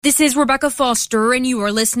This is Rebecca Foster, and you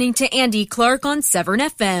are listening to Andy Clark on Severn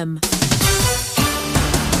FM.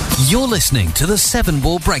 You're listening to the Seven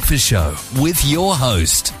Ball Breakfast Show with your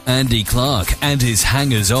host, Andy Clark, and his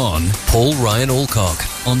hangers-on, Paul Ryan Alcock,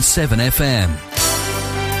 on 7FM.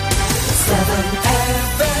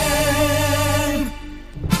 7FM.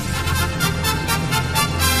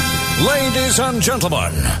 Ladies and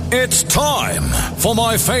gentlemen, it's time for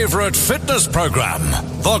my favourite fitness programme,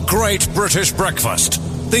 The Great British Breakfast.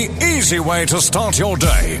 The easy way to start your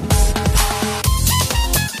day.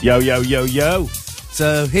 Yo, yo, yo, yo.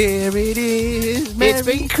 So here it is. Merry It's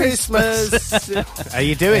been Christmas. How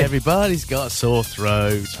you doing? Everybody's got a sore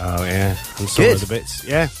throat. Oh, yeah. I'm sore Good. of the bits.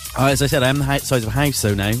 Yeah. As I said, I am the size of a house,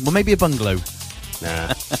 though, now. Well, maybe a bungalow.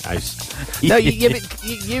 Nah. House. No,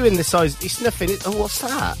 you in the size. It's nothing. Oh, what's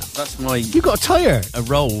that? That's my... You got a tyre? A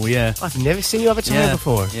roll, yeah. I've never seen you have a tyre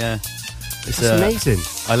before. Yeah. That's amazing.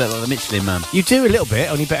 I look like the Michelin Man. You do a little bit,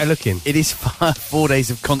 only better looking. It is 4 days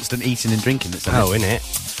of constant eating and drinking. That's Oh, innit?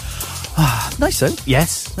 Nice, though.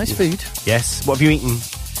 Yes. Nice food. Yes. What have you eaten?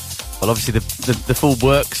 Well, obviously, the full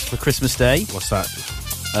works for Christmas Day. What's that?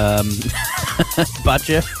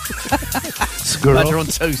 Badger. Squirrel. Badger on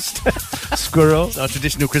toast. Squirrel. It's our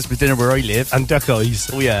traditional Christmas dinner where I live. And duck eyes.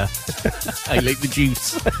 Oh, yeah. I like the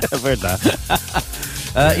juice. I've heard that.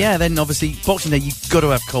 Yeah, then obviously, Boxing Day, you've got to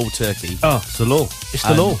have cold turkey. Oh, it's the law. It's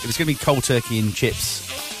the law. It was going to be cold turkey and chips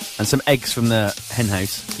and some eggs from the hen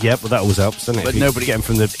house. Yeah, well, that always helps, doesn't it? But If you nobody- get them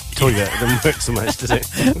from the toilet. It doesn't work so much, does it?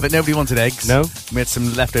 But nobody wanted eggs. No? We had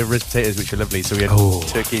some leftover roast potatoes, which were lovely, so we had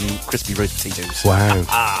turkey and crispy roast potatoes.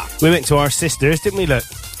 Wow. We went to our sister's, didn't we, look?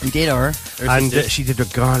 We did, her And she did her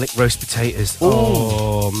garlic roast potatoes.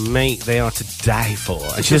 Oh, mate, they are to die for.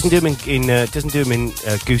 And she doesn't do them in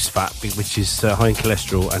goose fat, which is high in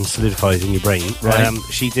cholesterol and solidifies in your brain. Right.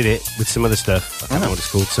 She did it with some other stuff. I can't know what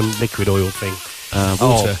it's called. Some liquid oil thing. Water.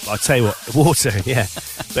 Oh, I'll tell you what, water. Yeah,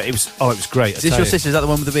 but it was great. Is this your sister? Is that the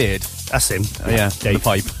one with the beard? That's him. Oh, yeah, Dave. the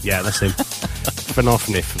pipe. Yeah, that's him.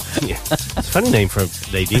 Phenolphonif. Yeah, it's a funny name for a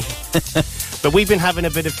lady. But we've been having a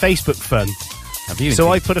bit of Facebook fun. Have you?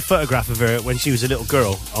 So I put a photograph of her when she was a little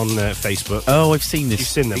girl on Facebook. Oh, I've seen this. You've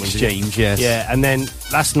seen them exchange, yes. Yeah, and then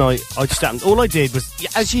last night I just happened. All I did was,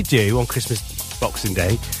 as you do on Christmas Boxing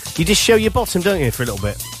Day, you just show your bottom, don't you, for a little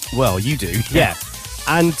bit? Well, you do. Yeah.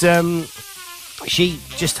 And she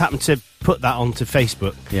just happened to put that onto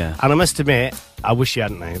Facebook. Yeah. And I must admit, I wish she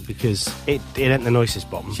hadn't now, because it ain't the nicest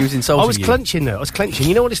bottom. She was insulting I was you. clenching, though. I was clenching.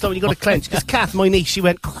 You know what it's like when you got to clench? Because Kath, my niece, she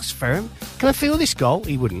went, "Oh, that's firm. Can I feel this goal?"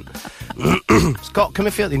 He wouldn't. "Scott, can I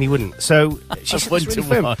feel it?" And he wouldn't. So she said, "It's really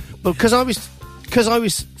firm." why. But because I was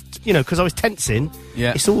tensing,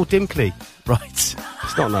 Yeah. it's all dimply. Right.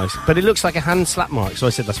 It's not nice. But it looks like a hand slap mark, so I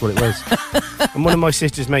said that's what it was. And one of my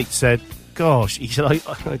sister's mates said, "Gosh," he said, I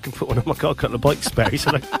can put one on my car, a couple of bikes spare. He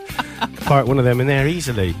said, I can park one of them in there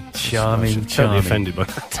easily. Charming, I'm totally charming. offended by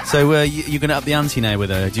that. So you're going to up the ante now with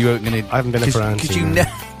her? Do you going to? I haven't been up for ante,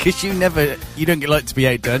 Because you don't like to be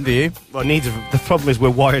outdone, do you? Well, neither. The problem is we're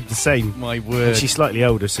wired the same. My word. And she's slightly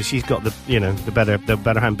older, so she's got the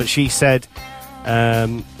better hand. But she said,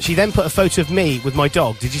 she then put a photo of me with my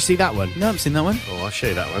dog. Did you see that one? No, I haven't seen that one. Oh, I'll show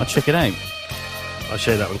you that one. I'll check it out. I'll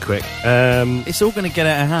show you that one quick. It's all going to get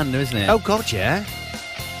out of hand, though, isn't it? Oh, God, yeah.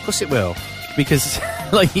 Of course it will. Because,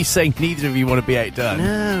 like you say, neither of you want to be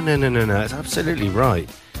outdone. No. It's absolutely right.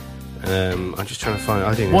 I'm just trying to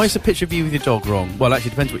find... Why is the picture of you with your dog wrong? Well, actually,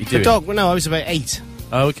 it depends what you do. The dog... Well, no, I was about 8.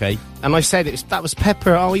 Oh, okay. And I said that was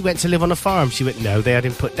Pepper. Oh, he went to live on a farm. She went, no, they had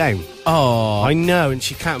him put down. Oh. I know, and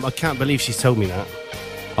I can't believe she's told me that.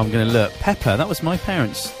 I'm going to look. Pepper, that was my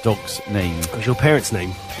parents' dog's name. It was your parents'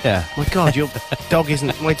 name? Yeah. My God, my dog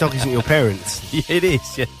isn't your parents. Yeah, it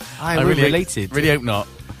is, yeah. I really related. Really hope not.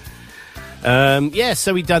 Yeah,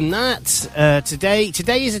 so we've done that.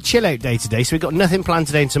 Today is a chill out day today, so we've got nothing planned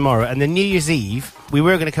today and tomorrow. And then New Year's Eve, we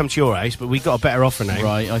were going to come to your house, but we got a better offer now.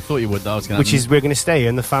 Right, I thought you would. That was going to Which is we're going to stay here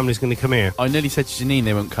and the family's going to come here. I nearly said to Janine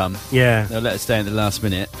they won't come. Yeah. They'll let us stay at the last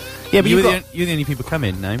minute. Yeah, but you're the only people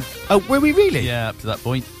coming now. Oh, were we really? Yeah, up to that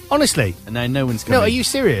point. Honestly? And now no one's coming. No, are you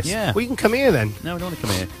serious? Yeah. Well, you can come here then. No, I don't want to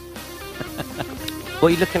come here. What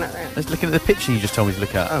are you looking at there? I was looking at the picture you just told me to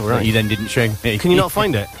look at. Oh, right. That you then didn't show me. Can you not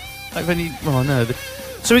find it? I've only... Oh, no.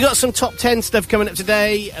 So we got some top 10 stuff coming up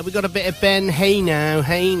today. We got a bit of Ben, Hey Now.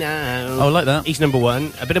 Oh, I like that. He's number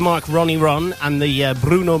 1. A bit of Mark Ronnie Ron and the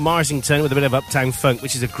Bruno Marsington with a bit of Uptown Funk,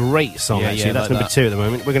 which is a great song, actually. Yeah, That's like number 2 at the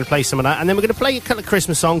moment. We're going to play some of that. And then we're going to play a couple of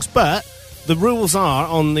Christmas songs, but the rules are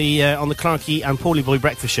on the Clarky and Paulie Boy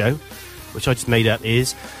Breakfast Show, which I just made up,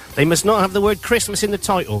 is they must not have the word Christmas in the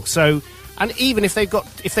title. So, and even if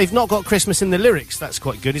they've not got Christmas in the lyrics, that's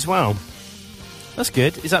quite good as well. That's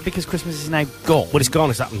good. Is that because Christmas is now gone? Well, it's gone.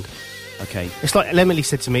 It's happened. Okay. It's like Emily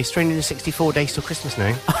said to me, it's 364 days till Christmas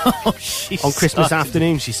now. Oh, she's On Christmas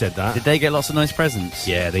afternoon, she said that. Did they get lots of nice presents?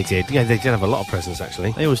 Yeah, they did. Yeah, they did have a lot of presents,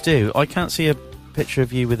 actually. They always do. I can't see a picture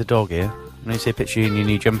of you with a dog here. I only see a picture of you in your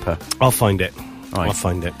new jumper. I'll find it. Right. I'll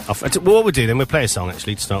find it. What we'll do then, we'll play a song,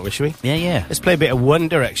 actually, to start with, shall we? Yeah. Let's play a bit of One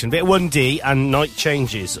Direction, a bit of 1D and Night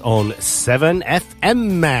Changes on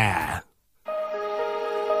 7FM.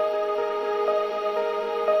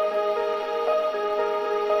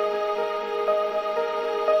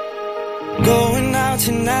 Going out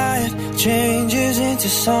tonight changes into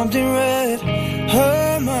something red.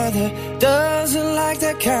 Her mother doesn't like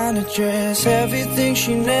that kind of dress. Everything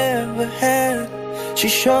she never had,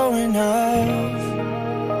 she's showing off.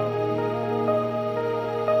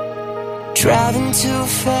 Driving too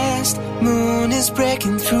fast, moon is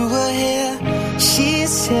breaking through her hair.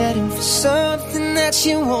 She's heading for something that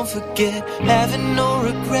she won't forget. Having no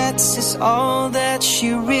regrets is all that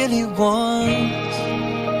she really wants.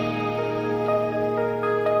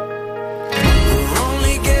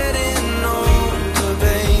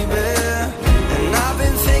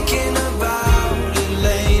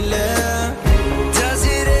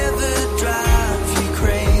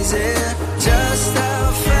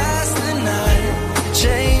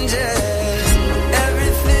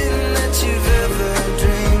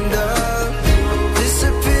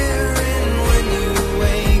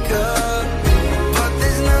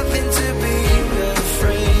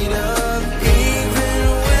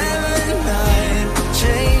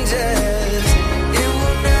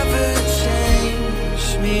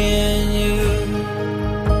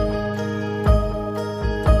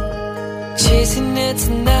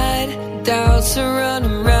 Tonight, doubts are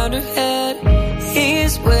running round her head.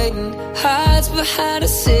 He's waiting, hides behind a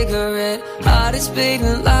cigarette. Heart is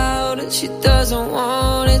beating loud and she doesn't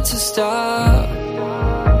want it to stop.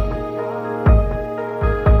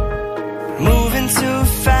 Moving too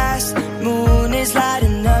fast, moon is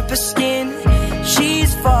lighting up her skin.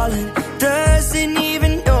 She's falling, doesn't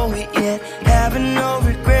even know it yet. Having no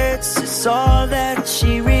regrets, it's all that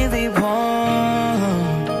she really wants.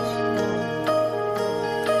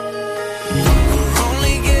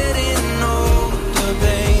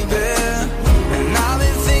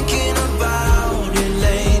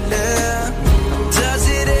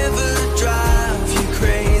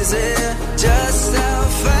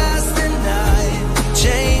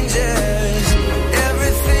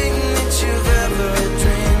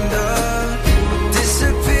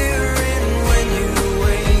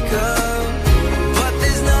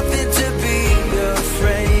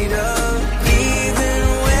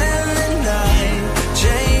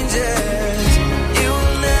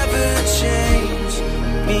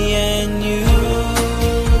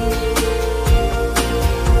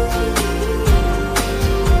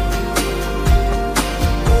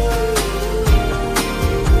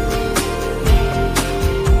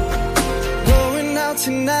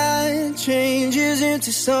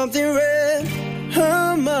 Something red.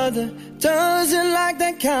 Her mother doesn't like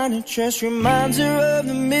that kind of dress. Reminds her of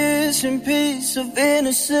the missing piece of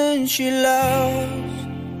innocence she lost.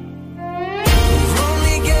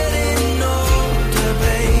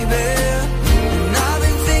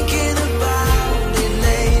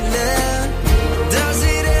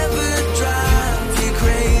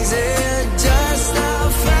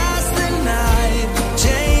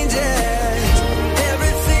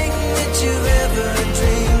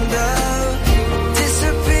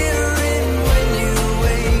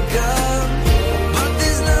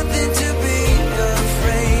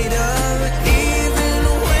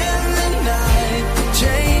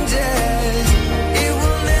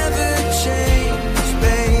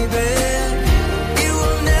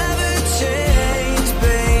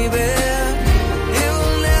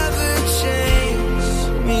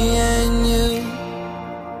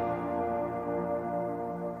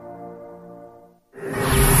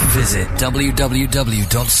 Visit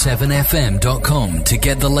www.7fm.com to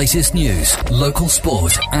get the latest news, local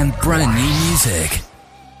sport and brand new music.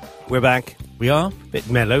 We're back. We are? Bit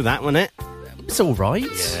mellow, that, wasn't it? It's all right.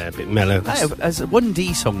 Yeah, a bit mellow. As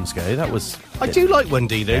 1D songs go, that was... I do like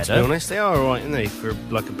 1D, though, to be honest. They are all right, aren't they, for,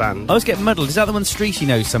 like, a band. I was getting muddled. Is that the one Streety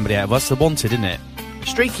knows somebody out of us? The Wanted, isn't it?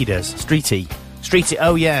 Streaky does. Streety. Streety,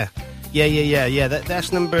 oh, yeah. Yeah.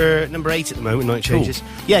 That's number 8 at the moment, Night Changes. Cool.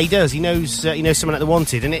 Yeah, he does. He knows someone at the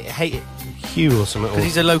Wanted, and Hugh or something. Because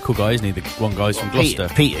he's a local guy, isn't he? The one guy's from Gloucester.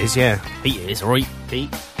 Pete is, yeah. Pete is, right.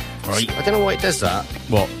 Pete. Right. I don't know why it does that.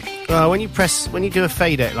 What? Well, when you do a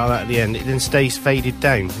fade out like that at the end, it then stays faded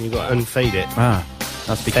down. You've got to unfade it. Ah,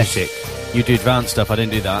 that's because pathetic. You do advanced stuff. I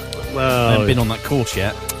didn't do that. Well, I haven't been on that course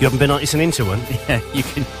yet. You haven't been on... It's an inter one. Yeah, you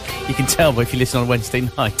can tell if you listen on Wednesday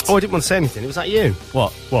night. Oh, I didn't want to say anything. Was that you?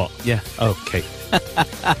 What? Yeah. Okay.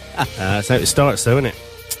 That's how it starts, though, isn't it?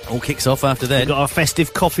 All kicks off after then. We've got our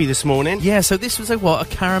festive coffee this morning. Yeah, so this was a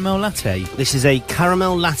caramel latte. This is a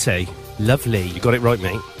caramel latte. Lovely. You got it right,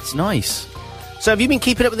 mate. It's nice. So have you been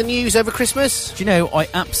keeping up with the news over Christmas? Do you know, I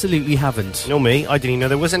absolutely haven't. No, me. I didn't even know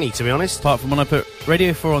there was any, to be honest. Apart from when I put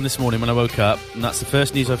Radio 4 on this morning when I woke up, and that's the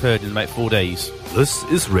first news I've heard in about 4 days. This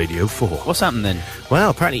is Radio 4. What's happened then? Well,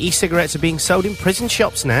 apparently e-cigarettes are being sold in prison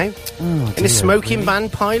shops now. In a smoking ban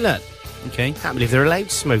pilot. Okay. Can't believe they're allowed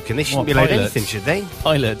smoking. They shouldn't be allowed anything, should they?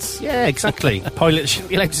 Pilots. Yeah, exactly. Pilots shouldn't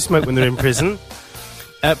be allowed to smoke when they're in prison.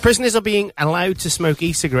 Prisoners are being allowed to smoke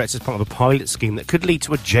e-cigarettes as part of a pilot scheme that could lead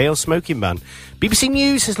to a jail smoking ban. BBC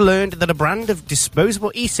News has learned that a brand of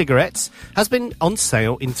disposable e-cigarettes has been on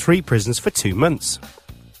sale in 3 prisons for 2 months.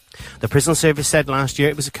 The prison service said last year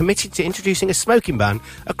it was committed to introducing a smoking ban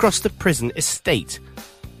across the prison estate.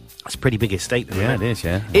 That's a pretty big estate, isn't Yeah, it? it is,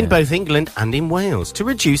 yeah. In both England and in Wales, to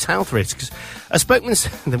reduce health risks. A spokesman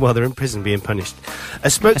said, well, they're in prison being punished.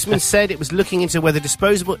 A spokesman said it was looking into whether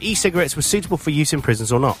disposable e-cigarettes were suitable for use in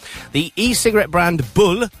prisons or not. The e-cigarette brand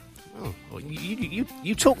Bull,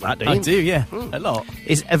 you talk that, don't you? I do, yeah. A lot.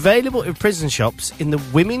 Is available in prison shops in the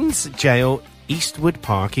women's jail Eastwood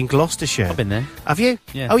Park in Gloucestershire. I've been there. Have you?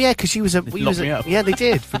 Yeah. Oh, yeah, because she was a... They locked me up. Yeah, they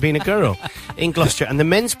did, for being a girl in Gloucestershire. And the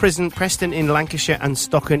men's prison, Preston in Lancashire and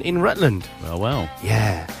Stockton in Rutland. Well.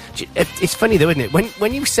 Yeah. It's funny, though, isn't it?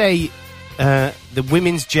 When you say the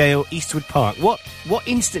women's jail Eastwood Park, what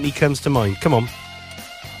instantly comes to mind? Come on.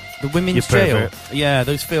 The women's You jail. pervert. Yeah,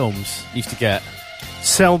 those films used to get.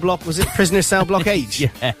 Cell block, was it Prisoner Cell Block H?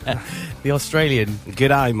 Yeah. The Australian. Good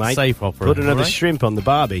eye, mate. Soap opera. Put another All right. shrimp on the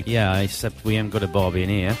Barbie. Yeah, except we haven't got a Barbie in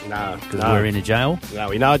here. No, Because we're in a jail. No,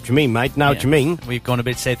 we know what you mean, mate. Know what you mean. We've gone a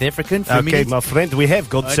bit South African for a Okay, minute. my friend, we have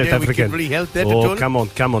got I South know, we African. can really help that at Oh, all. come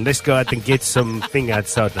on. Let's go out and get something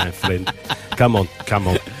outside now, friend. Come on.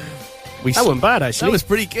 That wasn't bad, actually. That was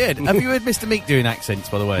pretty good. Have you heard Mr. Meek doing accents,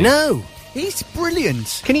 by the way? No. He's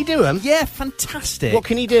brilliant. Can he do them? Yeah, fantastic. What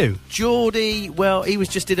can he do? Geordie, well, he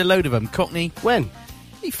just did a load of them. Cockney. When?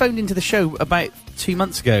 He phoned into the show about 2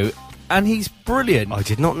 months ago, and he's brilliant. I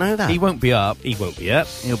did not know that. He won't be up. He won't be up.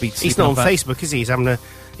 He'll be. He's not on sleeping Facebook, is he? He's having a.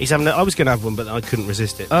 I was going to have one, but I couldn't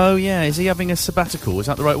resist it. Oh yeah, is he having a sabbatical? Is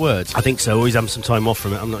that the right word? I think so. Or he's having some time off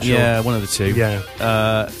from it. I'm not sure. Yeah, one of the two.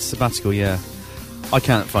 Yeah. Sabbatical. Yeah. I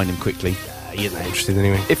can't find him quickly. You're not interested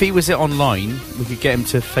anyway. If he was online, we could get him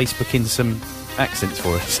to Facebook in some accents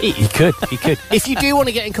for us. He could. If you do want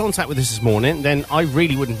to get in contact with us this morning, then I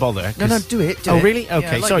really wouldn't bother. No, do it. Oh, really? Okay,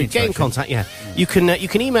 I like sorry. the Get in interaction. contact, yeah. You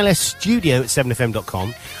can email us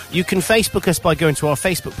studio@7fm.com. You can Facebook us by going to our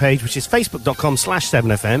Facebook page, which is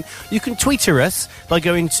facebook.com/7fm. You can Twitter us by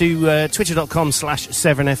going to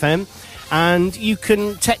twitter.com/7fm. And you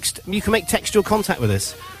can make textual contact with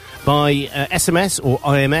us by SMS or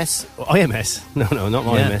IMS. Or IMS? No, not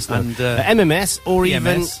Yeah, IMS. No. and, MMS or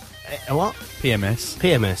PMS. even... what? PMS.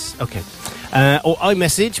 PMS, okay. Or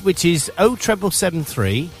iMessage, which is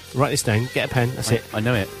 07773. Write this down, get a pen, that's it. I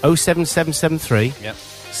know it. 07773 Yep.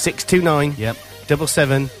 629 Yep.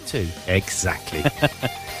 772. Exactly.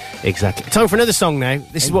 Exactly. Time for another song now.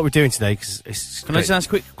 This is what we're doing today. Cause it's Can I just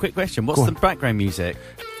ask a quick question? What's Go the on. background music?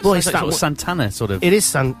 Well, Sounds it's like that- sort of Santana, sort of. It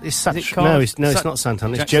is Carl? it's not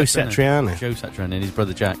Santana. It's Jack Joe Satriani. Joe Satriani and his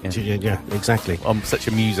brother Jack. Yeah. Yeah, exactly. I'm such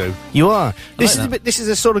a muso. You are. This like is a that. bit. This is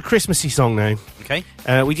a sort of Christmassy song now. Okay.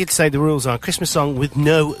 We did say the rules are Christmas song with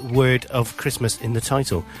no word of Christmas in the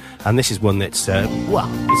title. And this is one that's, it's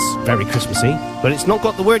very Christmassy, but it's not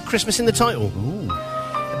got the word Christmas in the title. Ooh.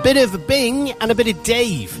 A bit of Bing and a bit of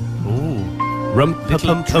Dave. Ooh.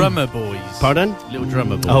 Rum-pa-pum-pum. Drummer boys. Pardon? Little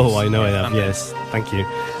drummer boys. Oh, I know I have, yes. Thank you.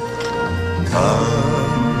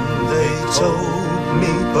 Come, they told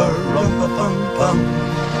me, ba-rum-pa-pum-pum,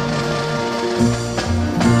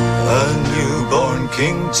 a newborn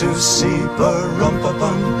king to see,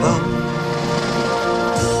 ba-rum-pa-pum-pum.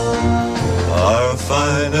 Our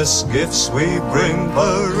finest gifts we bring,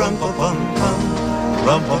 ba-rum-pa-pum-pum,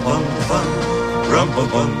 rum-pa-pum-pum,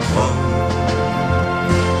 rum-pa-pum-pum.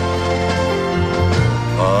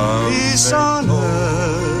 Peace on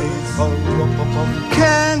earth,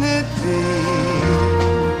 can it be?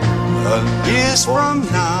 Years from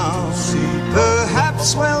now,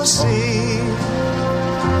 perhaps we'll see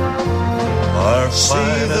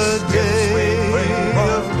the day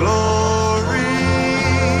of glory.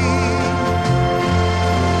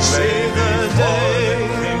 See the day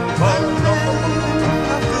when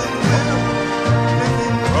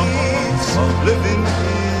live in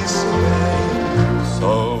peace.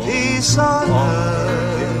 So peace on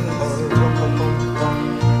earth,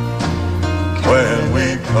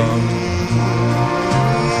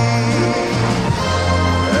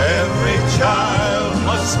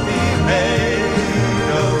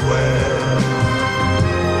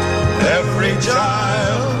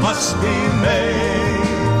 he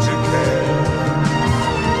made to care.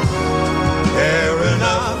 Care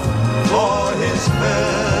enough for his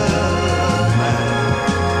fellow man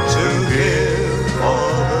to give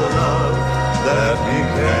all the love that he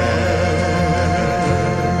can.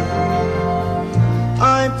 I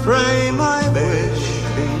pray my wish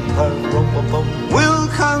will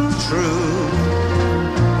come true.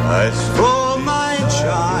 As for my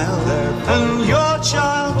child and your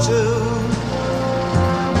child too,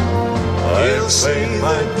 he'll see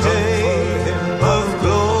the day of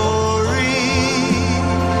glory.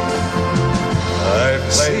 I've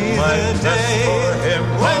played my day for him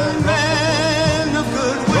when men of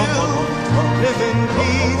goodwill live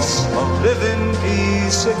in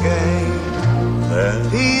peace again, and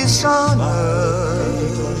peace on earth.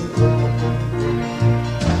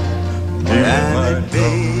 Can it be?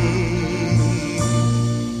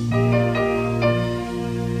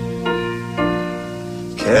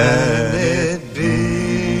 Can it be?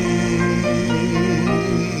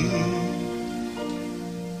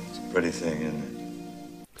 It's a pretty thing, isn't it?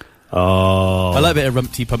 Oh. I like a bit of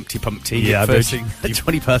Rumpty Pumpty Pumpty. Yeah, first thing.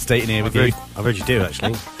 20 past 8 in here with you. I've heard you do,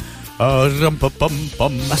 actually.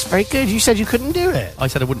 Rumpa-pum-pum. That's very good. You said you couldn't do it. I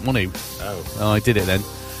said I wouldn't want to. Oh. I did it then.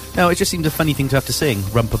 No, it just seemed a funny thing to have to sing.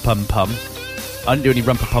 Rumpa-pum-pum. I didn't do any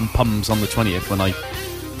rumpa-pum-pums on the 20th when I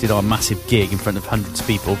did our massive gig in front of hundreds of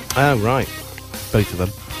people. Oh, right. Both of them.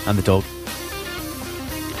 And the dog.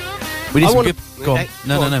 We did some good... Go on. Hey,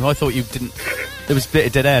 No. go on. I thought you didn't... There was a bit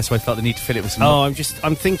of dead air, so I felt the need to fill it with some... Oh,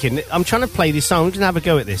 I'm thinking. I'm trying to play this song. I'm going to have a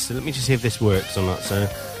go at this. So let me just see if this works or not. So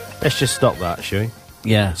let's just stop that, shall we?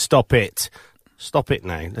 Yeah. Stop it. Stop it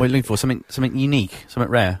now. What are you looking for? Something unique?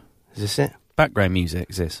 Something rare? Is this it? Background music,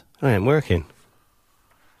 is this? Oh, it ain't working.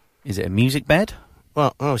 Is it a music bed?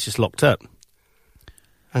 Well, oh, it's just locked up.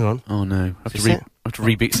 Hang on. Oh, no. I have Is to, this it? I have to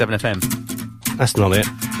reboot 7FM. That's not it.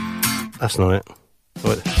 That's not it.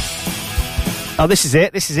 What? Oh, this is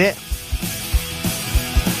it. This is it.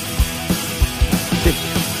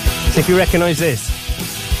 See if you recognise this.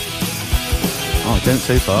 Oh, I don't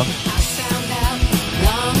so far.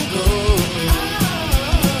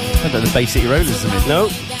 I don't know the Bay City Rollers, isn't it? No.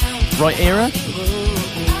 Right era?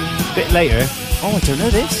 Bit later. Oh, I don't know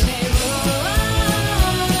this.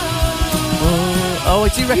 Oh, I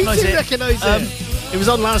do recognise You it. do recognise it. It was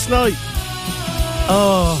on last night.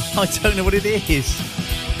 Oh, I don't know what it is.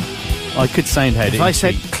 I could sound head. If I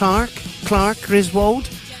said Clark Griswold.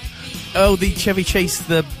 Oh, the Chevy Chase,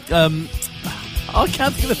 the I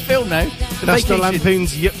can't think of the film now. The National Vacation.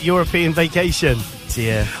 Lampoon's European Vacation.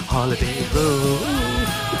 Yeah. Holiday Road.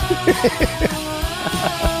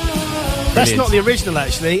 That's not the original,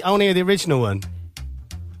 actually. I want to hear the original one.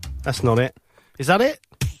 That's not it. Is that it?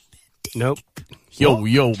 Nope. Yo, What?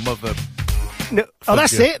 yo, mother. No. Oh,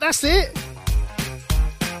 that's you. it. That's it.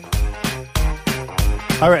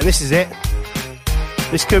 I reckon this is it.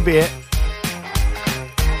 This could be it.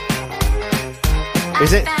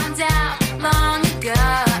 Is it?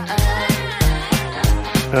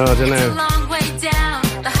 Oh, I don't know.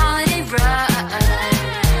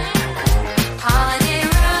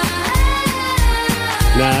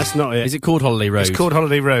 Nah, that's not it. Is it called Holiday Road? It's called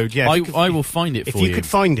Holiday Road, yeah. I will find it for you. If you could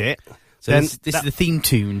find it, So then this is the theme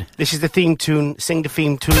tune. This is the theme tune. Sing the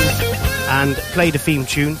theme tune and play the theme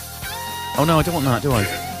tune. Oh no, I don't want that, do I?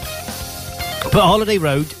 Put Holiday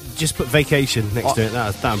Road. Just put Vacation next to it.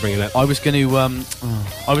 That'll bring it up. I was going to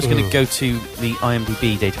go to the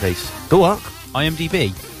IMDb database. Go what?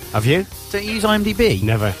 IMDb. Have you? Don't you use IMDb?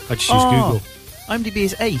 Never. I just use Google. IMDb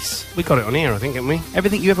is ace. We got it on here, I think, haven't we?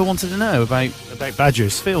 Everything you ever wanted to know about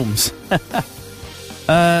badgers. films.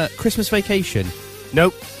 Christmas Vacation.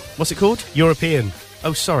 Nope. What's it called? European.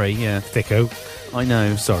 Oh, sorry, yeah. Thicko. I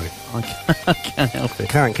know. Sorry. I can't help it.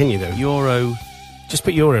 Can't, can you, though? Euro. Just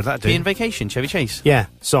put Euro, that'd do. European Vacation, Chevy Chase. Yeah,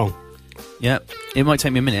 song. Yeah, it might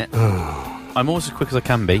take me a minute. I'm always as quick as I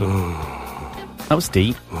can be. That was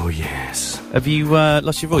deep. Oh, yes. Have you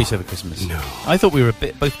lost your voice over Christmas? No. I thought we were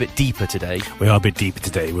both a bit deeper today. We are a bit deeper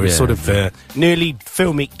today. We're sort of nearly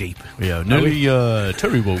filmic deep. Yeah, nearly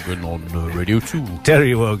Terry Wogan on Radio 2.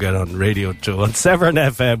 Terry Wogan on Radio 2 on Severn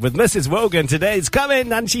FM with Mrs. Wogan. Today's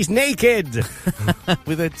coming and she's naked.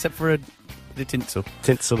 Except for the tinsel.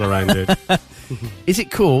 Tinsel around her. Is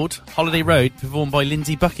it called Holiday Road, performed by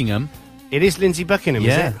Lindsay Buckingham? It is Lindsay Buckingham,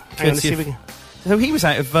 Yeah. is it? Hang on, let's see if we can... So he was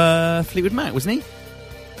out of Fleetwood Mac, wasn't he?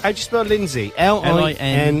 How'd you spell Lindsay?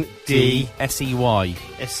 L-I-N-D-S-E-Y.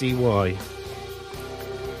 S-E-Y.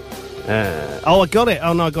 Oh, I got it.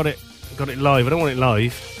 Oh, no, I got it. I got it live. I don't want it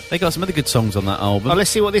live. They got some other good songs on that album. Oh, let's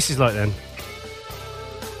see what this is like, then.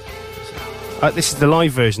 This is the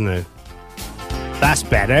live version, though. That's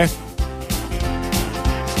better.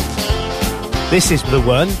 This is the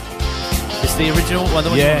one. It's the original one.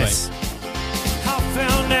 The one Yes. I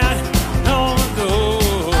found out long ago.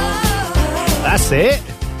 That's it.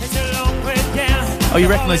 It's a long way down. Oh, you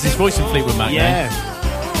recognise his voice in Fleetwood Mac? Yeah.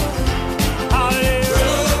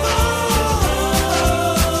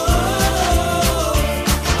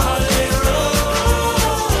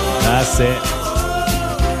 That's it.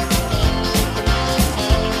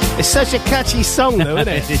 It's such a catchy song, though, isn't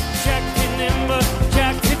it? Jack the Nimble,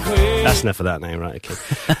 Jack the Quick. That's enough of that now, right? Okay.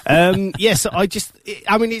 Yes, I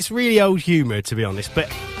mean, it's really old humour, to be honest, but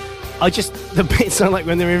the bits sound like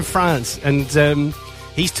when they're in France and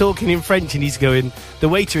he's talking in French and he's going, the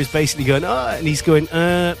waiter is basically going, and he's going,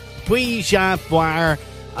 puis-je boire,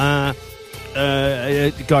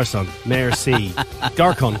 garçon, merci.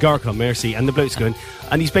 Garcon, merci. And the bloke's going,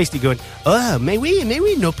 and he's basically going, mais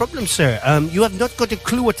oui, no problem, sir. You have not got a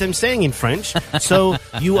clue what I'm saying in French, so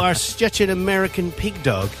you are such an American pig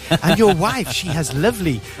dog. And your wife, she has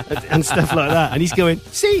lovely, and stuff like that. And he's going,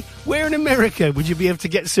 see, where in America would you be able to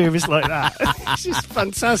get service like that? It's just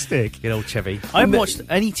fantastic. Good old Chevy. I haven't watched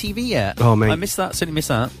any TV yet. Oh, mate. I missed that. Certainly missed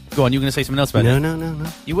that. Go on, you were going to say something else about it? No.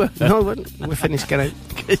 You were? No, I wasn't. We're finished. Get out.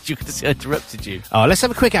 You could say I interrupted you. Oh, let's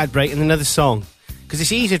have a quick ad break and another song. Because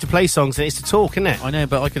it's easier to play songs than it is to talk, isn't it? I know,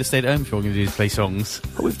 but I could have stayed at home if you were going to do is play songs.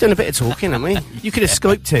 Well, we've done a bit of talking, haven't we? You could have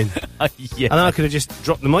Skyped in. Yeah. And I could have just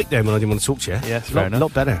dropped the mic down when I didn't want to talk to you. Yeah, fair enough. A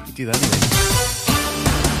lot better. You do that anyway.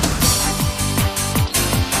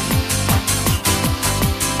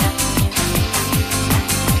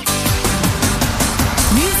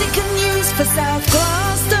 Music and news for South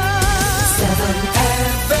Gloucester.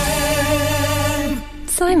 7FM.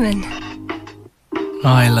 Simon.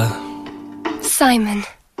 Isla. Simon.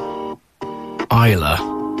 Isla.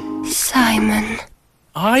 Simon.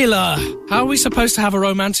 Isla! How are we supposed to have a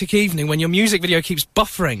romantic evening when your music video keeps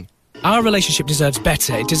buffering? Our relationship deserves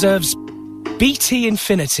better. It deserves BT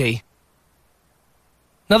Infinity.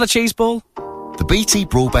 Another cheese ball? The BT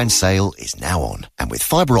broadband sale is now on, and with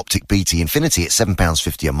fibre optic BT Infinity at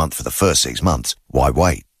 £7.50 a month for the first 6 months, why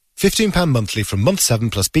wait? £15 monthly from month 7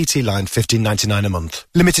 plus BT line $15.99 a month.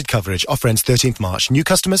 Limited coverage. Offer ends 13th March. New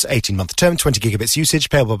customers 18-month term, 20 gigabits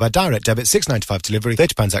usage, payable by direct debit, £6.95 delivery,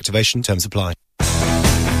 £30 activation, terms apply.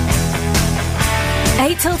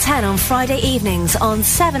 8 till 10 on Friday evenings on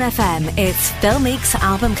 7FM. It's Phil Meek's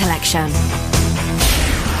album collection.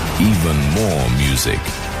 Even more music.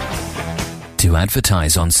 To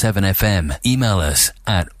advertise on 7FM, email us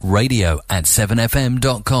at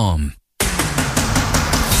radio@7fm.com.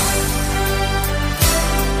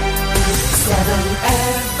 7FM.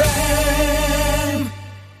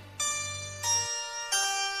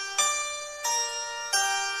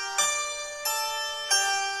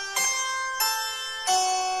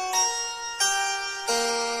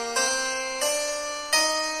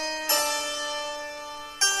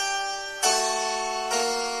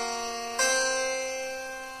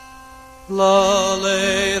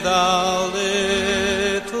 Lolly, thou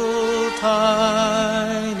little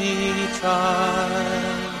tiny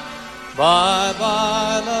child, bye bye,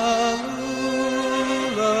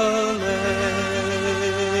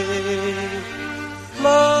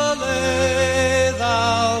 Lolly,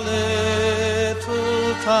 thou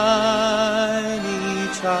little tiny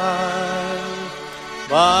child,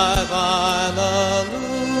 bye bye,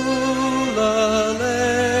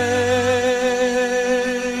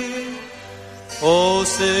 Oh,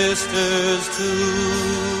 sisters,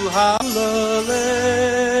 too, how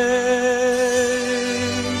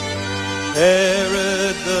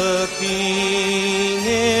Herod the king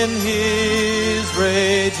in his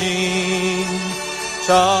raging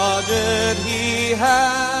charged he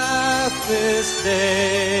hath this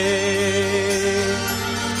day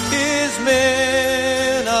his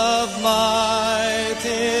men of might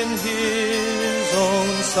in his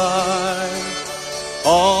own sight,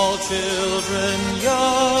 all children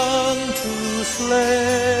young to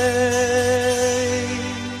slay.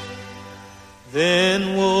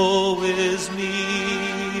 Then woe is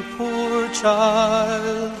me, poor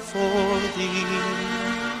child, for thee,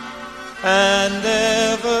 and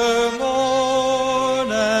evermore.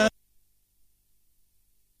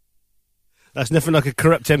 That's nothing like a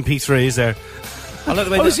corrupt MP3, is there? I like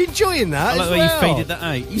the way I was enjoying that. I like as the way well. you faded that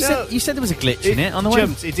out. You said there was a glitch in it on the way.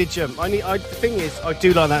 It did jump. The thing is, I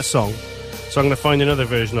do like that song, so I'm going to find another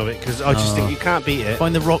version of it because I just think you can't beat it.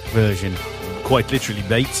 Find the rock version. Quite literally,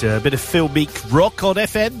 mate. A bit of Phil Meek rock on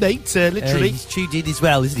FM, mate. Literally. He's tuned in as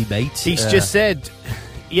well, isn't he, mate? He's just said,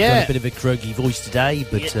 yeah. Got a bit of a croaky voice today,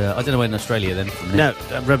 but I don't know when in Australia then. No,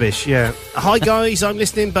 rubbish, yeah. Hi guys, I'm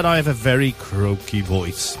listening, but I have a very croaky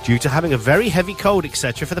voice due to having a very heavy cold,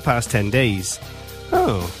 etc. for the past 10 days.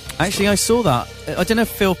 Oh. Actually, I saw that. I don't know if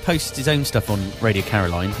Phil posts his own stuff on Radio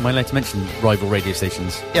Caroline. Am I allowed to mention rival radio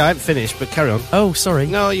stations? Yeah, I haven't finished, but carry on. Oh, sorry.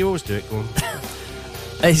 No, you always do it. Go on.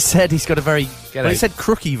 It said he's got a very... Get Well, out. it said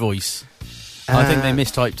crooky voice. I think they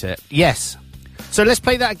mistyped it. Yes. So let's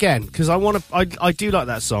play that again, because I do like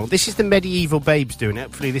that song. This is the Medieval Babes doing it.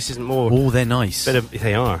 Hopefully this isn't more... Oh, they're nice.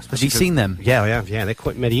 They are. Have you seen them? Yeah, I have. Yeah, they're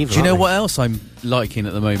quite medieval. Do you know aren't what else I'm liking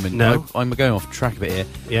at the moment? No. I'm going off track a bit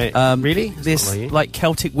here. Yeah. Really? That's This, not like you. like,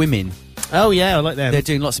 Celtic women. Oh, yeah, I like them. They're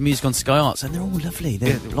doing lots of music on Sky Arts, and they're all lovely.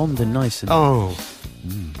 They're blonde and nice. And Oh.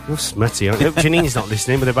 You're smutty, aren't you? Janine's not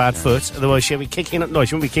listening with a bad foot, otherwise she'll be kicking. No,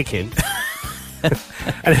 she won't be kicking.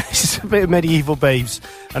 And this is a bit of Medieval Babes,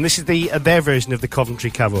 and this is their version of the Coventry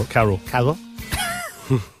Carol.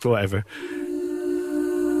 Whatever.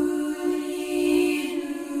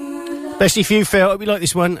 Especially for you, Phil. Hope you like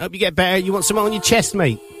this one. Hope you get better. You want something on your chest,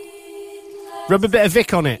 mate? Rub a bit of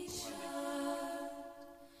Vic on it.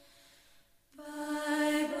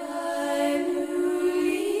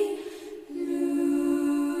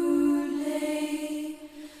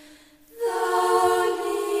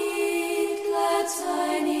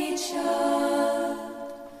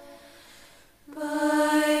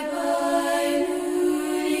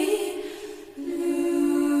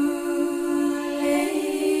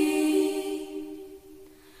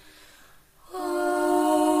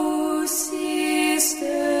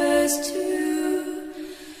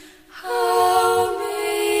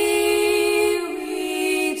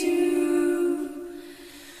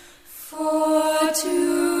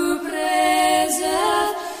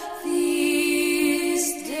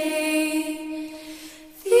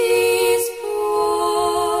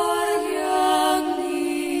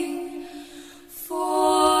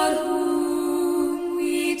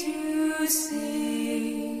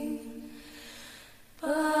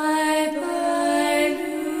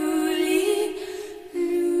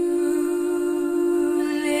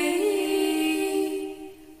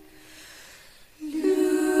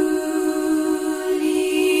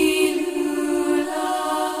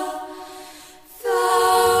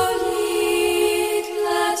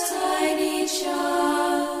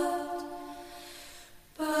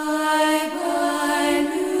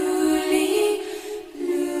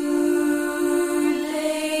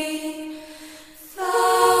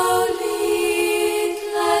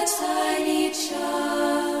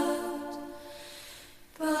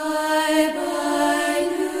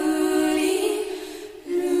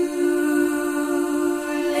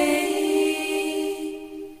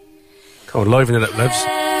 Come on, liven it up, loves.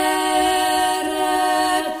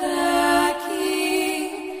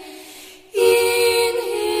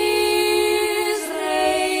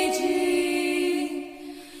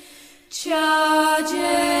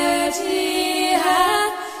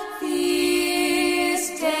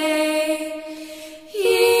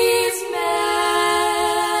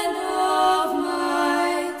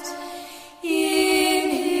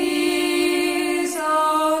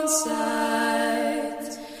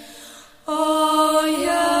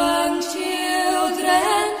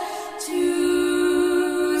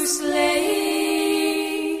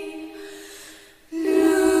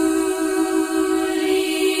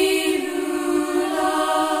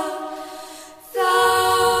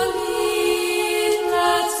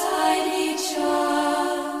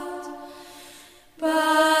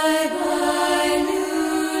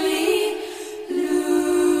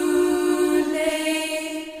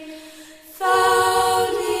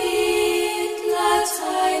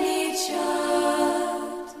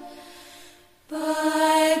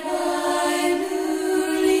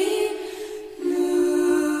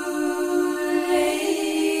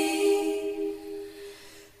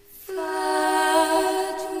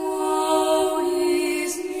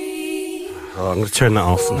 I'm going to turn that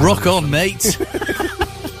off. Rock on, mate.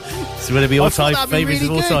 It's going to be all-time favourites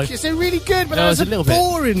of all time. It's really good, but No, that was it's a a little bit-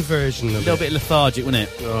 boring version of A little bit lethargic, wasn't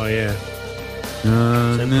it? Oh, yeah.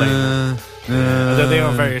 Although they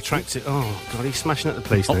are very attractive. Oh, God, he's smashing up the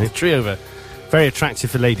place now. Tree over. Very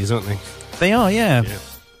attractive for ladies, aren't they? They are, yeah.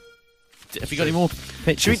 Have you got any more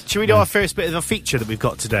pictures? Should we do our first bit of a feature that we've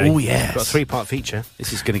got today? Oh, yes. We've got a 3-part feature.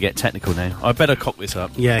 This is going to get technical now. I better cock this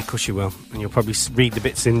up. Yeah, of course you will. And you'll probably read the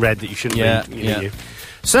bits in red that you shouldn't Yeah, read. yeah.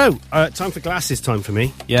 So, time for glasses time for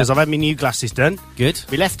me. Yeah. Because I've had my new glasses done. Good.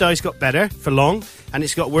 My left eye's got better for long, and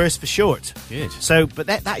it's got worse for short. Good. So, but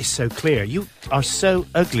that is so clear. You are so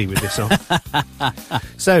ugly with this on.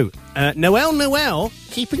 So, Noel,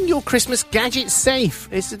 keeping your Christmas gadgets safe.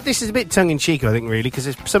 This is a bit tongue-in-cheek, I think, really,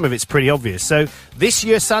 because some of it's pretty obvious. So, this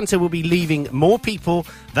year Santa will be leaving more people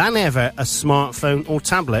than ever a smartphone or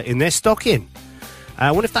tablet in their stocking.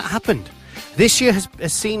 I wonder if that happened. This year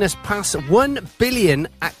has seen us pass 1 billion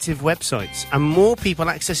active websites and more people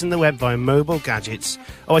accessing the web via mobile gadgets.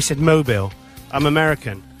 Oh, I said mobile. I'm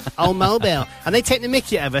American. Oh, mobile. And they take the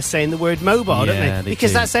mickey out of us saying the word mobile, don't they?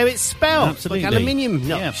 Because that's how it's spelled. Absolutely. Like aluminium.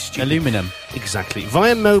 No, Yeah, stupid. aluminum. Exactly.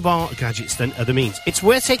 Via mobile gadgets than other means. It's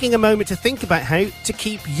worth taking a moment to think about how to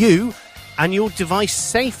keep you and your device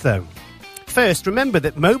safe, though. First, remember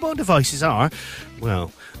that mobile devices are,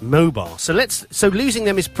 well, mobile. So losing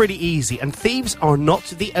them is pretty easy, and thieves are not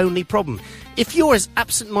the only problem. If you're as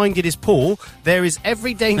absent-minded as Paul, there is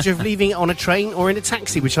every danger of leaving it on a train or in a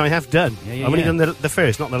taxi, which I have done. I've only done the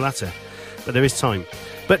first, not the latter. But there is time.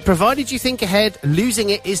 But provided you think ahead, losing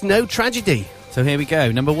it is no tragedy. So here we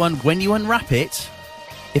go. Number 1, when you unwrap it,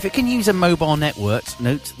 if it can use a mobile network,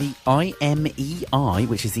 note the IMEI,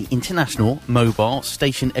 which is the International Mobile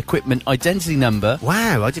Station Equipment Identity Number.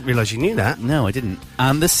 Wow, I didn't realise you knew that. No, I didn't.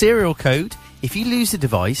 And the serial code. If you lose the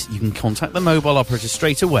device, you can contact the mobile operator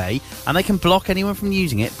straight away, and they can block anyone from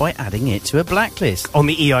using it by adding it to a blacklist. On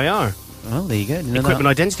the EIR. Well, there you go. Equipment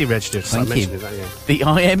Identity Register. Thank you. That, yeah. The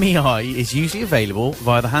IMEI is usually available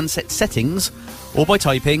via the handset settings or by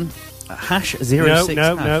typing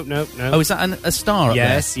 #06. No. Oh, is that a star up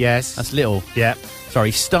there? Yes. That's little. Yeah.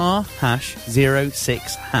 Sorry, star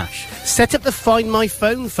 #06#. Set up the Find My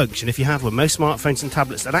Phone function if you have one. Most smartphones and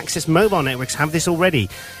tablets that access mobile networks have this already.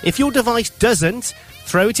 If your device doesn't,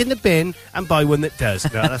 throw it in the bin and buy one that does.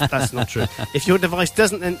 No, that's not true. If your device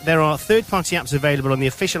doesn't, then there are third-party apps available on the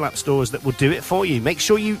official app stores that will do it for you. Make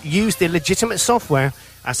sure you use the legitimate software,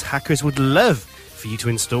 as hackers would love for you to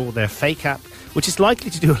install their fake app, which is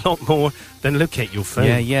likely to do a lot more than locate your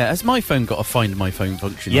phone. Yeah. Has my phone got a Find My Phone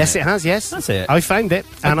function? Yes, it has, yes. That's it. I found it,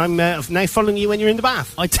 and I'm now following you when you're in the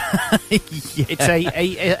bath. Yeah. It's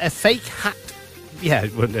a fake hat. Yeah,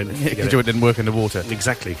 it didn't work underwater.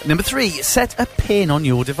 Exactly. Number 3, set a pin on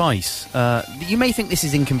your device. You may think this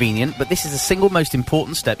is inconvenient, but this is the single most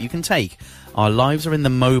important step you can take. Our lives are in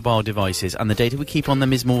the mobile devices, and the data we keep on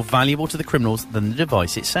them is more valuable to the criminals than the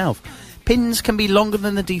device itself. Pins can be longer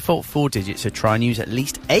than the default 4 digits, so try and use at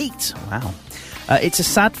least 8. Wow. It's a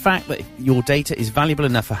sad fact that your data is valuable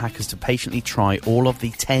enough for hackers to patiently try all of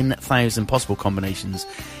the 10,000 possible combinations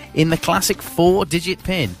in the classic 4-digit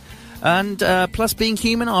pin. And plus, being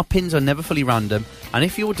human, our pins are never fully random, and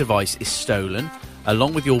if your device is stolen,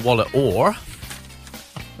 along with your wallet or...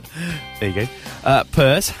 there you go.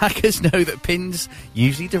 Purse, hackers know that pins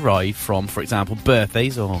usually derive from, for example,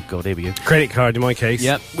 birthdays. Oh, God, here we go. Credit card, in my case.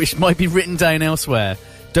 Yep, which might be written down elsewhere.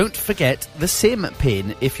 Don't forget the SIM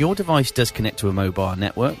pin. If your device does connect to a mobile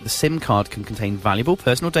network, the SIM card can contain valuable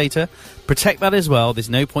personal data. Protect that as well. There's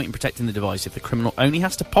no point in protecting the device if the criminal only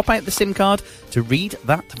has to pop out the SIM card to read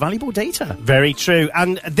that valuable data. Very true.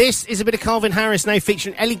 And this is a bit of Calvin Harris now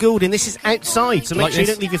featuring Ellie Goulding. This is Outside, so make Like sure you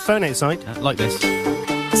this. don't leave your phone outside. Like this.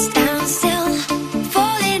 Stand still,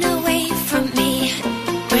 falling away from me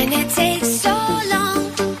when it takes so long.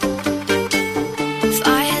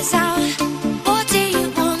 Fire's out, what do you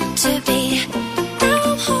want to be? Now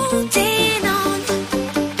I'm holding on.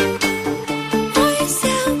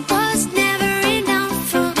 Myself was never enough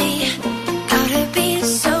for me. Gotta be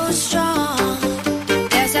so strong.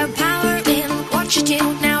 There's a power in what you do.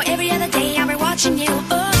 Now every other day I'll be watching you.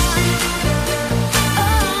 I'll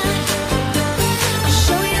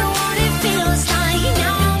show you what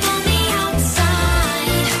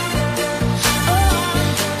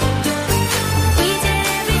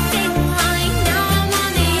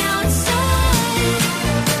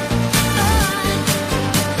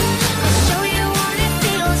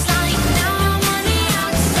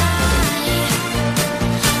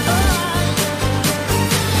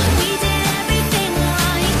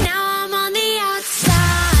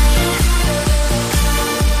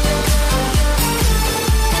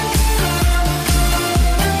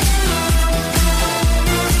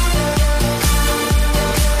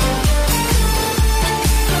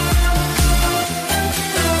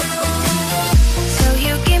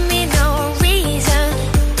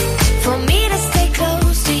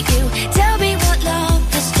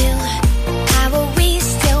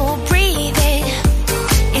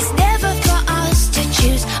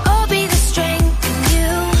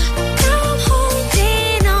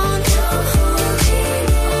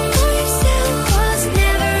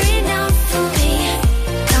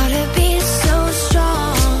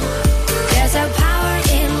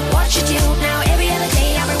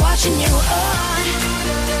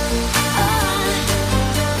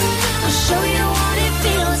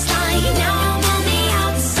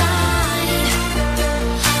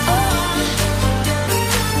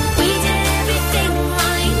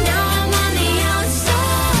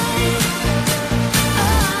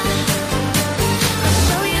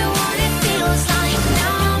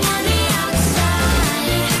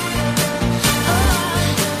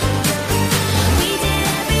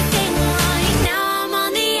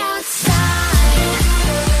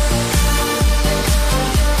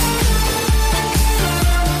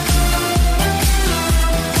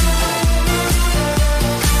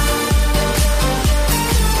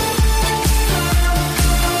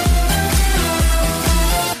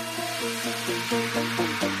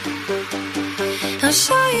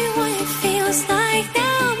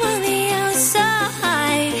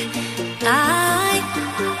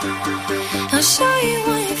I'll show you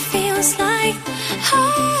what it feels like.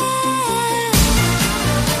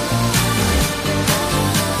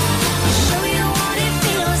 Show you what it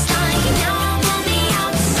feels like. Now I'm on the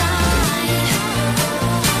outside.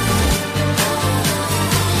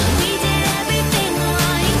 We did everything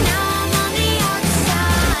right. Now I'm on the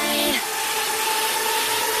outside.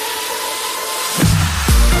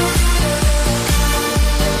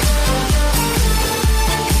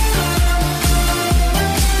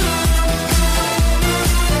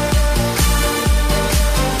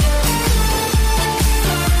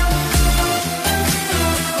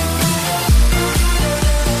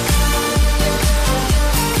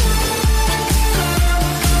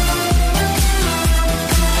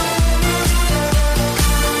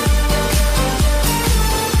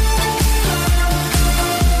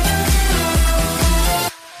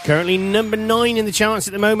 Currently number 9 in the charts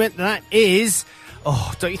at the moment. That is...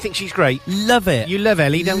 Oh, don't you think she's great? Love it. You love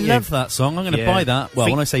Ellie, don't you? Love that song. I'm going to Yeah. buy that. Well,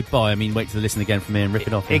 Think- when I say buy, I mean wait till they listen again from me and rip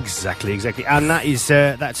it off. Exactly. And that is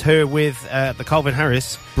that's her with the Calvin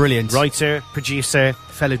Harris. Brilliant. Writer, producer,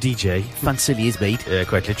 fellow DJ. Fancy is bait. Yeah,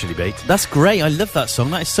 quite literally bait. That's great. I love that song.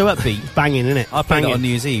 That is so upbeat. Banging, isn't it? I played that Banging. on New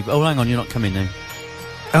Year's Eve. Oh, hang on, you're not coming now.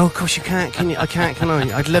 Oh, of course you can't, can you? I can't, can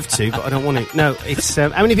I? I'd love to, but I don't want to. No, it's... how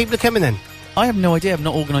many people are coming then? I have no idea. I've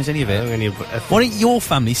not organised any of it. Why don't your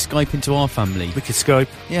family Skype into our family? We could Skype.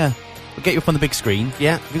 Yeah. We'll get you up on the big screen.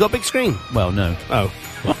 Yeah. Have you got a big screen? Well, no. Oh.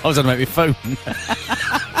 I was on about my phone.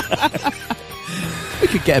 We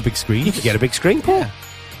could get a big screen. You could get a big screen, Paul. Yeah.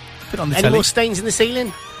 Put it on the Any telly. more stains in the ceiling?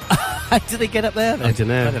 How do they get up there then? I don't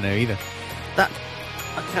know. I don't know either. That...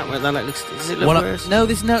 I can't remember that. Looks, does it look Well, worse? no,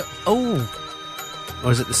 there's no... Oh.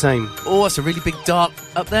 Or is it the same? Oh, it's a really big dark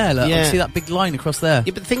up there. Look. Yeah. I see that big line across there.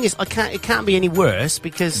 Yeah, but the thing is, it can't be any worse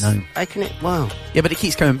because... No. How can it... Wow. Yeah, but it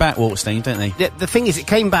keeps coming back, water stain, don't they? The thing is, it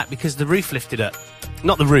came back because the roof lifted up.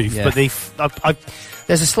 Not the roof, Yeah. but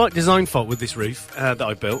there's a slight design fault with this roof that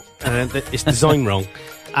I built. It's designed wrong.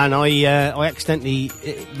 And I accidentally...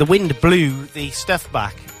 the wind blew the stuff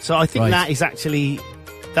back. So I think Right. that is actually...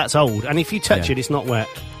 That's old. And if you touch Yeah. it, it's not wet.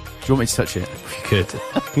 Do you want me to touch it? You could.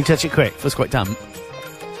 Can you touch it quick? That's quite damp.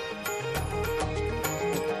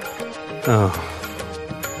 Oh.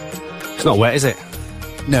 It's not wet, is it?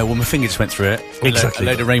 No, well, my finger just went through it. Exactly. A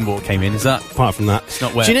load of rainwater came in. Is that... Apart from that. It's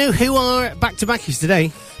not wet. Do you know who are back-to-backies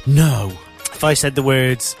today? No. If I said the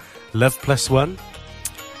words Love Plus One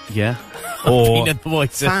Yeah. or Peanut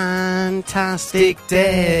White. Fantastic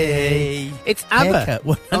Day, it's ABBA. Haircut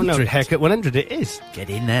 100. Oh no, Haircut 100 it is.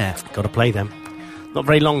 Get in there. Got to play them. Not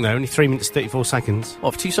very long though, only 3 minutes 34 seconds.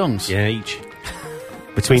 What, for 2 songs? Yeah, each.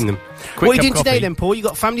 Between them. Quick What are you cup doing of today coffee. then, Paul? You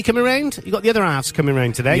got family coming around? You got the other halves coming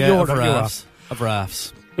around today? Yeah, Your other half. halves. Other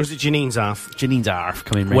halves. Or is it Janine's half? Janine's half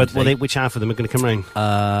coming round today. Which half of them are going to come round?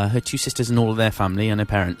 Her 2 sisters and all of their family and her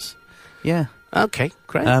parents. Yeah. Okay,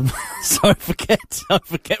 great. So I forget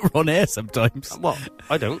we're on air sometimes. What?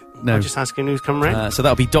 I don't. No. I'm just asking who's coming round. So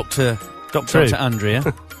that'll be Dr. Doctor Andrea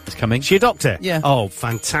is coming. She a doctor? Yeah. Oh,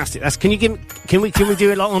 fantastic. Can we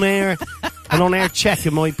do it like on air? An on air check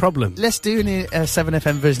of my problem? Let's do a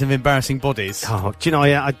 7FM version of Embarrassing Bodies. Oh, do you know,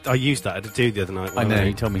 I used that to do the other night. I know,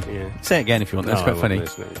 you told me. Yeah. Say it again if you want, that's No, quite I funny.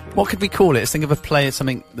 won't, no. What could we call it? Let's think of a play,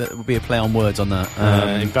 something that would be a play on words on that.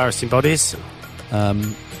 Embarrassing bodies?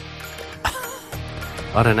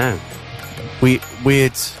 I don't know.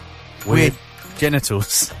 Weird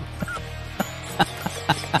genitals.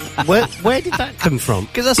 Where did that come from?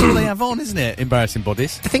 Because that's all they have on, isn't it? Embarrassing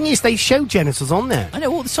Bodies. The thing is, they show genitals on there. I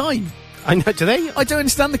know, all the time. I know, do they? I don't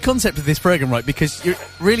understand the concept of this programme, right? Because you're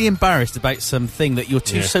really embarrassed about something that you're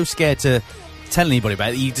so scared to tell anybody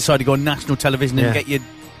about that you decide to go on national television and get your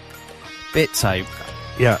bits out.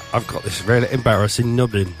 Yeah, I've got this really embarrassing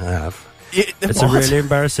nubbin, I have. It's What? a really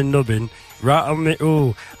embarrassing nubbin. Right on the...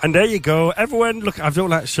 Ooh. And there you go. Everyone, look, I don't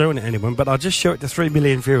like showing it to anyone, but I'll just show it to 3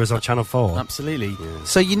 million viewers on Channel 4. Absolutely. Yeah.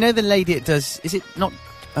 So you know the lady it does... Is it not...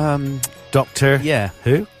 Doctor... Yeah.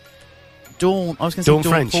 Who? Dawn... I was going to say Dawn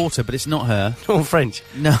Dawn French. Porter, but it's not her. Dawn French?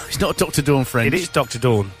 No, it's not Dr. Dawn French. It is Dr.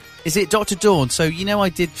 Dawn. Is it Dr. Dawn? So, you know I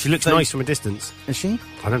did... She looks nice from a distance. Is she?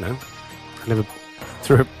 I don't know. I never...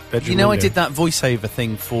 Through her bedroom You know window. I did that voiceover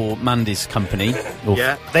thing for Mandy's company.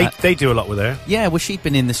 Yeah. They do a lot with her. Yeah, well, she'd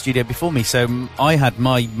been in the studio before me, so I had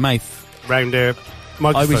my mouth... round her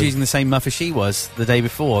microphone. I was using the same muff as she was the day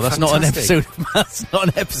before. That's not an episode. That's not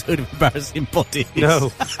an episode of Embarrassing Bodies.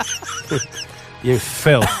 No. You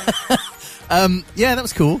Phil. Yeah, that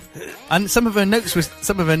was cool. And some of her notes were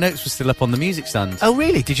still up on the music stand. Oh,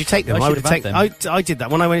 really? Did you take them? I would should have have taken. had them. I did that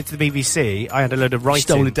when I went into the BBC. I had a load of writing.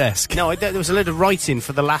 Stole a desk. No, there was a load of writing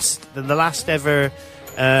for the last ever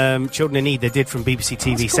Children in Need they did from BBC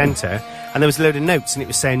TV Centre, and there was a load of notes, and it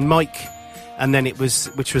was saying Mike and then it was,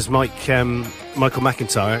 which was Michael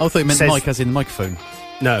McIntyre. I thought you meant says- Mike as in the microphone.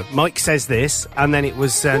 No, Mike says this, and then it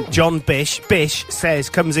was John Bish. Bish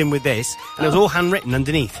comes in with this, and it was all handwritten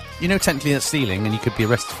underneath. You know, technically that's stealing, and you could be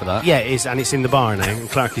arrested for that. Yeah, it is, and it's in the bar now, in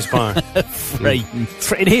Clarky's bar. Framed.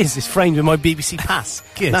 It is. It's framed with my BBC pass.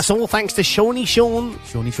 Good. That's all thanks to Shawnee Sean.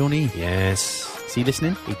 Shawnee. Yes. Is he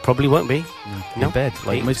listening? He probably won't be. In bed,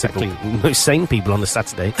 like most exactly. people. Most sane people on the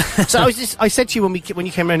Saturday. So I said to you when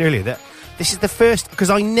you came around earlier that this is the first, because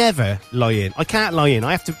I never lie in. I can't lie in.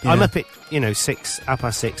 I have to. Yeah. I'm up at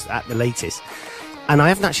 6:30 at the latest, and I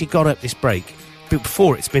haven't actually got up this break. But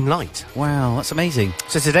before it's been light. Wow, that's amazing.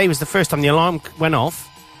 So today was the first time the alarm went off,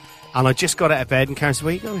 and I just got out of bed, and Karen said,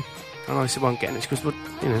 "Where are you going?" And I said, "Well, I'm getting it." She goes, "Well,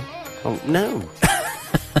 oh no."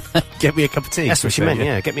 Get me a cup of tea. That's what she meant,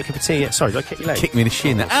 yeah. Get me a cup of tea. Yeah. Sorry, did I kick your leg? Kick me in the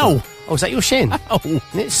shin. Oh, Ow! sorry. Oh, is that your shin? Ow! And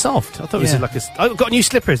it's soft. I thought it was Yeah. like a... I've got new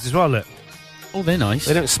slippers as well, look. Oh, they're nice.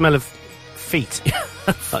 They don't smell of feet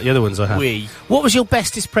like the other ones I have. Wee. What was your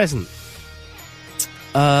bestest present?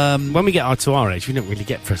 When When we get to our age, we don't really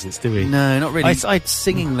get presents, do we? No, not really. I had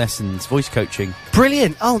singing lessons, voice coaching.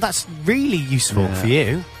 Brilliant. Oh, that's really useful for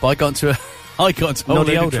you. But I got into a whole Not load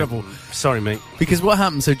of older. trouble. Sorry, mate. Because what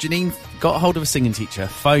happened, so Janine got hold of a singing teacher,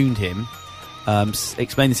 phoned him,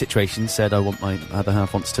 explained the situation, said my other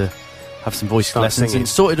half wants to have some voice Start lessons, singing. and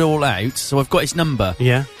sorted it all out, so I've got his number.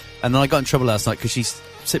 Yeah. And then I got in trouble last night because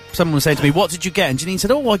someone was saying to me, "What did you get?" And Janine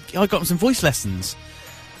said, "Oh, I got him some voice lessons."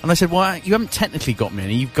 And I said, "Well, you haven't technically got me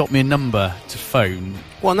any. You've got me a number to phone."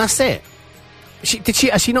 Well, and that's it.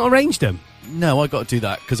 Has she not arranged them? No, I got to do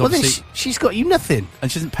that because Well, then obviously she's got you nothing.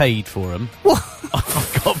 and she hasn't paid for them. What?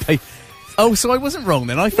 I've got to pay. Oh, so I wasn't wrong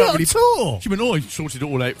then. I felt Not really. at all. She went, "Oh, I sorted it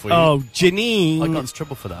all out for you." Oh, Janine. I got into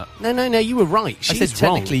trouble for that. No, you were right. I She's said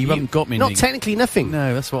technically wrong. you haven't got me Not anything. technically nothing.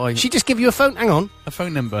 No, that's what I. She just give you a phone. Hang on. A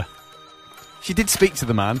phone number. She did speak to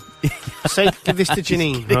the man. So give this to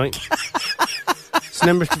Janine, right? It's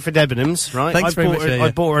number for Debenhams, right? Thanks very much, yeah.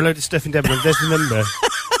 I bought her a load of stuff in Debenhams. There's the number.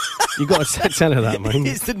 You got to tell her that, man.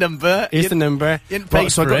 It's the number. Here's the number. You didn't pay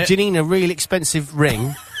So I for got it. Janine a really expensive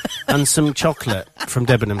ring and some chocolate from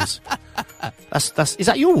Debenhams. That's. Is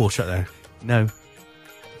that your water up there? No.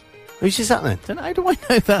 Whose is that then? How do I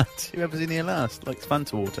know that? Whoever's in here last likes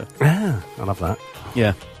Fanta water. Ah, I love that.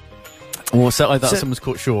 Yeah. Well, so I thought So- someone's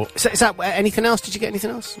caught short. So is that anything else? Did you get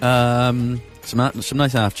anything else? Some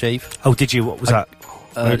nice half shave. Oh, did you? What was that?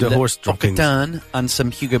 The horse droppings. Dan and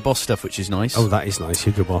some Hugo Boss stuff, which is nice. Oh, that is nice,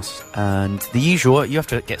 Hugo Boss. And the usual, you have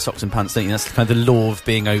to get socks and pants, don't you? That's kind of the law of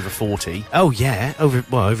being over 40. Oh yeah, over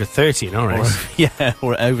 30 in our age. Yeah,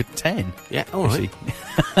 or over 10. Yeah, all right.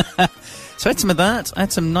 actually. So I had some of that. I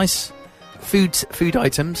had some nice food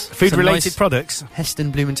items. Food-related Some nice products.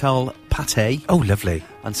 Heston Blumenthal pate. Oh, lovely.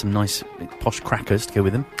 And some nice posh crackers to go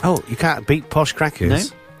with them. Oh, you can't beat posh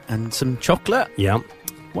crackers. No. And some chocolate. Yeah.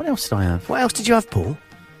 What else did I have? What else did you have, Paul?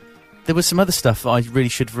 There was some other stuff that I really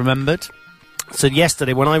should have remembered. So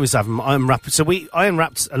yesterday when I was having I unwrapped, I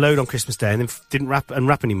unwrapped a load on Christmas Day and then didn't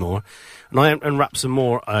unwrap anymore, and I unwrapped some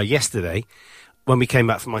more yesterday when we came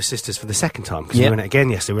back from my sister's for the second time because we went out again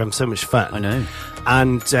yesterday. We were having so much fun. I know.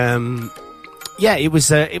 And yeah, it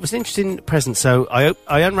was an interesting present. So I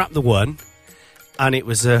unwrapped the one, and it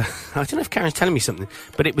was I don't know if Karen's telling me something,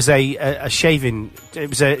 but it was a shaving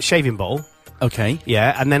bowl. Okay.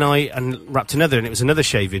 Yeah, and then I unwrapped another, and it was another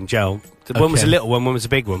shaving gel. One was a little one was a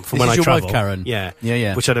big one. From This when is I your travel. wife, Karen? Yeah,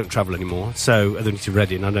 Yeah. Which I don't travel anymore, so I don't need to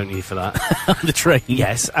Reading. I don't need for that. On the train.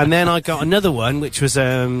 Yes, and then I got another one, which was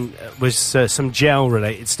some gel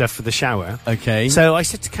related stuff for the shower. Okay. So I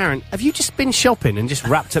said to Karen, "Have you just been shopping and just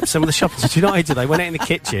wrapped up some of the shopping?" Do you know what I did? I went out in the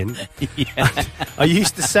kitchen. Yeah. I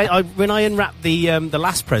used to say when I unwrapped the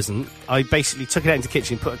last present, I basically took it out into the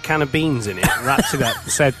kitchen, put a can of beans in it, wrapped it up,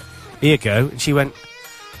 and said, "Here you go." And she went,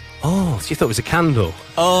 "Oh," she thought it was a candle.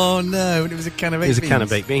 Oh no, it was a can of baked beans. It was a can of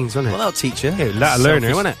baked beans, wasn't it? Well, that'll teach you. Yeah, that'll learn her,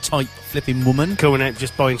 wasn't it? Tight flipping woman. Going out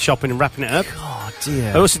just buying shopping and wrapping it up. Oh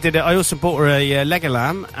dear. I also bought her a Lego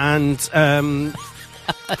lamb and some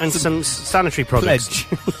sanitary products.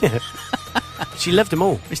 Yeah. She loved them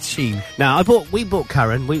all. Mr. Sheen. Now we bought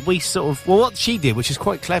Karen. We sort of what she did, which is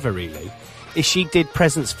quite clever, really, is she did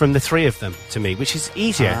presents from the three of them to me, which is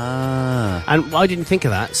easier. Ah. And I didn't think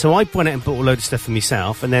of that, so I went out and bought a load of stuff for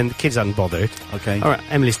myself, and then the kids hadn't bothered. Okay. All right,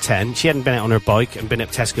 Emily's 10. She hadn't been out on her bike and been up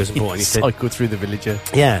Tesco's and bought anything. Cycled through the villager.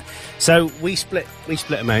 Yeah. So we split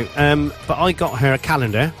them out. But I got her a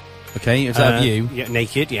calendar. Okay, is that of you? Yeah,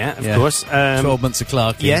 naked, yeah, of course. 12 months of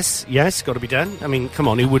Clarky. Yes, got to be done. I mean, come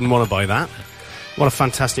on, who wouldn't want to buy that? What a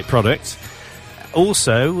fantastic product.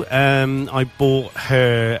 Also, I bought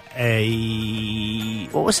her a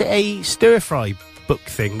stir-fry cookbook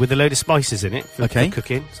thing with a load of spices in it for Okay.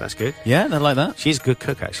 cooking, so that's good. Yeah, I like that. She's a good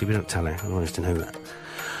cook, actually. We don't tell her. I want us to know that.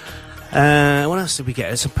 What else did we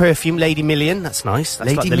get? Some perfume, Lady Million. That's nice. That's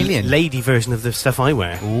Lady like the Million? lady version of the stuff I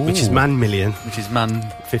wear, which is Ooh. Man Million. Which is man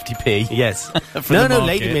 50p. Yes. From no, the market.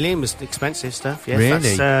 Lady Million was expensive stuff. Yes,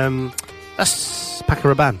 Really? That's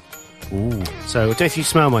Paco Rabanne. Ooh. So I don't know if you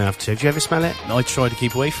smell my after. Do you ever smell it? I try to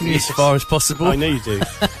keep away from you Yes. as far as possible. I know you do.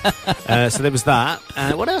 So there was that.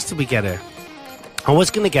 What else did we get her? I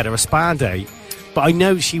was going to get her a spa day, but I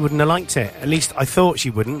know she wouldn't have liked it. At least I thought she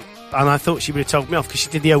wouldn't. And I thought she would have told me off because she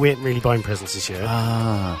did the we ain't really buying presents this year.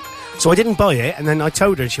 Ah. So I didn't buy it, and then I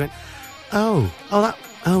told her, and she went, oh no,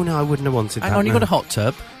 I wouldn't have wanted Hang that. on, you no." got a hot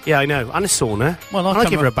tub? Yeah, I know, and a sauna. Well, I'll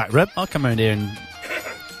give her a back rub. I'll come around here and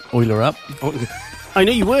oil her up. I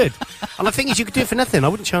know you would. And the thing is, you could do it for nothing. I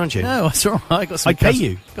wouldn't charge you. No, that's all right. I got some I'd pay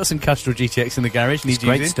you. Got some Castrol GTX in the garage. It's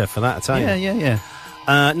great stuff for that, I tell you. Yeah.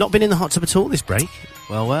 Not been in the hot tub at all this break.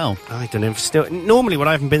 Well. I don't know. If still, normally, when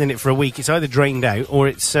I haven't been in it for a week, it's either drained out or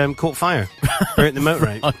it's caught fire. Burnt the motor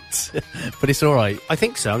out. But it's all right. I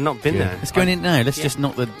think so. I've not been there. Let's go in now. Let's just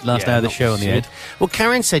knock the last hour of the show on the head. Well,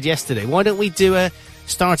 Karen said yesterday, why don't we do a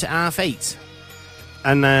start at 8:30?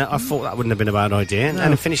 And I thought that wouldn't have been a bad idea. No.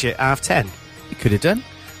 And finish it at 10:30. You could have done.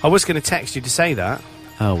 I was going to text you to say that.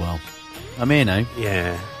 Oh, well. I'm here now.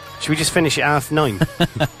 Yeah. Should we just finish at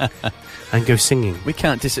 9:30? And go singing? We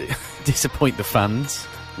can't disappoint the fans.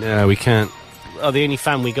 No, we can't. Oh, the only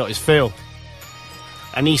fan we got is Phil.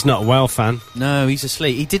 And he's not a well fan. No, he's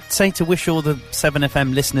asleep. He did say to wish all the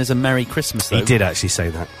 7FM listeners a Merry Christmas, though. He did actually say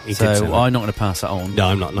that. He so did say that. I'm not going to pass that on. No,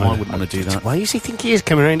 I'm not. No, I wouldn't want to do that. Why does he think he is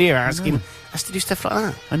coming around here asking us to do stuff like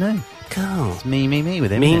that? I know. God. It's me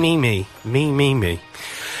with him. Me, isn't it? me.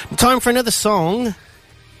 Time for another song.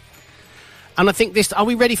 And I think this... Are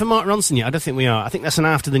we ready for Mark Ronson yet? I don't think we are. I think that's an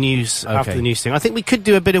after the news thing. I think we could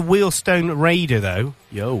do a bit of Wheelstone Raider, though.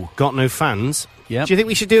 Yo. Got No Fans. Yep. Do you think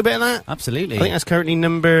we should do a bit of that? Absolutely. I think that's currently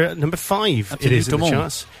number 5. It is in the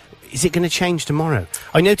charts. Is it going to change tomorrow?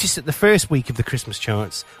 I noticed that the first week of the Christmas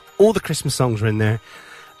charts, all the Christmas songs are in there,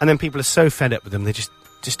 and then people are so fed up with them, they just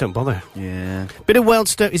don't bother. Yeah. Bit of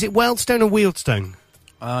Wealdstone. Is it Wealdstone or Wheelstone?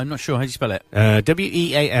 I'm not sure. How do you spell it?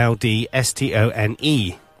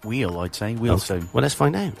 Wealdstone. Wheel, I'd say. Wheelstone. Well, let's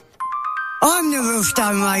find out. I'm the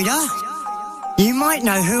Wheelstone Raider. You might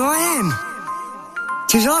know who I am.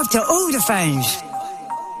 'Cause I've got all the fans.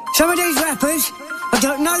 Some of these rappers have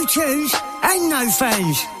got no tunes and no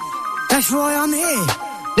fans. That's why I'm here.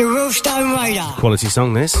 The Wheelstone Raider. Quality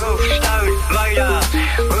song, this. Wheelstone Raider.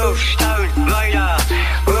 Wheelstone Raider.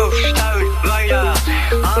 Wheelstone Raider.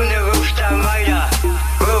 I'm the Wheelstone Raider.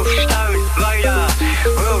 Wheelstone Raider.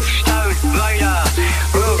 Wheelstone Raider.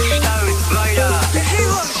 Wheelstone Raider. If you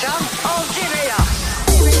want some, I'll give it up.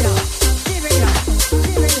 Give it up. Give it up.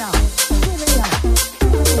 Give it up. Give it up.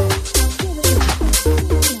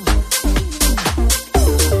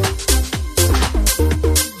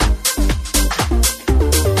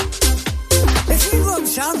 If you want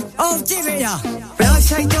some, I'll give it up. When I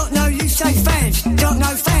say don't know, you say fans. Don't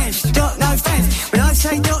know fans. Don't know fans. When I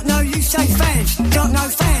say don't know, you say fans. Don't know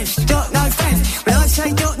fans. Don't know fans. When I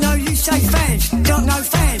say don't know, you say fans. Don't know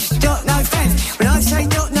fans. Don't know fans. When I say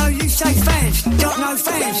don't know, you say fans. Don't know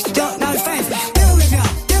fans. Don't know fans. Deal with ya.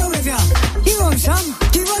 Deal with ya. You want some?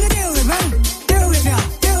 Do you want to deal with me? Deal with ya.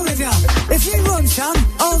 Deal with ya. If you want some,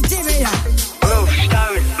 I'll give it ya.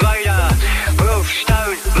 Wheelstone Raider.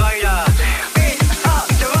 Wheelstone Raider. Big up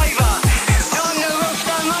the raver. I'm the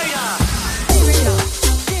Wheelstone Raider. Give it up.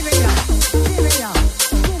 Give it up. Give it up.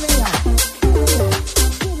 Give it up.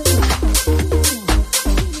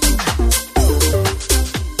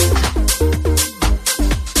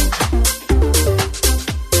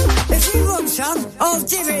 If you want some, I'll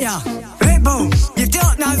give it ya. Red Bull, you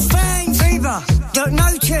got no fans either. Got no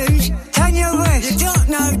tunes, can you rest? You got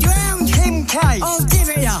no drowned Kim K. I'll give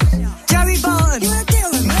it ya. Joey Barton, you wanna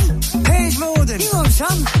deal with me? Piers Morgan, you want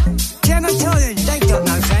some? Gemma Collins, they got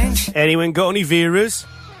no fans. Anyone got any Veras?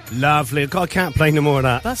 Lovely. I can't play no more of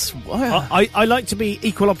that. That's... I like to be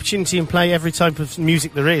equal opportunity and play every type of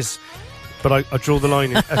music there is. But I draw the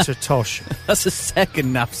line at a tosh. That's the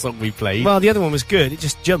second NAF song we played. Well, the other one was good. It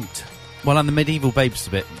just jumped. Well, and the Medieval Babes a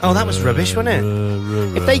bit. Oh, that was rubbish, wasn't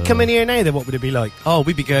it? If they come in here now, then what would it be like? Oh,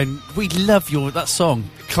 we'd be going, we love that song.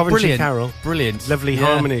 Coventry Brilliant. Carol. Brilliant. Lovely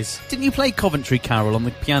harmonies. Didn't you play Coventry Carol on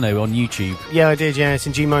the piano on YouTube? Yeah, I did, yeah. It's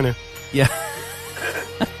in G minor. Yeah.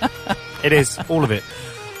 It is. All of it.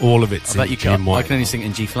 All of it's I bet in you G can't. minor. I can only sing it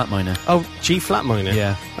in G flat minor. Oh, G flat minor?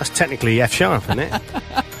 Yeah. That's technically F sharp, isn't it?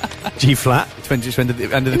 G flat. Just under the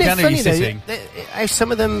piano funny, you're sitting. How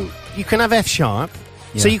some of them, you can have F sharp,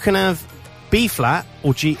 Yeah. so you can have B flat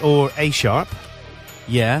or G or A sharp,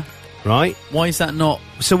 Yeah. Right? Why is that not...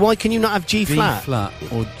 So why can you not have G flat? G flat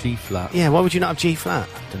or G flat? Yeah, why would you not have G flat?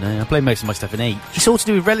 I don't know. I play most of my stuff in H. It's all to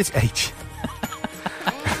do with relative H.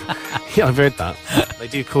 Yeah, I've heard that. They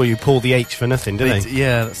do call you Paul the H for nothing, do they?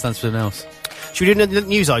 Yeah, that stands for something else. Should we do another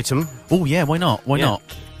news item? Oh, yeah, why not? Why Yeah. not?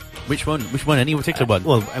 Which one? Any particular one?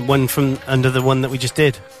 Well, one from under the one that we just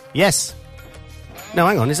did. Yes. No,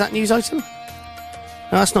 hang on. Is that news item?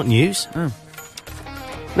 No, that's not news. Oh.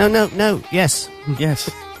 No. Yes. Yes.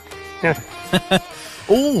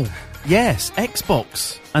 Oh, yes.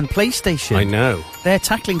 Xbox and PlayStation. I know. They're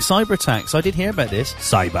tackling cyber attacks. I did hear about this.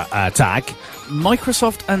 Cyber attack.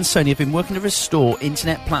 Microsoft and Sony have been working to restore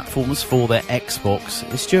internet platforms for their Xbox.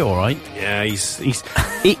 Is Stuart all right? Yeah,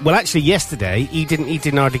 well, actually, yesterday he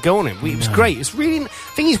didn't hardly go on it. It was great. It's really.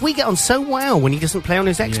 Thing is, we get on so well when he doesn't play on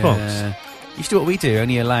his Xbox. Yeah. You should do what we do.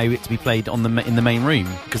 Only allow it to be played in the main room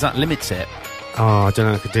because that limits it. Oh, I don't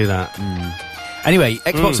know if I could do that. Anyway,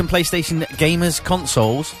 Xbox and PlayStation gamers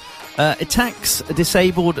consoles. Attacks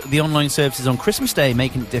disabled the online services on Christmas Day,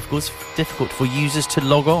 making it difficult for users to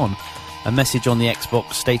log on. A message on the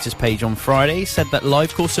Xbox status page on Friday said that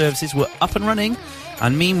live call services were up and running,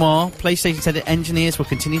 and meanwhile, PlayStation said that engineers were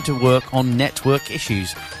continuing to work on network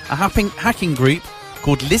issues. A hacking group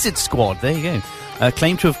called Lizard Squad, there you go,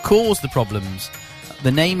 claimed to have caused the problems.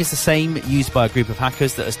 The name is the same used by a group of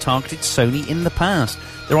hackers that has targeted Sony in the past.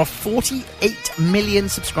 There are 48 million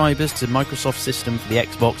subscribers to Microsoft's system for the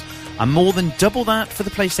Xbox, and more than double that for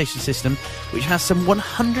the PlayStation system, which has some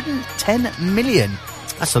 110 million.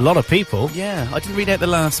 That's a lot of people. Yeah, I didn't read out the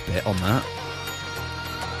last bit on that.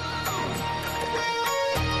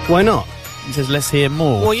 Why not? It says, let's hear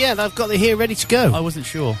more. Well, yeah, they've got the here ready to go. I wasn't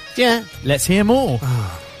sure. Yeah. Let's hear more.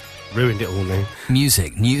 Ruined it all now.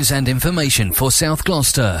 Music, news and information for South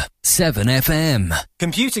Gloucester. 7FM.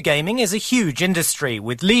 Computer gaming is a huge industry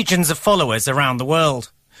with legions of followers around the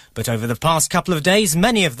world. But over the past couple of days,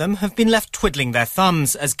 many of them have been left twiddling their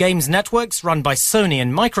thumbs as games networks run by Sony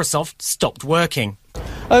and Microsoft stopped working.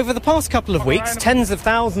 Over the past couple of weeks, tens of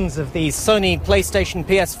thousands of these Sony PlayStation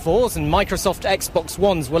PS4s and Microsoft Xbox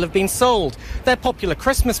Ones will have been sold. They're popular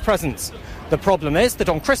Christmas presents. The problem is that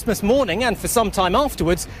on Christmas morning and for some time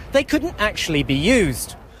afterwards, they couldn't actually be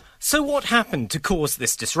used. So what happened to cause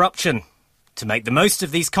this disruption? To make the most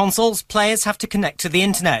of these consoles, players have to connect to the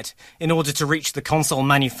internet in order to reach the console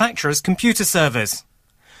manufacturer's computer servers.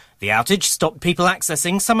 The outage stopped people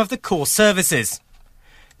accessing some of the core services.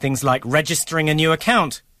 Things like registering a new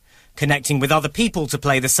account, connecting with other people to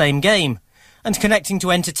play the same game, and connecting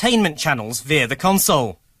to entertainment channels via the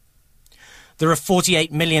console. There are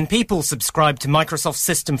 48 million people subscribed to Microsoft's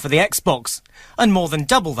system for the Xbox, and more than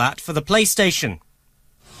double that for the PlayStation.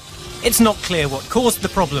 It's not clear what caused the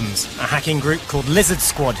problems. A hacking group called Lizard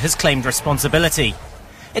Squad has claimed responsibility.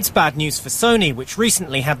 It's bad news for Sony, which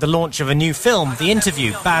recently had the launch of a new film, The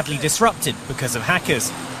Interview, badly disrupted because of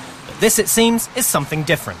hackers. But this, it seems, is something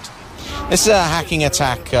different. This is a hacking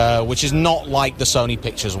attack which is not like the Sony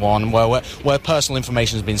Pictures one, where personal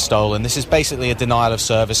information has been stolen. This is basically a denial of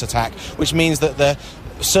service attack, which means that the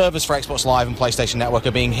servers for Xbox Live and PlayStation Network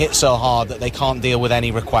are being hit so hard that they can't deal with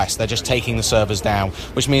any requests. They're just taking the servers down,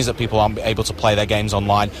 which means that people aren't able to play their games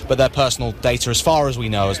online, but their personal data, as far as we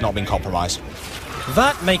know, has not been compromised.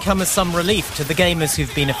 That may come as some relief to the gamers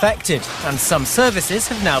who've been affected, and some services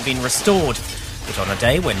have now been restored. But on a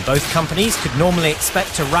day when both companies could normally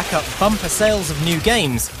expect to rack up bumper sales of new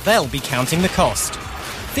games, they'll be counting the cost.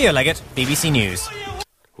 Theo Leggett, BBC News.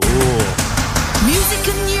 Music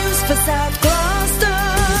and news for South Gloucester.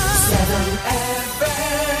 7FM.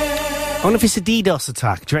 I wonder if it's a DDoS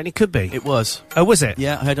attack. Do you reckon it could be? It was. Oh, was it?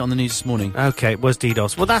 Yeah, I heard it on the news this morning. Okay, it was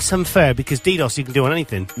DDoS. Well, that's unfair because DDoS you can do on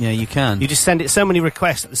anything. Yeah, you can. You just send it so many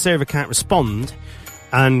requests that the server can't respond,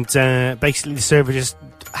 and basically the server just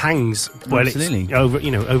hangs while Absolutely. it's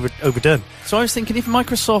overdone. So I was thinking, if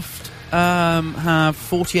Microsoft have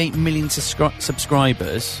 48 million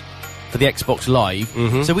subscribers for the Xbox Live,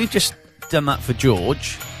 so we've just done that for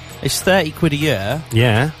George. It's 30 quid a year.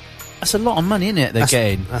 Yeah. That's a lot of money, isn't it, they're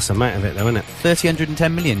getting? That's a amount of it, though, isn't it?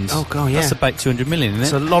 110 million. Oh, God, yeah. That's about 200 million, isn't it?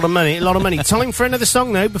 It's a lot of money, Time for another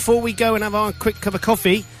song, though, before we go and have our quick cup of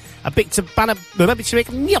coffee. Back to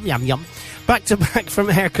back from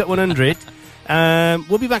Haircut 100.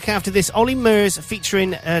 We'll be back after this. Ollie Murs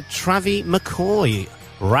featuring Travis McCoy.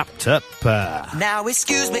 Wrapped Up. Now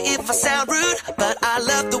excuse me if I sound rude, but I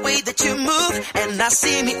love the way that you move, and I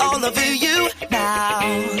see me all over you now.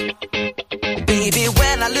 Baby,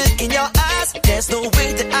 when I look in your eyes, there's no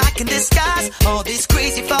way that I can disguise all these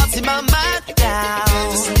crazy thoughts in my mind now.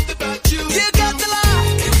 You got the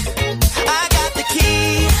lock, I got the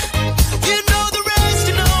key. You know the rest,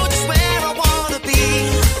 you know just where I wanna be.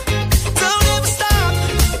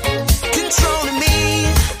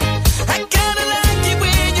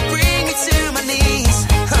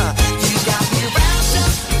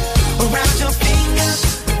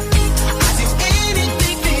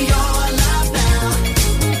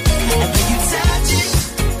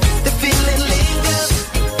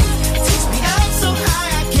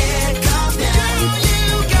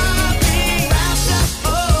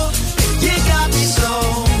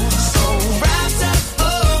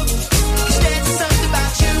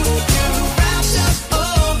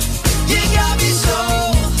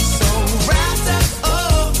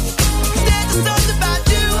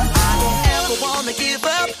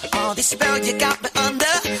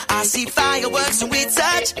 see fireworks when we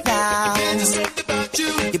touch down.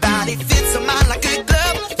 Your body fits on mine like a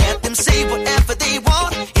glove. Let them say whatever they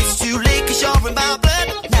want. It's too late 'cause you're in my blood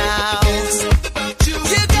now.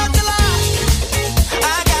 You got the lock,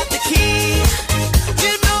 I got the key.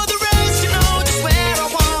 You know the rest, you know just where I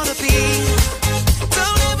wanna be.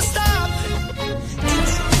 Don't ever stop.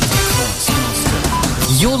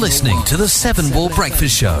 You're listening to the Seven Ball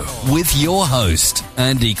Breakfast Show with your host,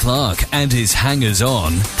 Andy Clark, and his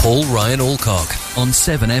hangers-on, Paul Ryan Alcock, on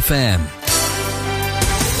 7FM.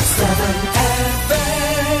 7FM.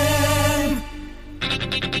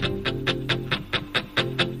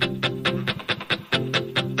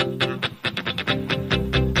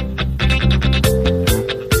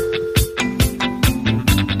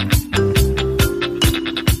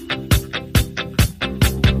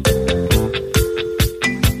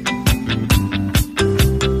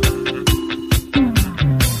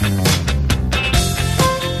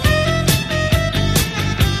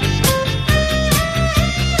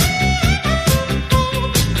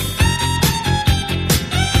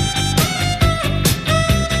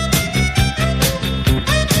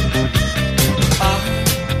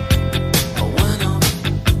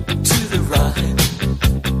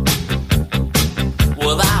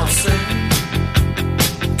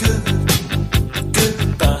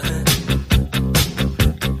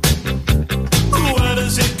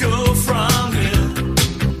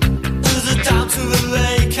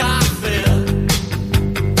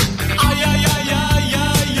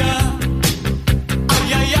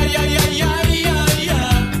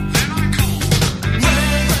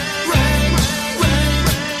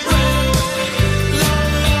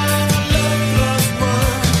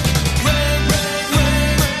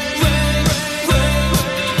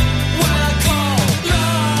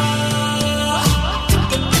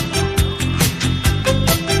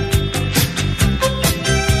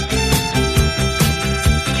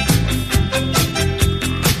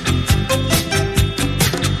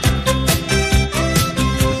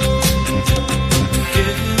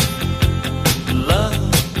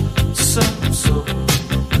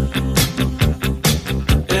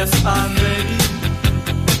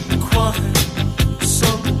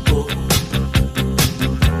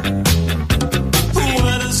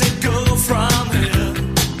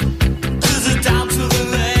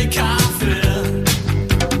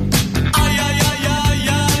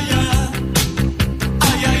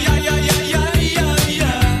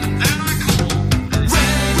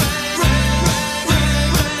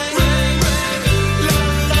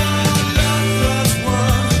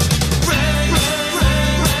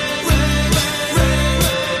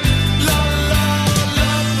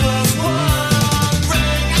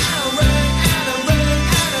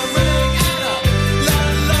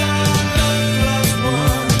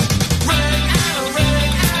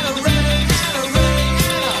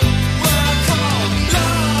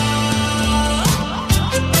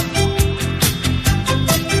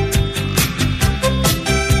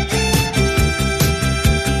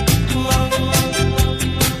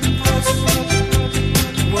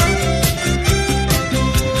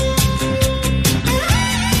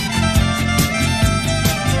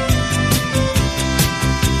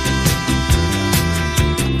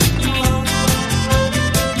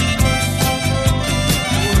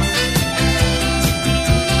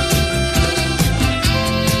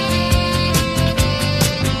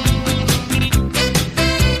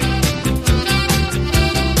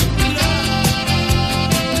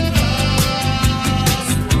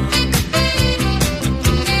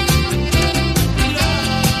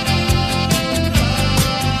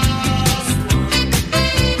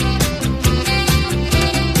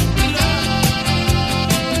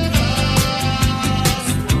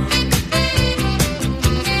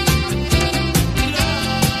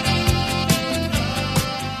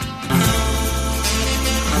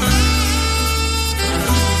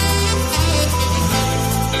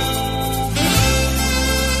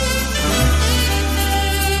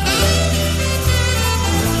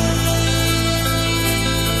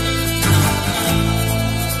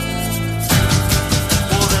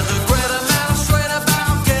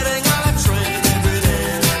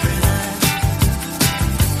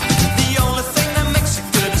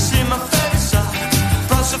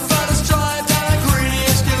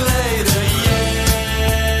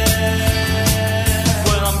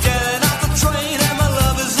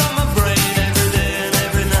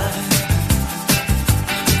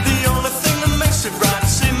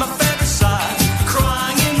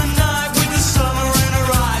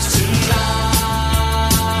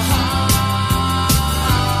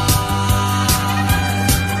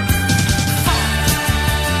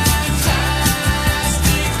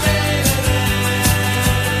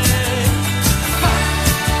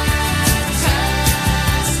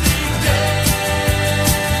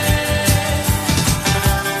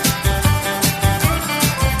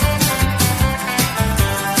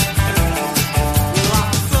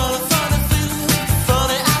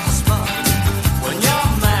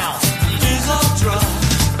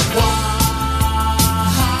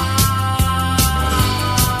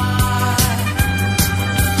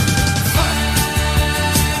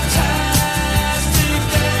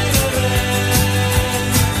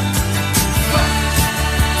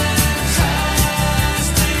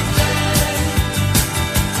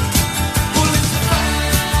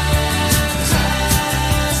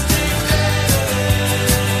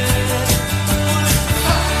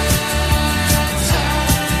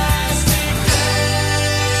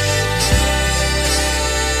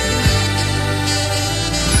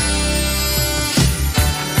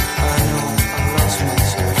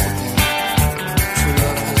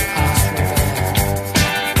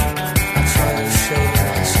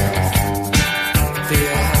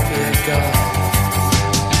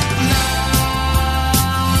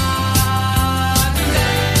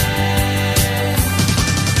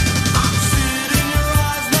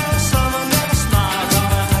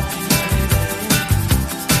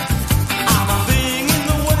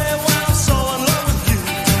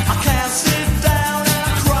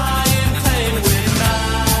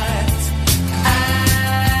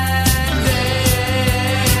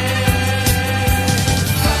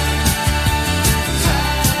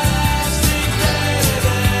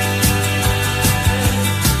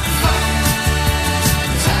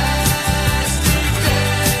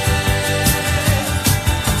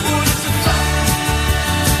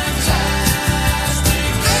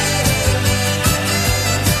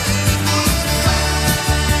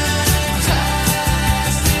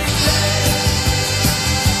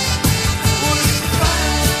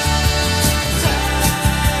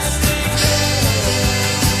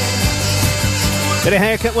 Bit of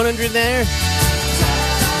Haircut 100 there.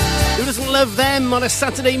 Who doesn't love them on a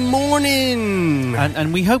Saturday morning?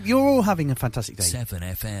 And we hope you're all having a fantastic day.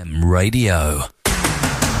 7FM Radio.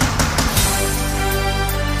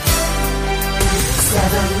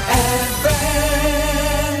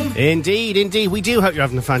 7FM. Indeed. We do hope you're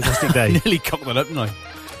having a fantastic day. Nearly cocked that up, didn't I?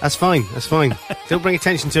 That's fine. Don't bring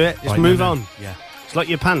attention to it. Just Right, move no. on. Yeah. It's like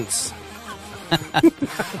your pants.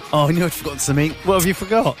 Oh, I knew I'd forgotten something. What have you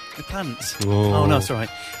forgot? The pants. Oh. Oh, no, it's all right.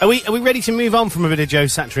 Are we ready to move on from a bit of Joe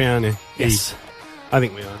Satriani? Yes. I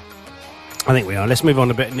think we are. Let's move on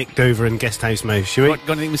a bit of Nick Dover and Guest House Mode, shall we?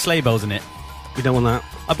 Got anything with sleigh bells in it? We don't want that.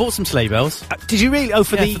 I bought some sleigh bells. Did you really? Oh,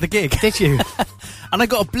 for the gig. Did you? And I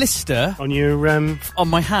got a blister on your on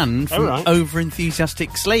my hand from right.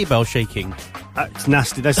 over-enthusiastic sleigh bell shaking. That's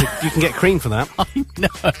nasty. You can get cream for that. I know.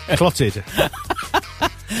 Clotted.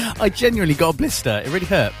 I genuinely got a blister. It really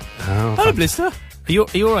hurt. Oh, I had a blister. Are you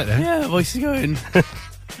all right there? Yeah, my voice is going.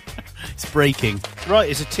 It's breaking. Right,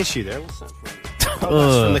 there's a tissue there. What's that? Oh,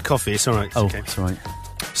 that's from the coffee. It's all right. It's okay. It's all right.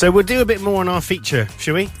 So we'll do a bit more on our feature,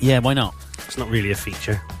 shall we? Yeah, why not? It's not really a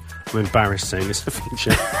feature. I'm embarrassed saying it's a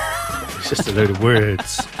feature. It's just a load of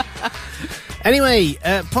words. Anyway,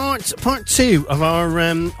 part two of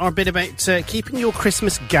our bit about keeping your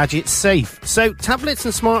Christmas gadgets safe. So, tablets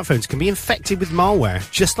and smartphones can be infected with malware,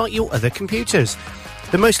 just like your other computers.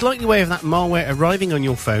 The most likely way of that malware arriving on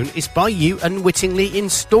your phone is by you unwittingly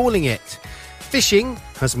installing it. Phishing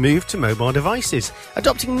has moved to mobile devices,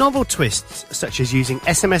 adopting novel twists such as using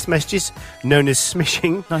SMS messages known as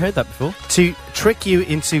smishing. I heard that before. To trick you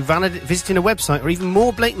into visiting a website, or even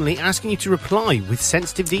more blatantly asking you to reply with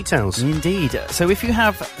sensitive details. Indeed. So if you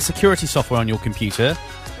have security software on your computer,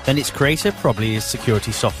 then its creator probably is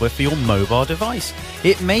security software for your mobile device.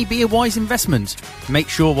 It may be a wise investment. Make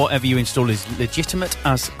sure whatever you install is legitimate,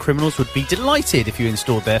 as criminals would be delighted if you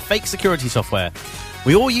installed their fake security software.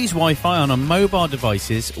 We all use Wi-Fi on our mobile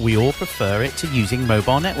devices. We all prefer it to using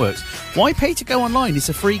mobile networks. Why pay to go online? It's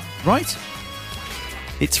a free, right?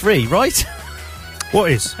 It's free, right?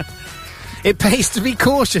 What is? It pays to be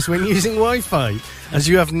cautious when using Wi-Fi, as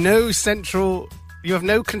you have no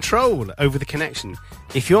control over the connection.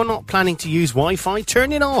 If you're not planning to use Wi-Fi,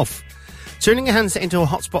 turn it off. Turning a handset into a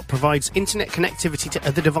hotspot provides internet connectivity to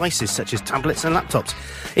other devices, such as tablets and laptops.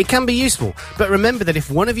 It can be useful, but remember that if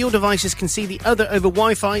one of your devices can see the other over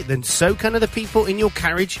Wi-Fi, then so can other people in your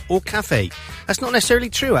carriage or cafe. That's not necessarily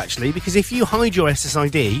true, actually, because if you hide your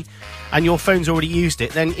SSID and your phone's already used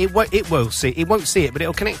it, then it won't see it, but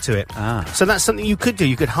it'll connect to it. So that's something you could do.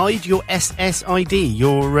 You could hide your SSID,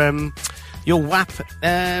 your WAP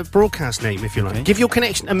broadcast name, if you like. Give your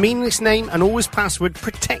connection a meaningless name and always password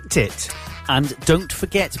protect it. And don't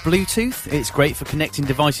forget Bluetooth. It's great for connecting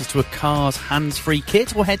devices to a car's hands-free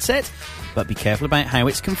kit or headset, but be careful about how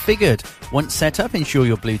it's configured. Once set up, ensure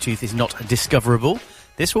your Bluetooth is not discoverable.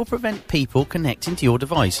 This will prevent people connecting to your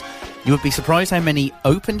device. You would be surprised how many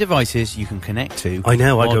open devices you can connect to. I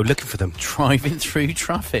know, I go looking for them. Driving through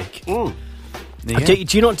traffic. Do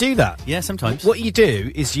you not do that? Yeah, sometimes. What you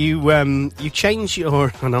do is you change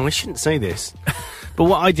your... Oh, no, I shouldn't say this. But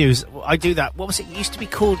what I do is I do that... What was it? It used to be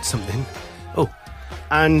called something. Oh.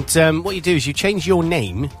 And what you do is you change your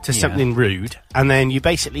name to something rude, and then you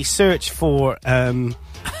basically search for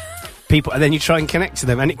people, and then you try and connect to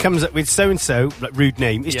them, and it comes up with so-and-so, like rude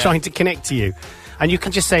name, is trying to connect to you. And you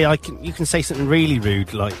can just say, you can say something really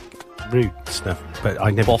rude, like rude stuff. But I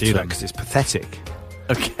never do that because it's pathetic.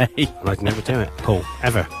 Okay. And I'd never do it, Paul,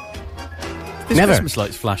 ever. This Never. Christmas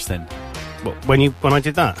lights flash then? What, when I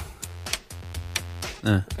did that?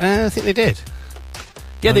 I think they did.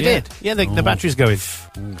 Yeah, they did. Yeah, the battery's going.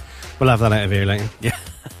 We'll have that out of here later. Yeah,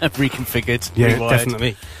 reconfigured. Yeah,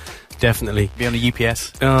 rewired. Definitely. Be on a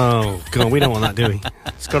UPS. Oh, God, we don't want that, do we?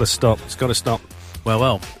 It's got to stop.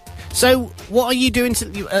 Well. So, what are you doing?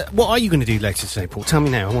 What are you going to do later today, Paul? Tell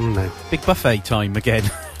me now. I want to know. Big buffet time again.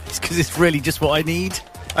 It's because it's really just what I need.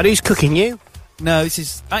 And who's cooking you? No, this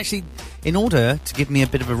is actually in order to give me a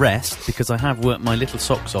bit of a rest, because I have worked my little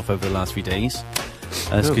socks off over the last few days.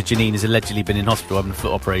 That's because Janine has allegedly been in hospital having a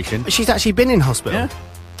foot operation. She's actually been in hospital? Yeah.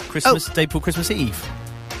 Day before Christmas Eve.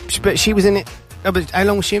 But she was in it... Oh, but how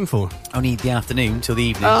long was she in for? Only the afternoon till the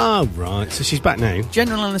evening. Oh, right. So she's back now.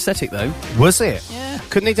 General anaesthetic, though. Was it? Yeah.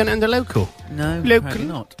 Couldn't they done it under local? No, local. apparently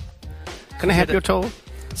not. Can I help you at all?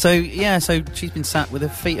 So she's been sat with her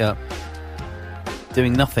feet up,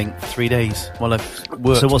 doing nothing for 3 days while I've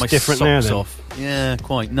worked so what's my different socks now, then? Off. Yeah,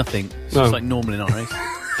 quite nothing. It's No. just like normal in our race.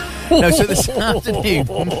 No, so this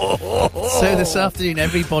afternoon,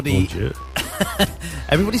 everybody's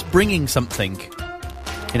bringing something.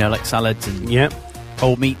 Like salads and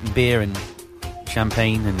whole meat and beer and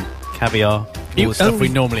champagne and caviar. All the stuff we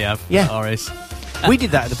normally have. Yeah. RS. We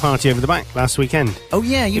did that at the party over the back last weekend. Oh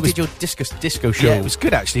yeah, you did your disco show. Yeah, it was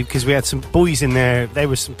good actually because we had some boys in there. There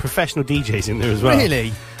were some professional DJs in there as well.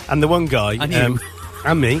 Really? And the one guy And you.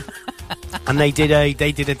 and me, and they did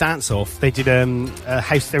a dance off. They did a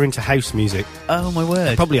house. They're into house music. Oh my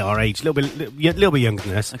word! Probably our age, little bit younger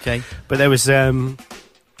than us. Okay. But there was a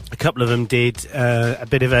couple of them did a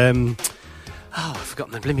bit of I've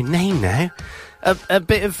forgotten their blooming name now. A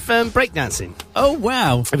bit of breakdancing. Oh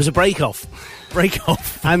wow! It was a break off.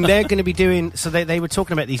 And they're going to be doing. So they were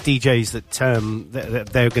talking about these DJs that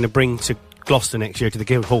they're going to bring to Gloucester next year to the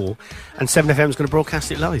Guildhall, and 7FM is going to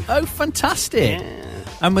broadcast it live. Oh, fantastic! Yeah.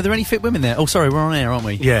 And were there any fit women there? Oh, sorry, we're on air, aren't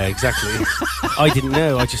we? Yeah, exactly. I didn't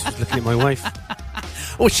know. I just was looking at my wife.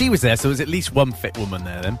 Well, she was there, so there was at least one fit woman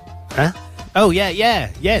there then. Huh? Oh yeah,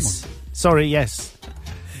 yes. Sorry, yes.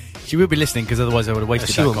 She will be listening because otherwise I would have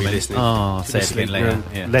wasted She that won't be comment. listening. Oh, She'll say be it again later.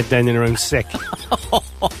 Yeah. led down in her own sick.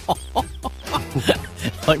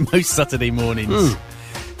 Like most Saturday mornings.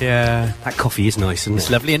 Yeah. That coffee is nice, isn't it? It's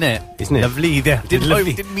lovely, isn't it? Isn't it? Lovely there.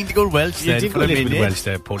 Lovely. Didn't mean to go Welsh You there. did for go a a little bit minute. Welsh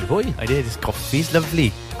there, Paulie boy. I did. This coffee's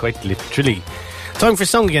lovely. Quite literally. Time for a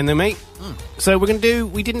song again, then, mate. So we're going to do.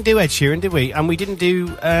 We didn't do Ed Sheeran, did we? And we didn't do.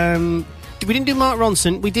 We didn't do Mark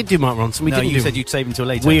Ronson. We did do Mark Ronson. We No, didn't. you said you'd save him till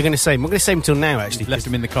later. We were going to save him. We're going to save him till now. Actually, left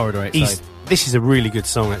him in the corridor outside. This is a really good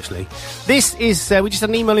song, actually. This is. We just had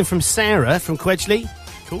an email in from Sarah from Quedgley,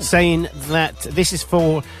 saying that this is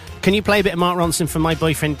for. Can you play a bit of Mark Ronson for my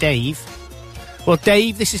boyfriend Dave? Well,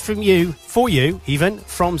 Dave, this is from you, for you, even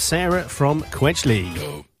from Sarah from Quedgley.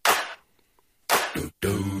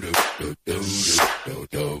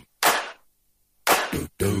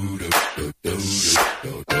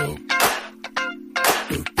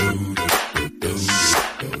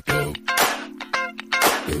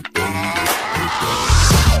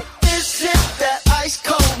 This hit that ice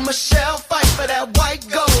cold Michelle fight for that white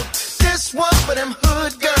gold. This one for them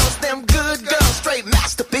hood girls, them good girls, straight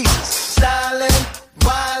masterpieces. Stylin',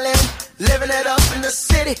 wildin', living it up in the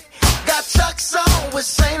city. Got Chuck's on with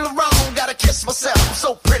Saint Laurent. Gotta kiss myself, I'm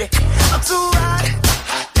so pretty. I'm too hot.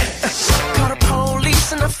 Call the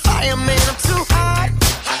police and the fireman. I'm too hot.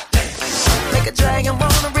 Make a dragon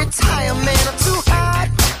wanna retire, man. I'm too hot.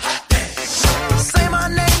 Say my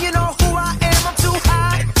name, you know who I am. I'm too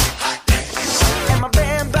hot. And my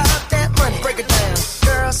band bout that money. Break it down.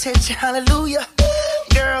 Girls hit you, hallelujah.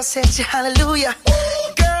 Girls hit you, hallelujah.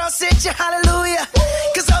 Girls hit you, hallelujah.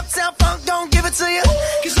 Cause Uptown Funk don't give it to you.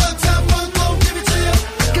 Cause Uptown Funk don't give it to you.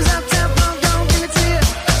 Cause Uptown Funk don't give it to you.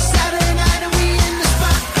 Saturday night and we in the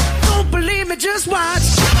spot. Don't believe me, just watch.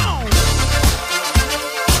 Come on.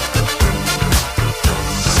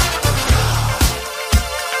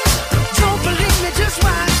 Don't believe me, just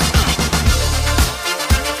watch.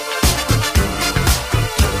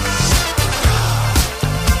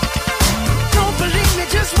 Don't believe me,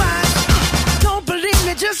 just watch. Don't believe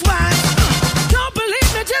me, just watch. Don't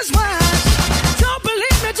believe me, just watch. Don't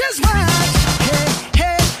believe me, just watch. Hey,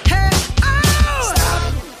 hey, hey, oh! Stop.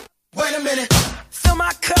 Wait a minute. Fill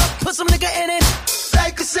my cup, put some nigga in it.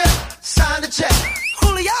 Take a sip, sign the check.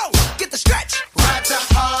 Julio, get the stretch. Right to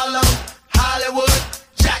Harlem, Hollywood,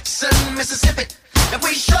 Jackson, Mississippi. If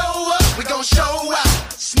we show up, we gon' show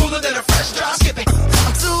out. Smoother than a fresh drop skipping.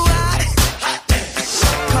 I'm too hot.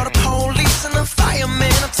 Call the police and the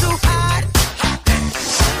fireman. I'm too hot.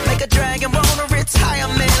 Make a dragon wanna retire,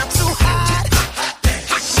 man. I'm too hot.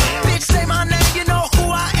 Bitch, say my name, you know who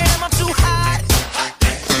I am. I'm too hot.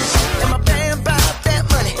 And my band bout that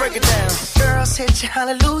money. Break it down. Girls hit you,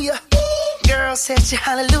 hallelujah. Girls hit you,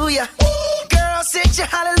 hallelujah. Girls hit you,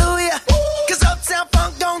 hallelujah. Cause Uptown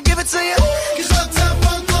Funk don't give it to you. Cause Uptown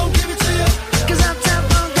Funk don't give it to you. Cause Uptown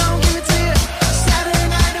Funk don't give it to you. Saturday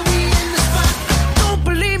night and we in the spot. Don't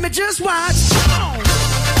believe me, just watch. Come on.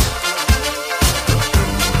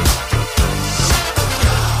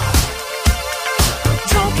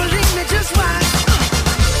 Don't believe me, just watch.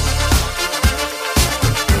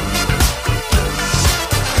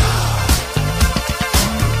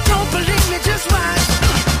 Don't believe me, just watch.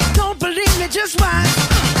 Don't believe me, just watch.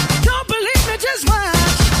 Don't believe me, just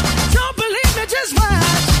watch. Don't believe me, just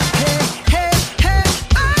watch. Hey, hey, hey,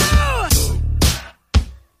 oh!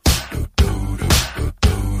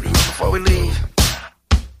 Before we leave,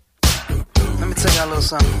 let me tell y'all a little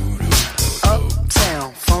something.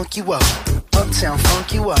 Uptown, funk you up. Uptown,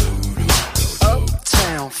 funk you up.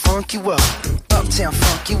 Uptown, funk you up. Uptown,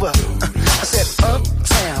 funk you up. I said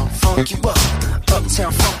uptown, funk you up.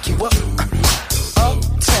 Uptown, funk you up.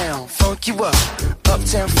 Uptown, funk you up.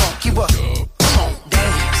 Uptown, funk you up. Come on,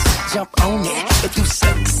 dance, jump on it. If you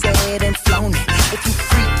sexed and flown it. If you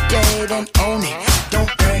freaked dead and own it.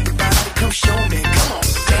 Don't brag about it, come show me.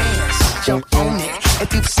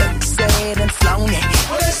 like you've succeeded and flown it.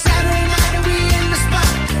 Well, it's Saturday night and we in the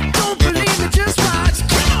spot. Don't believe it, just watch.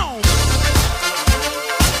 Come on.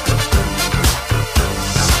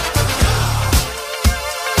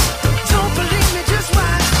 Don't believe me, just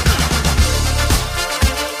watch.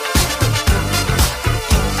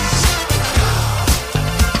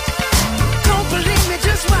 Don't believe me,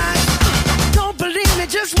 just watch. Don't believe me,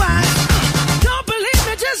 just watch. Don't believe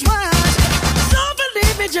me, just watch. Don't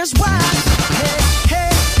believe me, just watch. Hey, hey,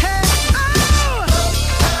 hey, oh!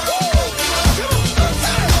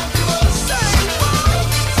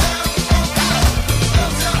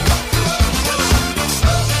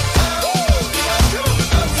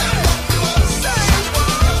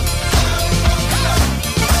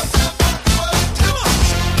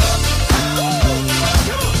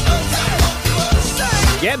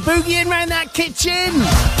 Yeah, boogieing round that kitchen.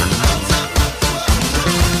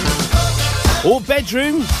 Or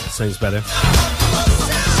bedroom. Sounds better.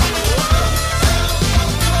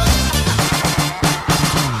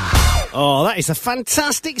 Oh, that is a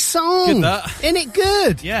fantastic song. Good, that. Isn't it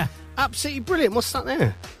good? Yeah. Absolutely brilliant. What's that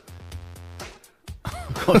there?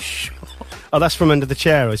 Gosh. Oh, that's from under the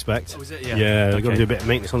chair, I expect. Oh, is it? Yeah. Yeah, we've got to Okay. do a bit of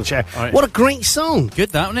maintenance on the chair. All right. What a great song. Good,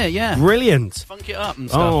 that, wasn't it? Yeah. Brilliant. Funk it up and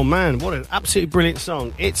stuff. Oh man, what an absolutely brilliant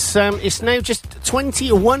song! It's now just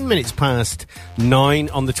 21 minutes past 9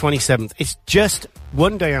 on the 27th. It's just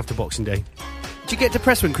one day after Boxing Day. Do you get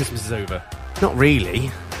depressed when Christmas is over? Not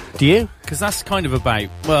really. Do you? Because that's kind of about,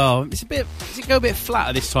 well, it's a bit, does it go a bit flat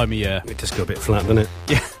at this time of year? It does go a bit flat, doesn't it?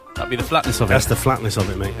 Yeah. That'd be the flatness of it. That's the flatness of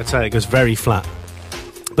it, mate. I tell you, it goes very flat.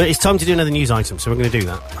 But it's time to do another news item, so we're going to do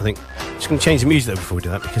that, I think. Just going to change the music, though, before we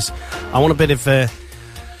do that, because I want a bit of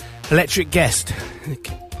electric guest. You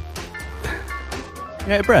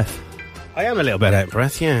out of breath? I am a little bit out of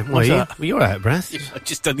breath, yeah. Why What's are you? that? Well, you're out of breath. I've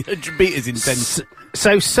just done the 100 metres in 10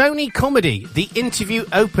 So Sony Comedy, The Interview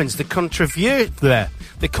opens. The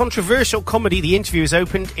controversial comedy, The Interview, is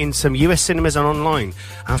opened in some US cinemas and online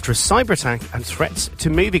after a cyber attack and threats to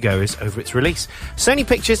moviegoers over its release. Sony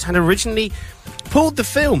Pictures had originally pulled the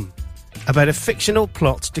film about a fictional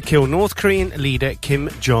plot to kill North Korean leader Kim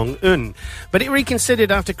Jong-un. But it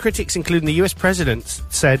reconsidered after critics, including the US president,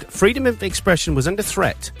 said freedom of expression was under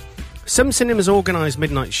threat. Some cinemas organised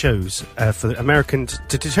midnight shows for the Americans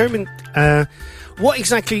to determine what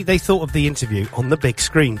exactly they thought of The Interview on the big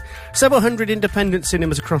screen. Several hundred independent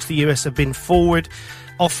cinemas across the US have come forward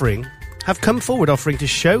offering to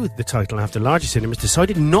show the title after larger cinemas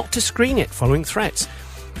decided not to screen it following threats.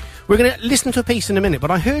 We're going to listen to a piece in a minute,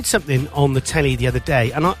 but I heard something on the telly the other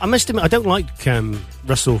day, and I must admit I don't like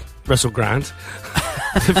Russell Brand.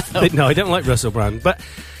 No, I don't like Russell Brand, but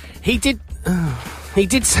he did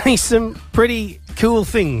say some pretty cool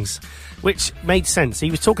things, which made sense. He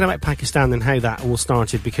was talking about Pakistan and how that all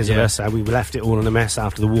started because of us, how we left it all in a mess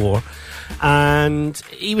after the war, and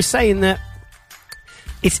he was saying that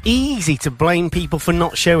it's easy to blame people for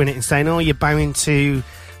not showing it and saying, "Oh, you're bowing to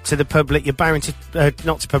the public, you're bowing to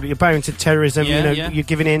not to public, you're bowing to terrorism, you're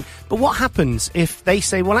giving in." But what happens if they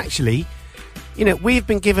say, "Well, actually, we've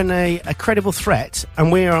been given a credible threat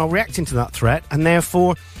and we are reacting to that threat, and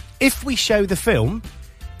therefore, if we show the film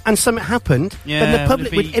and something happened, then the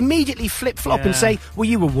public would immediately flip-flop and say, well,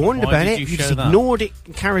 you were warned about it, you just ignored it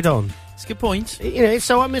and carried on." It's a good point.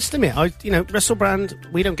 So I must admit, Russell Brand,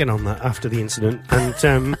 we don't get on that after the incident,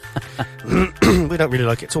 and we don't really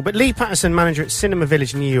like it at all. But Lee Patterson, manager at Cinema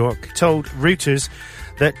Village in New York, told Reuters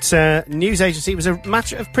that news agency it was a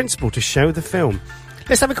matter of principle to show the film.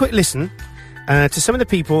 Let's have a quick listen to some of the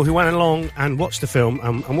people who went along and watched the film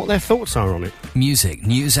and what their thoughts are on it. Music,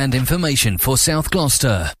 news and information for South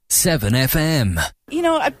Gloucester. 7FM.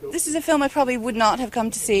 This is a film I probably would not have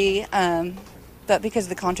come to see, but because of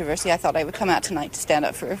the controversy, I thought I would come out tonight to stand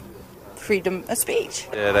up for freedom of speech.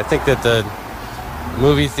 And I think that the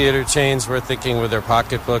movie theater chains were thinking with their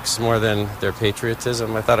pocketbooks more than their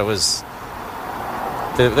patriotism. I thought it was...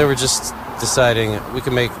 They were just deciding we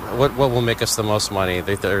can make what will make us the most money.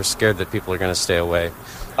 They're scared that people are going to stay away.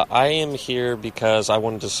 I am here because I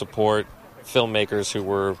wanted to support filmmakers who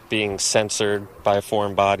were being censored by a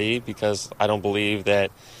foreign body, because I don't believe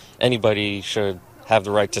that anybody should have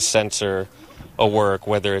the right to censor a work,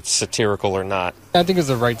 whether it's satirical or not. I think it's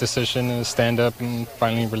the right decision to stand up and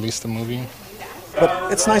finally release the movie.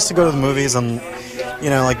 But it's nice to go to the movies and,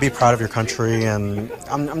 be proud of your country, and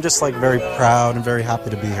I'm just, very proud and very happy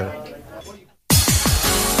to be here.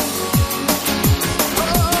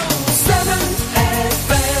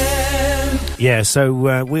 Yeah,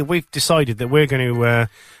 so we've decided that we're going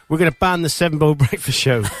to ban the Seven Bowl Breakfast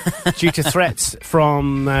Show due to threats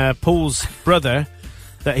from Paul's brother,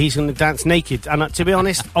 that he's going to dance naked, and to be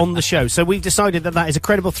honest, on the show. So we've decided that is a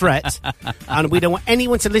credible threat, and we don't want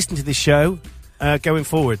anyone to listen to this show going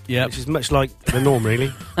forward, which is much like the norm,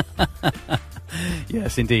 really.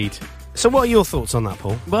 Yes, indeed. So what are your thoughts on that,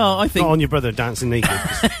 Paul? Well, I think... Not on your brother dancing naked.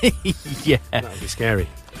 Yeah. That would be scary.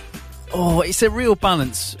 Oh, it's a real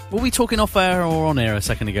balance. Were we talking off air or on air a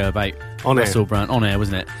second ago about On air. Russell Brand? On air,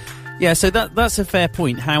 wasn't it? Yeah, so that's a fair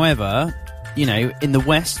point. However, you know, in the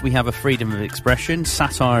West we have a freedom of expression.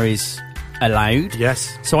 Satire is allowed.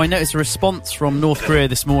 Yes. So I noticed a response from North Korea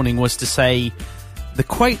this morning was to say, the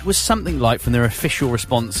quote was something like, from their official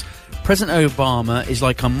response, President Obama is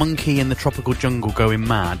like a monkey in the tropical jungle going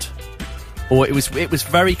mad. Or it was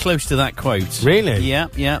very close to that quote. Really? Yeah,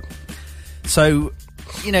 yeah. So,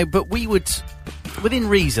 you know, but we would, within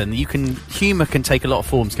reason, humour can take a lot of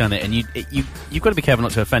forms, can't it? And you've got to be careful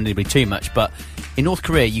not to offend anybody too much. But in North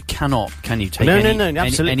Korea, you cannot, can you, take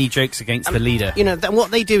any jokes against the leader? You know,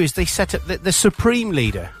 what they do is they set up the supreme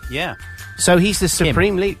leader. Yeah. So he's the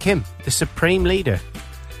supreme leader, Kim, the supreme leader.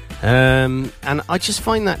 And I just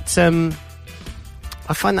find that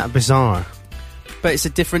bizarre. But it's a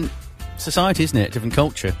different society, isn't it? Different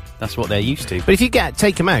culture. That's what they're used to. But if you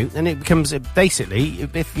take them out, then it becomes basically.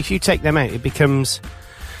 If you take them out, it becomes.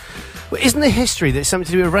 Well, isn't the history that it's something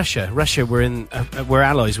to do with Russia? Russia we're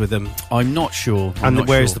allies with them. I'm not sure.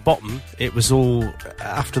 Whereas the bottom, it was all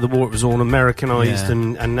after the war. It was all Americanized,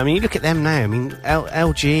 and I mean, you look at them now. I mean,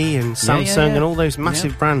 LG and Samsung and all those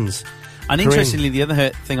massive brands. And interestingly, the other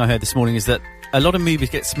thing I heard this morning is that a lot of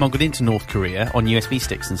movies get smuggled into North Korea on USB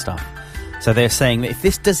sticks and stuff. So they're saying that if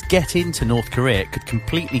this does get into North Korea, it could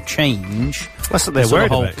completely change the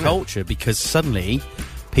whole culture, because suddenly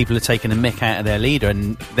people are taking a mick out of their leader,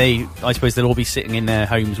 and I suppose they'll all be sitting in their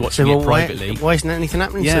homes watching it privately. Why isn't anything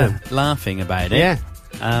happening to them? Laughing about it. Yeah.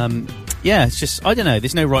 It's just, I don't know,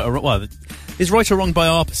 there's no right or wrong. Well, there's right or wrong by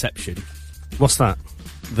our perception. What's that?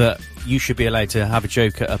 That you should be allowed to have a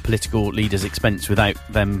joke at a political leader's expense without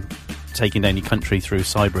them taking down your country through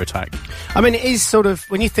cyber attack. I mean, it is sort of,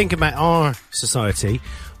 when you think about our society,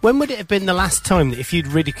 when would it have been the last time that if you'd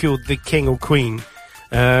ridiculed the king or queen,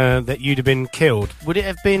 that you'd have been killed? Would it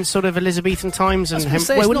have been sort of Elizabethan times? And it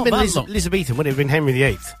wouldn't have been Elizabethan, would it have been Henry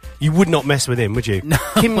VIII? You would not mess with him, would you? No.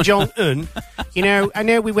 Kim Jong-un, you know, I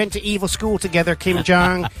know we went to evil school together, Kim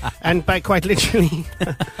Jong, and by quite literally...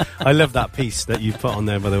 I love that piece that you put on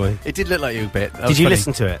there, by the way. It did look like you a bit. Did you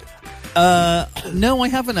listen to it? No, I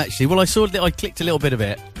haven't actually. Well, I saw that. I clicked a little bit of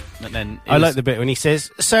it, and then I like the bit when he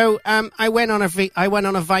says, "So, I went on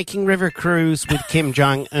a Viking River cruise with Kim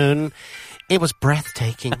Jong Un. It was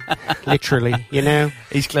breathtaking, literally. You know,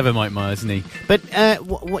 he's clever, Mike Myers, isn't he? But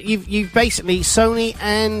what you've basically, Sony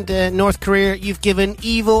and North Korea, you've given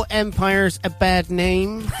evil empires a bad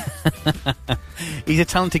name. He's a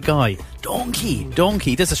talented guy. Donkey.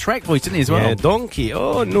 He does a Shrek voice, doesn't he, as well? Yeah, Donkey.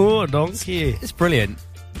 Oh no, Donkey. It's brilliant.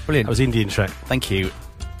 That was Indian Shrek. Thank you.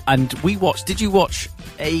 And did you watch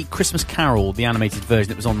A Christmas Carol, the animated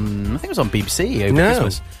version? It was on, I think it was on BBC over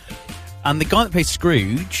Christmas. And the guy that plays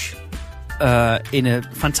Scrooge, in a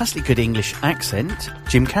fantastically good English accent,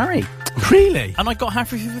 Jim Carrey. Really? And I got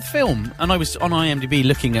halfway through the film, and I was on IMDb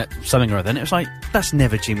looking at something or other, and it was like, that's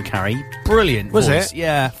never Jim Carrey. Brilliant was voice. it?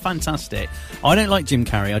 Yeah, fantastic. I don't like Jim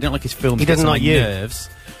Carrey. I don't like his films. He doesn't like you. Nerves.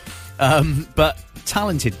 But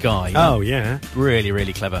talented guy. Oh, yeah. Really,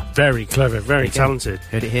 really clever. Very clever, very talented.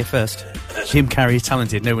 Heard it here first. Jim Carrey is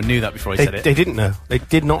talented. No one knew that before I said it. They didn't know. They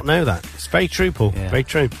did not know that. It's very true, Paul. Yeah. Very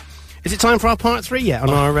true. Is it time for our part 3 yet on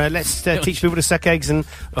our Let's Teach People to Suck Eggs and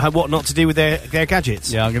what not to do with their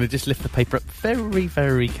gadgets? Yeah, I'm going to just lift the paper up very,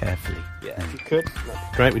 very carefully. Yeah, if you could.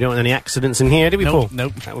 Great, we don't want any accidents in here, do we, Paul?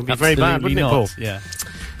 Nope. That would be very bad, wouldn't it, Paul? Yeah.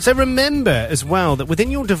 So remember as well that within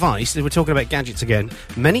your device, we're talking about gadgets again,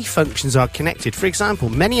 many functions are connected. For example,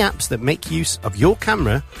 many apps that make use of your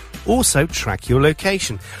camera also track your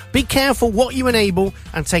location. Be careful what you enable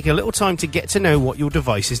and take a little time to get to know what your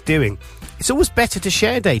device is doing. It's always better to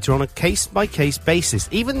share data on a case-by-case basis,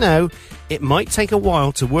 even though it might take a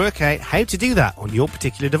while to work out how to do that on your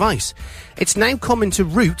particular device. It's now common to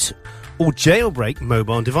root or jailbreak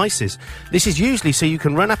mobile devices. This is usually so you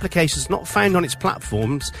can run applications not found on its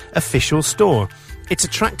platform's official store. It's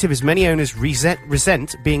attractive as many owners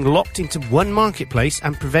resent being locked into one marketplace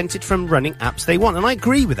and prevented from running apps they want. And I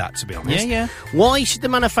agree with that, to be honest. Yeah. Why should the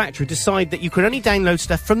manufacturer decide that you can only download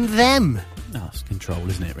stuff from them? Oh, it's control,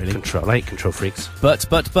 isn't it, really? Control, I hate control freaks. But,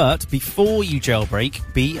 before you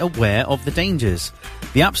jailbreak, be aware of the dangers.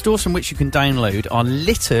 The app stores from which you can download are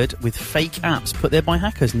littered with fake apps put there by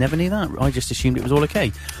hackers. Never knew that. I just assumed it was all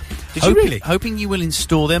okay. Did you really? Hoping you will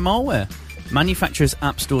install their malware. Manufacturers'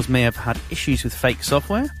 app stores may have had issues with fake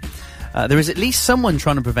software. There is at least someone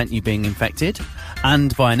trying to prevent you being infected,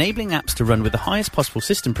 and by enabling apps to run with the highest possible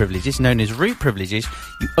system privileges, known as root privileges,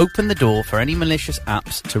 you open the door for any malicious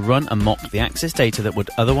apps to run and mock the access data that would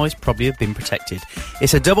otherwise probably have been protected.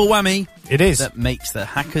 It's a double whammy. It is. That makes the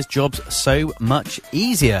hackers' jobs so much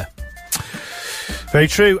easier. Very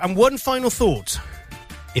true. And one final thought.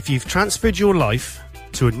 If you've transferred your life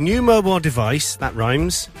to a new mobile device, that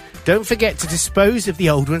rhymes, don't forget to dispose of the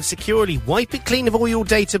old one securely. Wipe it clean of all your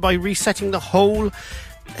data by resetting the whole,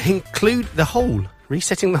 including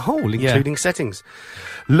settings.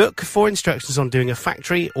 Look for instructions on doing a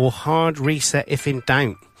factory or hard reset if in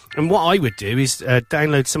doubt. And what I would do is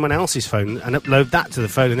download someone else's phone and upload that to the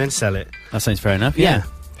phone and then sell it. That sounds fair enough, yeah.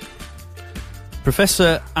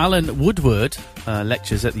 Professor Alan Woodward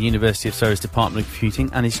lectures at the University of Surrey's Department of Computing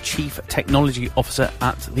and is Chief Technology Officer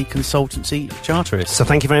at the consultancy Charterist. So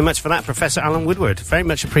thank you very much for that, Professor Alan Woodward. Very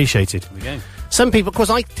much appreciated. There we go. Some people, of course,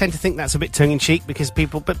 I tend to think that's a bit tongue-in-cheek because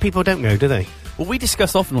people don't know, do they? Well, we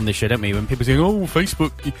discuss often on this show, don't we, when people say, oh,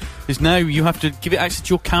 Facebook is now, you have to give it access to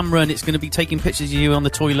your camera and it's going to be taking pictures of you on the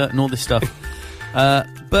toilet and all this stuff.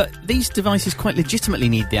 But these devices quite legitimately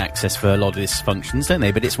need the access for a lot of these functions, don't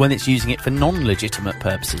they? But it's when it's using it for non-legitimate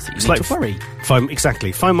purposes that you need to worry.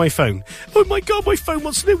 Find my phone. Oh my God, my phone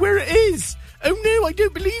wants to know where it is. Oh no, I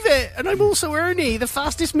don't believe it. And I'm also Ernie, the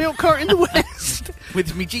fastest milk cart in the West.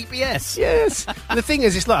 With me GPS. Yes. And the thing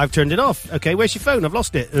is, it's like, I've turned it off. Okay, where's your phone? I've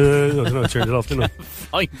lost it. I don't know, I turned it off, didn't I?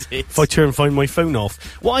 Find it. If I find my phone off.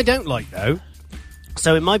 What I don't like, though,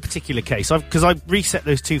 so in my particular case, because I reset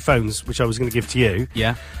those two phones, which I was going to give to you.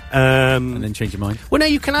 Yeah. And then change your mind. Well, no,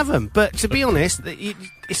 you can have them. But to be honest,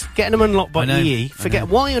 it's getting them unlocked by EE. Forget,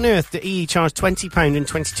 why on earth did EE charge £20 and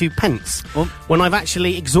 22 pence when I've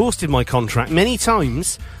actually exhausted my contract many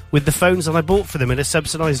times with the phones that I bought for them at a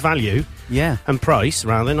subsidised value. Yeah. And price,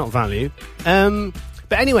 rather, not value. But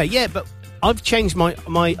anyway, but I've changed my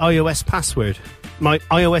iOS password, my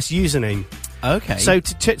iOS username. Okay. So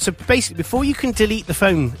so basically, before you can delete the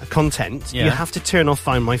phone content, you have to turn off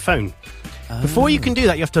Find My Phone. Before you can do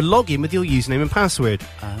that, you have to log in with your username and password,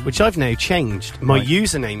 which I've now changed. My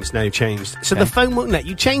username's now changed. So the phone won't let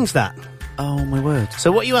you change that. Oh, my word.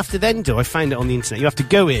 So what you have to then do, I found it on the internet, you have to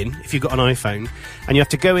go in, if you've got an iPhone, and you have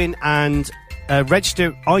to go in and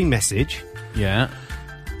register iMessage. Yeah.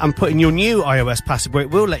 And put in your new iOS password where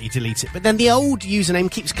it will let you delete it. But then the old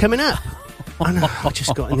username keeps coming up.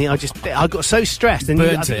 I got so stressed, and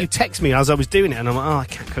you text me as I was doing it, and I'm like, I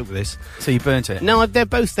can't cope with this. So you burnt it? No, they're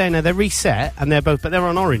both there now. They're reset, and they're they're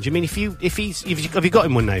on orange. I mean, have you got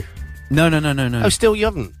him one now? No. Oh, still you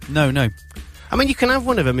haven't? No. I mean, you can have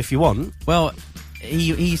one of them if you want. Well,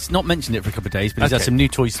 he's not mentioned it for a couple of days, but he's had some new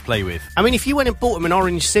toys to play with. I mean, if you went and bought him an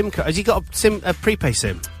orange SIM card, has he got a prepaid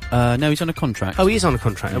SIM? No, he's on a contract. Oh, he is on a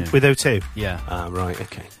contract with O2? Yeah. Right,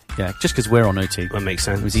 okay. Yeah, just because we're on O2. That makes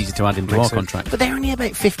sense. It was easy to add him to our contract. But they're only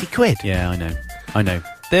about 50 quid. Yeah, I know.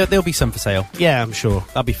 There'll be some for sale. Yeah, I'm sure.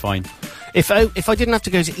 That'll be fine. If I didn't have to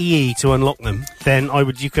go to EE to unlock them, then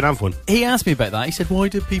you could have one. He asked me about that. He said, why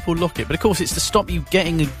do people lock it? But of course, it's to stop you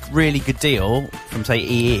getting a really good deal from, say,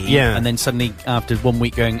 EE. Yeah. And then suddenly, after 1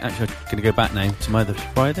 week going, actually, I'm going to go back now to my other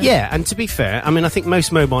provider. Yeah, and to be fair, I mean, I think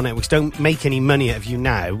most mobile networks don't make any money out of you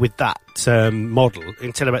now with that model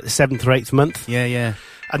until about the 7th or 8th month. Yeah.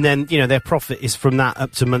 And then, their profit is from that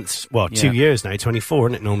up to months, 2 years now, 24,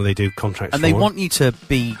 isn't it? Normally they do contracts and they want you to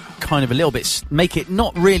be kind of a little bit, make it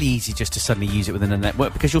not really easy just to suddenly use it within a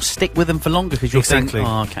network, because you'll stick with them for longer, because you'll think,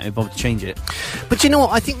 I can't be bothered to change it. But you know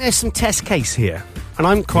what? I think there's some test case here, and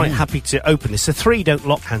I'm quite happy to open this. So 3 don't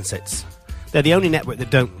lock handsets. They're the only network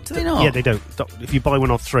that don't. Do they not? Yeah, they don't. If you buy one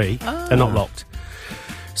off 3, they're not locked.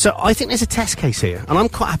 So I think there's a test case here, and I'm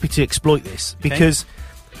quite happy to exploit this, because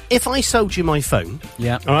if I sold you my phone,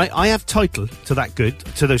 all right, I have title to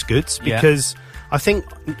those goods, because I think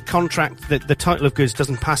the title of goods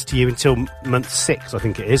doesn't pass to you until month 6, I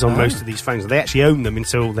think it is, on most of these phones. They actually own them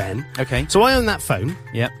until then. Okay. So I own that phone.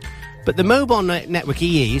 Yeah. But the mobile network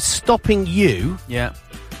EE is stopping you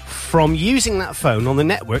from using that phone on the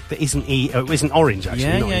network that isn't Orange,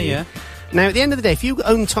 actually. Yeah. Now, at the end of the day, if you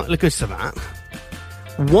own title of goods to that,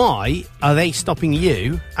 why are they stopping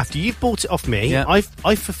you after you've bought it off me? Yeah.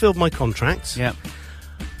 I've fulfilled my contracts. Yeah.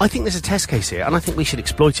 I think there's a test case here, and I think we should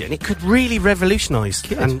exploit it, and it could really revolutionise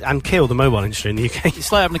and kill the mobile industry in the UK.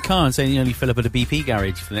 It's like having a car and saying you only fill up at a BP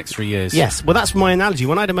garage for the next 3 years. Yes, well, that's my analogy.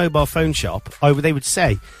 When I had a mobile phone shop, they would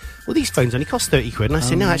say, well, these phones only cost 30 quid, and I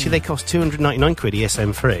said, no, actually, they cost 299 quid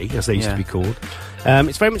ESM3, as they used to be called.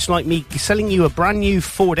 It's very much like me selling you a brand new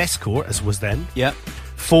Ford Escort, as was then. Yeah.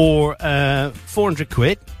 For 400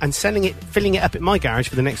 quid and filling it up at my garage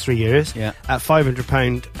for the next 3 years at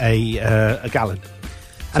 £500 a gallon.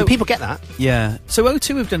 And people get that. Yeah. So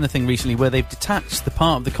O2 have done a thing recently where they've detached the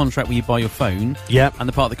part of the contract where you buy your phone and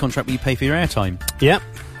the part of the contract where you pay for your airtime. Yep.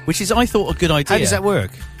 Which is, I thought, a good idea. How does that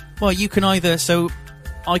work? Well, you can either... So,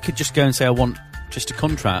 I could just go and say I want just a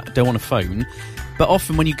contract, don't want a phone. But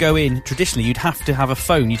often when you go in, traditionally, you'd have to have a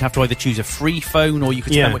phone. You'd have to either choose a free phone or you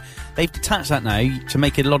could... They've detached that now to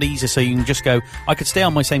make it a lot easier, so you can just go... I could stay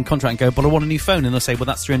on my same contract and go, but I want a new phone. And they'll say, well,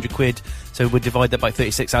 that's 300 quid, so we'll divide that by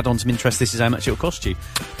 36, add on some interest, this is how much it'll cost you.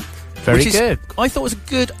 Very good. I thought it was a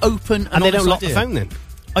good, open and they don't honest lock idea. the phone then?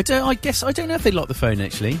 I don't know if they lock the phone,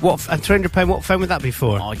 actually. What, and £300, what phone would that be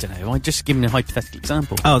for? Oh, I don't know. I'm just giving a hypothetical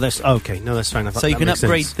example. Oh, that's... Okay, no, that's fair enough. So you That can makes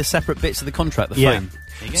upgrade sense. the separate bits of the contract, the phone.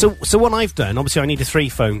 So what I've done, obviously I need a 3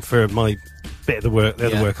 phone for my bit of the work, the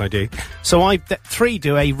other work I do. So 3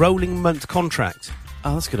 do a rolling month contract.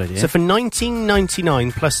 Oh, that's a good idea. So for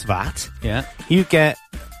 $19.99 plus VAT, you get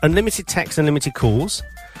unlimited text, unlimited calls.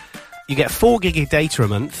 You get 4 gig of data a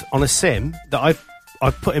month on a SIM that I've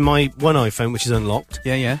put in my one iPhone, which is unlocked.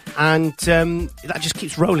 Yeah. And that just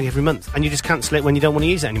keeps rolling every month, and you just cancel it when you don't want to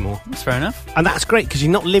use it anymore. That's fair enough. And that's great, because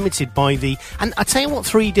you're not limited by the... And I tell you what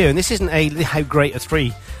 3 do, and this isn't a how great a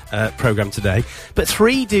 3 programme today, but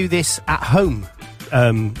 3 do this at-home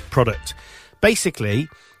product. Basically,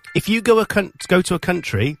 if you go to a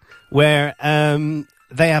country where...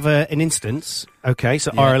 they have an instance, okay,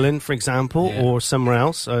 so Ireland, for example, or somewhere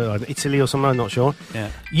else, Italy or somewhere, I'm not sure.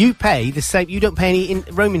 Yeah. You pay the same, you don't pay any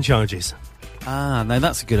roaming charges. Ah, no,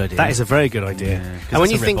 that's a good idea. That is a very good idea. Yeah, and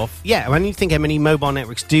when you think, when you think how many mobile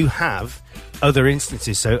networks do have other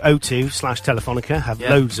instances, so O2/Telefonica have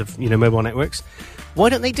loads of, mobile networks, why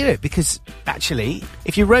don't they do it? Because, actually,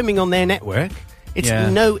 if you're roaming on their network... It's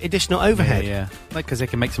no additional overhead. Yeah. Because they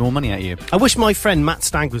can make some more money out of you. I wish my friend Matt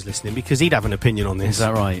Stagg was listening, because he'd have an opinion on this. Is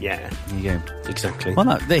that right? Yeah. There you go. Exactly.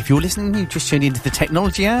 Well, if you're listening, you just tuned into the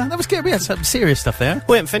technology hour. That was good. We had some serious stuff there.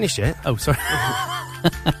 We haven't finished yet. Oh, sorry.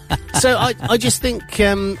 So I just think,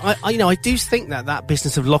 I do think that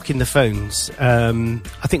business of locking the phones,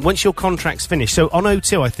 I think once your contract's finished, so on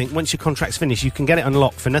O2, I think once your contract's finished, you can get it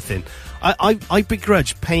unlocked for nothing. I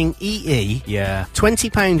begrudge paying EE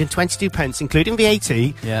 £20 and 22 pence, including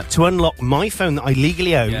VAT, to unlock my phone that I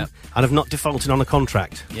legally own and have not defaulted on a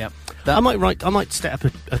contract. Yep. I might set up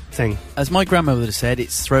a thing. As my grandmother would have said,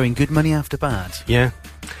 it's throwing good money after bad. Yeah.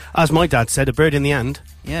 As my dad said, a bird in the hand.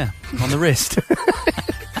 Yeah, on the wrist.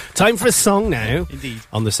 Time for a song now. Indeed.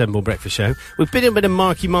 On the 7 Ball Breakfast Show. We've been a bit of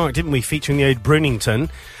Marky Mark, didn't we? Featuring the old Brunington.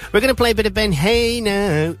 We're going to play a bit of Ben Hey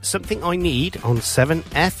now. Something I Need on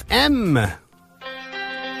 7FM.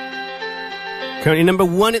 Currently number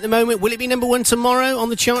 1 at the moment. Will it be number 1 tomorrow on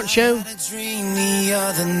the chart show? I had a dream the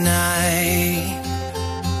other night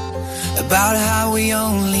about how we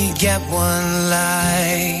only get one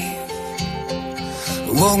life.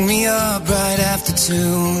 Woke me up right after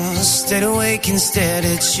 2, stayed awake and stared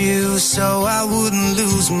at you so I wouldn't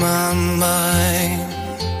lose my mind.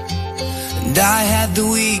 And I had the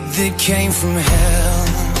week that came from hell,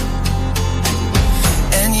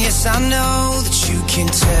 and yes, I know that you can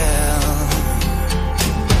tell,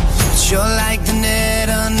 but you're like the net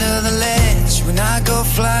under the ledge. When I go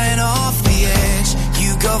flying off the edge,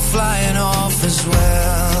 you go flying off as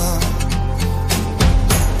well.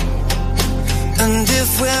 And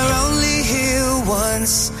if we're only here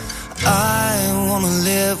once, I wanna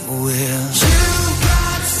live with you.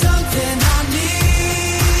 Got something I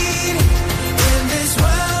need in this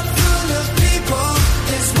world full of people.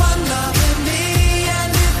 There's one love in me,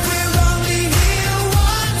 and if we're only here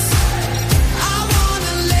once, I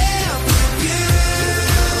wanna live with you.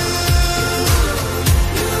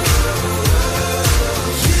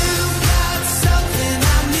 You got something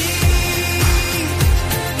I need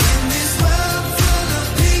in this world.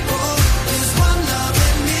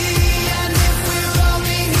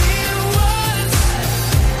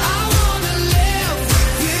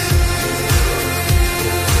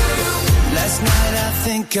 I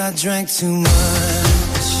think I drank too much.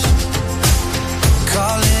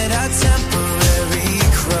 Call it a temporary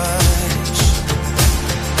crush.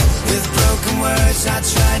 With broken words I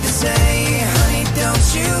tried to say, honey,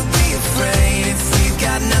 don't you be afraid. If we've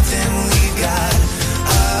got nothing, we've got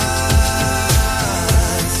us.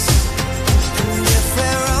 And if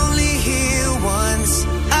we're only here once,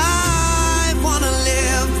 I wanna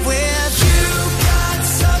live with you. Got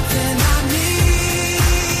something I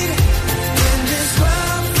need in this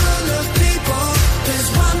world full of people.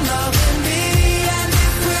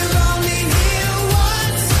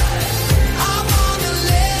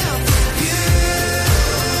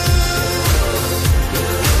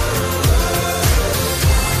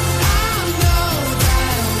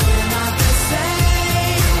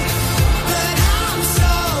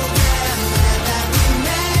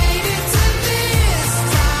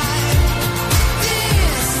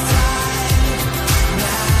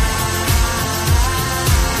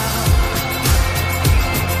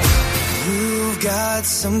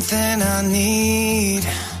 I need.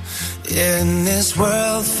 In this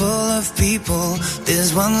world full of people,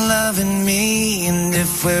 there's one loving me. And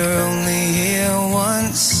if we're only here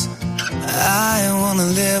once, I wanna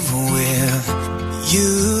live with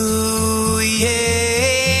you, yeah.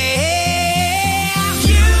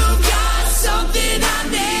 You got something I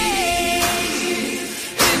need.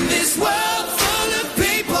 In this world full of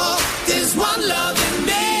people, there's one loving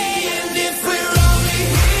me. And if we're only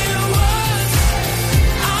here once,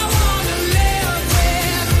 I wanna live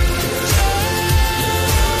with you.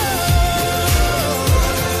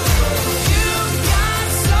 You got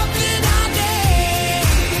something I need.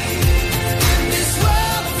 In this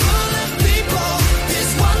world full of people,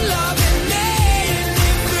 there's one loving me. And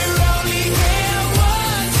if we're only here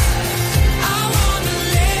once, I wanna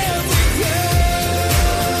live with you.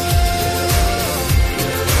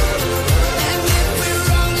 And if we're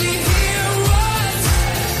only here once,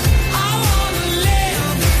 I wanna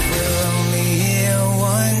live. If we're only here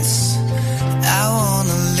once, I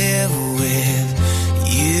wanna live with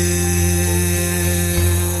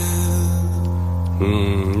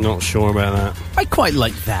Not sure about that. I quite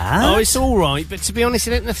like that. Oh, it's all right, but to be honest,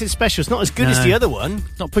 it ain't nothing special. It's not as good as No. the other one.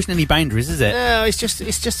 Not pushing any boundaries, is it? No, it's just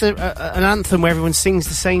an anthem where everyone sings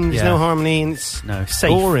the same. There's Yeah. no harmony, and it's safe.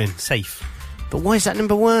 boring. Safe. But why is that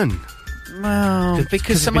number one? Well, because it's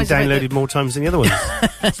been sometimes it's about downloaded more times than the other ones.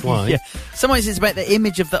 That's why. Yeah. Sometimes it's about the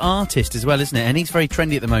image of the artist as well, isn't it? And he's very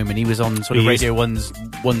trendy at the moment. He was on sort of He is. Radio 1's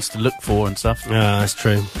Ones to Look For and stuff. Yeah, that's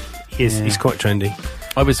true. He's Yeah. quite trendy.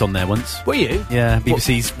 I was on there once. Were you? Yeah,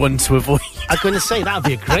 BBC's One to Avoid. I was going to say, that would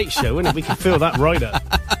be a great show, wouldn't it? We could fill that right up.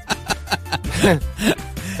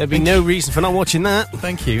 There'd be no reason for not watching that.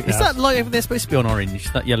 Thank you. Is that light over there supposed to be on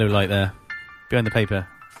orange? That yellow light there? Behind the paper?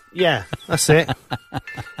 Yeah, that's it. Do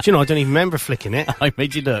you know, I don't even remember flicking it. I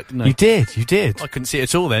made you look. No. You did. I couldn't see it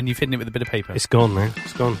at all then. You've hidden it with a bit of paper. It's gone now.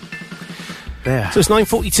 It's gone. There. So it's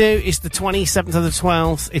 9:42. It's the 27th of the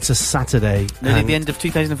 12th. It's a Saturday. Nearly and the end of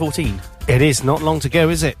 2014. It is. Not long to go,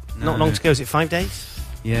 is it? No. Not long to go. Is it 5 days?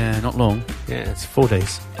 Yeah, not long. Yeah, it's 4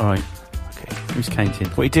 days. All right. Okay. Who's counting?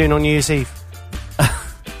 What are you doing on New Year's Eve?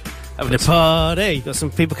 Having a party. Got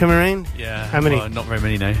some people coming around? Yeah. How many? Well, not very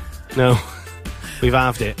many, no. No. We've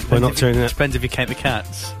halved it. We're not turning it. Depends if you count the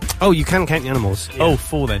cats. Oh, you can count the animals. Yeah. Oh,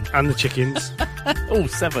 4 then. And the chickens. Oh,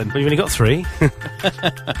 7. Well, you've only got 3.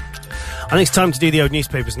 I think it's time to do the old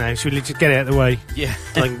newspapers now. Should we just get it out of the way? Yeah.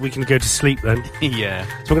 Like we can go to sleep then. Yeah.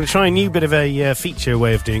 So we're going to try a new bit of a feature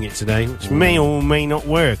way of doing it today, which may or may not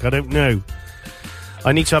work. I don't know.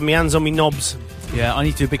 I need to have my hands on my knobs. Yeah, I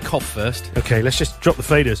need to do a big cough first. Okay, let's just drop the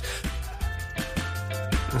faders.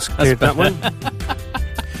 Let's clear that one.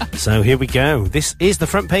 So here we go. This is the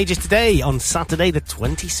front pages today on Saturday the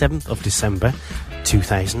 27th of December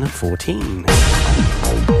 2014.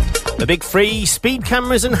 The big free speed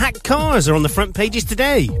cameras and hacked cars are on the front pages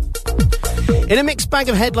today. In a mixed bag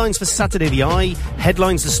of headlines for Saturday, The Eye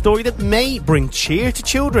headlines the story that may bring cheer to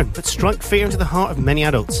children but strike fear into the heart of many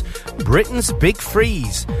adults. Britain's big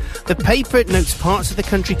freeze. The paper notes parts of the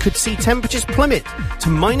country could see temperatures plummet to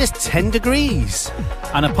minus 10 degrees.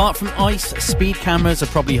 And apart from ice, speed cameras are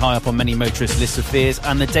probably high up on many motorists' lists of fears,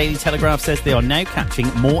 and the Daily Telegraph says they are now catching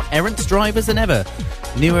more errant drivers than ever.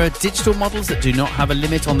 Newer digital models that do not have a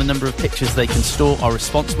limit on the number of pictures they can store are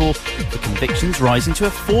responsible for convictions rising to a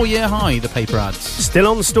 4-year high, the paper adds. Still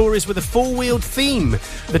on stories with a four-wheeled theme.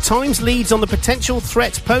 The Times leads on the potential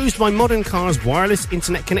threat posed by modern cars' wireless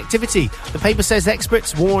internet connectivity. The paper says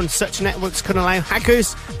experts warn such networks could allow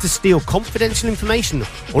hackers to steal confidential information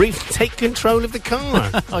or even take control of the car.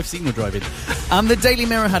 I've seen you driving. And the Daily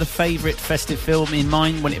Mirror had a favourite festive film in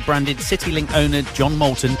mind when it branded CityLink owner John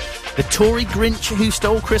Moulton the Tory Grinch who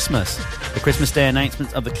stole Christmas. The Christmas Day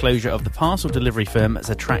announcement of the closure of the parcel delivery firm has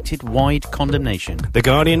attracted wide condemnation. The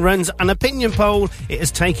Guardian runs an opinion poll it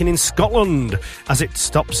has taken in Scotland as its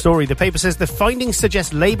top story. The paper says the findings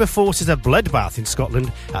suggest Labour forces a bloodbath in Scotland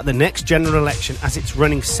at the next general election as it's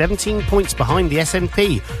running 17 points behind the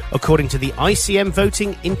SNP, according to the ICM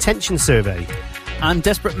voting intention survey. And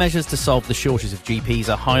desperate measures to solve the shortage of GPs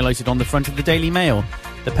are highlighted on the front of the Daily Mail.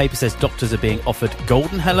 The paper says doctors are being offered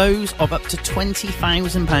golden hellos of up to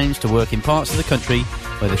 £20,000 to work in parts of the country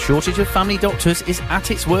where the shortage of family doctors is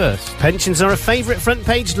at its worst. Pensions are a favourite front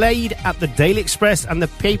page laid at the Daily Express and the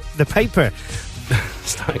paper.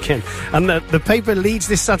 Start again. And the paper leads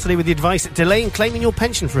this Saturday with the advice that delaying claiming your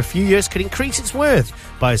pension for a few years could increase its worth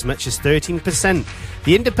by as much as 13%.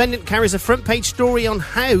 The Independent carries a front page story on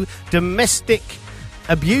how domestic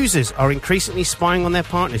abusers are increasingly spying on their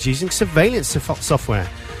partners using surveillance software.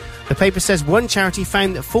 The paper says one charity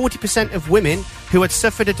found that 40% of women who had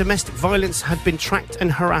suffered a domestic violence had been tracked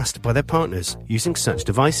and harassed by their partners using such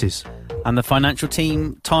devices. And the Financial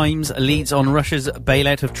Times leads on Russia's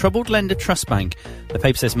bailout of troubled lender Trustbank. The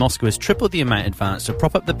paper says Moscow has tripled the amount advanced to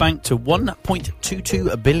prop up the bank to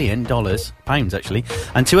 $1.22 billion, pounds actually,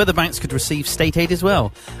 and 2 other banks could receive state aid as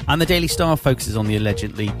well. And the Daily Star focuses on the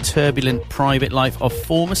allegedly turbulent private life of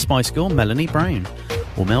former Spice Girl Melanie Brown,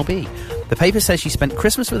 or Mel B. The paper says she spent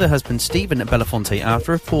Christmas with her husband Stephen Belafonte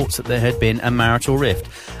after reports that there had been a marital rift.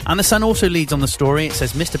 And the Sun also leads on the story. It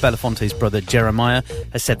says Mr. Belafonte's brother Jeremiah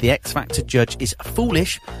has said the X Factor judge is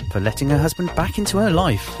foolish for letting her husband back into her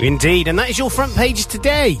life. Indeed, and that is your front pages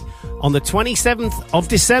today. On the 27th of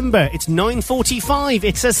December, it's 9:45.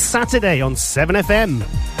 It's a Saturday on 7FM.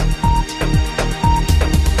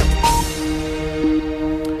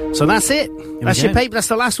 So that's it. That's your paper. That's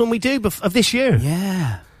the last one we do of this year.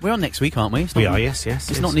 Yeah. We're on next week, aren't we? We are, yes.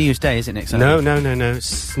 It's not New Year's Day, is it, next Saturday? No.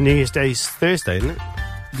 It's New Year's Day's Thursday, isn't it?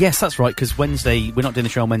 Yes, that's right, because Wednesday, we're not doing the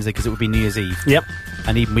show on Wednesday because it would be New Year's Eve. Yep.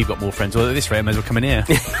 And even we've got more friends. Well, at this rate, I may as well come in here.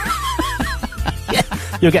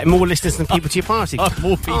 You'll get more listeners than people to your party.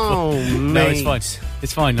 More people. Oh, mate. No, it's fine.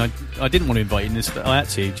 It's fine. I didn't want to invite you. I had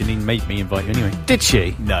to. Janine made me invite you anyway. Did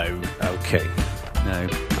she? No. Okay. No.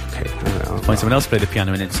 Okay. Find someone else to play the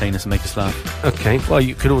piano and entertain us and make us laugh. Okay. Well,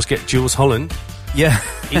 you could always get Jules Holland. Yeah.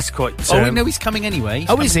 He's quite... no, he's coming anyway.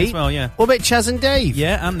 Is he? As well, yeah. What about Chaz and Dave?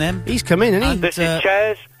 Yeah, and them. He's coming, isn't he? This is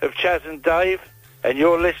Chaz of Chaz and Dave, and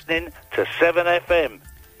you're listening to 7FM.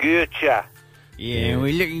 Good chat. Yeah,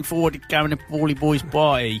 we're looking forward to going to Paulie Boy's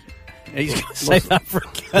party. He's got South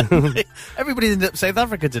Africa. Everybody's in South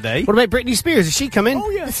Africa today. What about Britney Spears? Is she coming? Oh,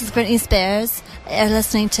 yeah. This is Britney Spears. You're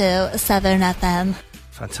listening to 7FM.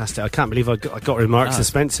 Fantastic. I can't believe I got her in Marks and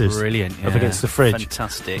Spencer's. Brilliant. Up against the fridge.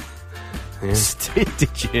 Fantastic. Yeah.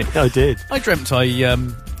 Did you? I did. I dreamt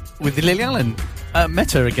with Lily Allen,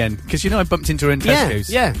 met her again, because I bumped into her in Tesco's.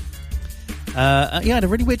 Yeah. I had a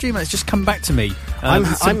really weird dream. It's just come back to me. I'm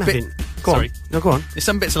having... Go on. No, go on. There's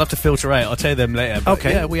some bits I'll have to filter out. I'll tell you them later. But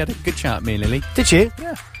okay. Yeah, we had a good chat, me and Lily. Did you?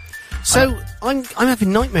 Yeah. So, I'm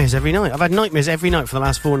having nightmares every night. I've had nightmares every night for the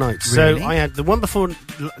last 4 nights. Really? So, I had... The one before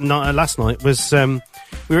last night was...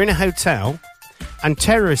 we were in a hotel, and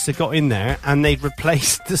terrorists had got in there, and they'd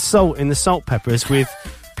replaced the salt in the salt peppers with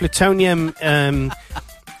plutonium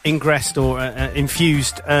ingressed or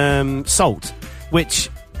infused salt,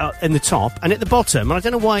 which... in the top, and at the bottom, and I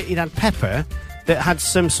don't know why it had pepper that had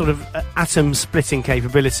some sort of atom splitting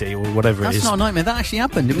capability or whatever it is. That's not a nightmare. That actually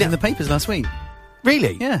happened. It was in the papers last week.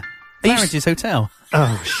 Really? Yeah. Claridge's Hotel.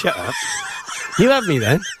 Oh, shut up. You have me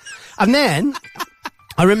then. And then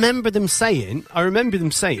I remember them saying,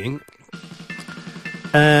 right,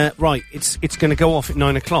 it's going to go off at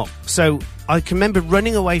 9 o'clock. So I can remember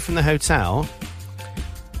running away from the hotel,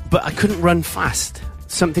 but I couldn't run fast.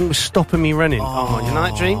 Something was stopping me running. Oh, you know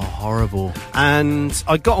that dream? Horrible. And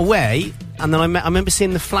I got away, and then I remember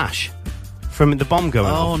seeing the flash from the bomb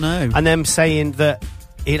going off. Oh, no. And them saying that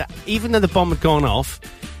even though the bomb had gone off,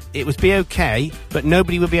 it would be okay, but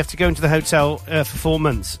nobody would be able to go into the hotel for 4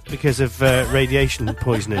 months because of radiation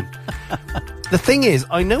poisoning. The thing is,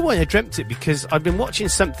 I know why I dreamt it, because I've been watching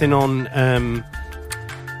something on...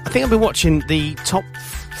 I think I've been watching the top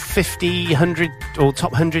 50, 100 or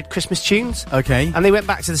top 100 Christmas tunes. Okay. And they went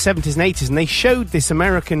back to the 70s and 80s, and they showed this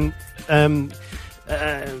American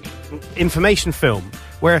information film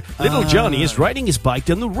where little Johnny is riding his bike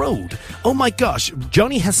down the road. Oh my gosh,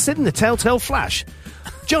 Johnny has seen the telltale flash.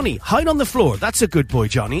 Johnny, hide on the floor. That's a good boy,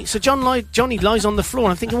 Johnny. So Johnny lies on the floor,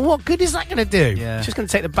 and I'm thinking, what good is that going to do? Yeah. It's just going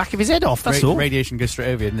to take the back of his head off, that's all. Radiation goes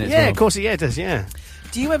straight over you, doesn't it? Yeah, of course it does, yeah.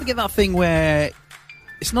 Do you ever get that thing where...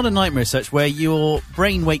 It's not a nightmare as such, where your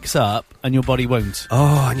brain wakes up and your body won't?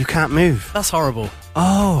 Oh, and you can't move. That's horrible.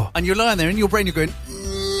 Oh. And you're lying there and your brain, you're going...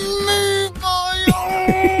 Move my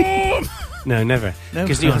arm! No, never.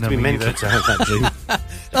 Because you have to be mental to have that dream.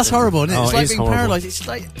 That's horrible, isn't it? It's like being horrible. paralysed. It's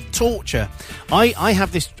like torture. I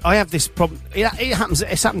have this problem. It happens.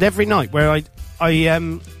 It's happened every night where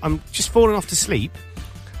I'm just falling off to sleep,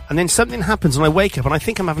 and then something happens and I wake up and I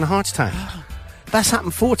think I'm having a heart attack. That's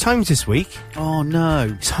happened 4 times this week. Oh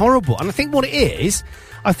no, it's horrible. And I think what it is,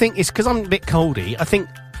 I think it's because I'm a bit coldy. I think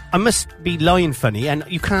I must be lying funny, and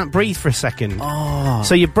you can't breathe for a second. Oh.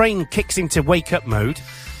 So your brain kicks into wake up mode,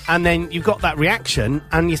 and then you've got that reaction,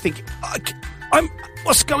 and you think,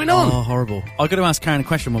 what's going on? Oh, horrible. I've got to ask Karen a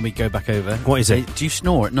question when we go back over. What is it? Do you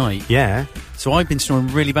snore at night? Yeah. So I've been snoring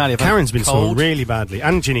really badly. Karen's been snoring really badly,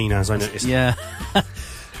 and Janine has, I noticed. Yeah.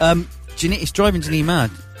 It's driving Janine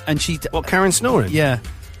mad. And what, Karen snoring? Yeah.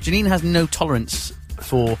 Janine has no tolerance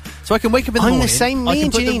for... So I can wake up in the morning... I'm the same. Me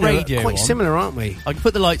and Janine are quite similar, aren't we? I can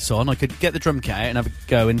put the lights on, I could get the drum kit out and have a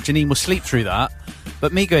go, and Janine will sleep through that.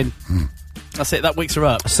 But me going... That's it. That wakes her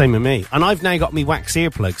up. Same with me. And I've now got me wax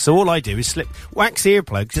earplugs, so all I do is slip wax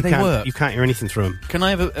earplugs. Do they work? You can't hear anything through them. Can I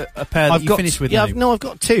have a pair that you finished with? Yeah, now? I've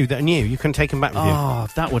got 2 that are new. You can take them back with you. Oh,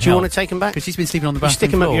 that would Do you help. want to take them back? Because she's been sleeping on the You bathroom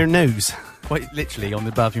stick them floor. up your nose. Quite literally on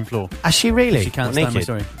the bathroom floor. Has she really? She can't Not stand my naked?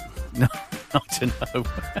 story. No, I don't know.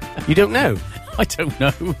 You don't know? I don't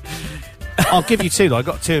know. I'll give you 2 though. I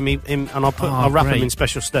got 2 of me and I'll wrap them great. in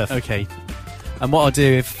special stuff. Okay. And what I'll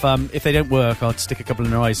do if they don't work, I'll stick a couple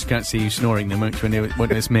in her eyes so you can't see you snoring. Then won't know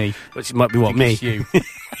it's me. Which might be what me. It's you.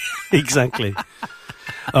 Exactly.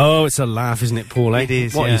 Oh, it's a laugh, isn't it, Paul? Eh? It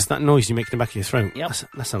is, What yeah. is that noise you make in the back of your throat? Yep.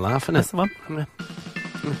 That's a laugh, isn't That's it? the one.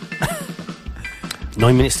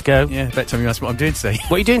 9 minutes to go. Yeah, bet time you ask what I'm doing today.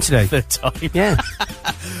 What are you doing today? Third time. Yeah.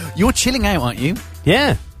 You're chilling out, aren't you?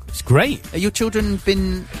 Yeah. It's great. Are your children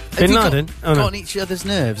been... Bin Laden? Got on each other's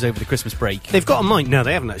nerves over the Christmas break? They've got a mind. No,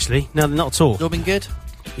 they haven't actually. No, not at all. All been good?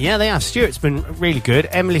 Yeah, they have. Stuart's been really good.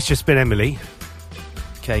 Emily's just been Emily.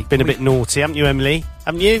 Okay. Been a bit naughty, haven't you, Emily?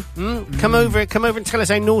 Haven't you? Come over and tell us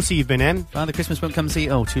how naughty you've been, Em. Father Christmas won't come see you.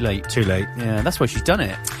 Oh, too late. Too late. Yeah, that's why she's done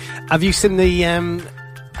it. Have you seen the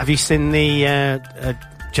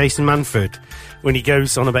Jason Manford when he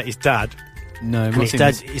goes on about his dad? No, And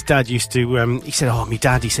his dad used to, he said, my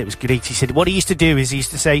dad, he said, it was good. He said, what he used to do is he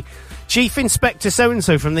used to say, Chief Inspector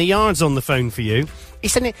so-and-so from the Yard's on the phone for you. He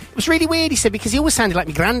said, it was really weird, he said, because he always sounded like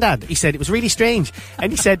my granddad. He said, it was really strange.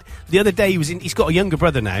 And he said, the other day he's got a younger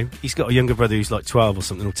brother now. He's got a younger brother who's like 12 or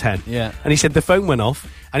something, or 10. Yeah. And he said the phone went off,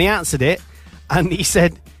 and he answered it, and he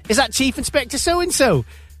said, is that Chief Inspector so-and-so?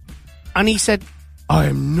 And he said, I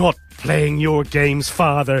am not playing your games,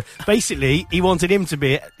 father. Basically, he wanted him to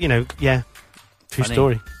be, True Funny.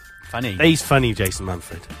 story. Funny. He's funny, Jason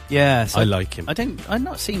Manford. Yeah, so I like him. I'm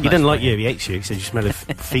not seeing He much doesn't like about you. him. He hates you. He said you smell of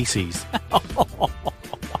feces.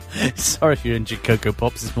 Sorry if you're into Cocoa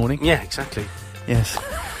Pops this morning. Yeah, exactly. Yes.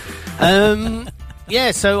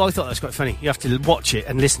 Yeah, so I thought that was quite funny. You have to watch it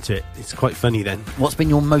and listen to it. It's quite funny then. What's been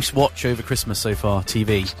your most watch over Christmas so far,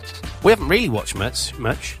 TV? We haven't really watched much.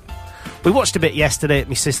 We watched a bit yesterday at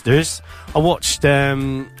my sister's. I watched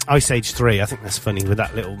Ice Age 3. I think that's funny with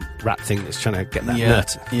that little rat thing that's trying to get that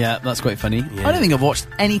nut. Yeah, that's quite funny. Yeah. I don't think I've watched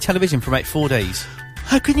any television for about 4 days.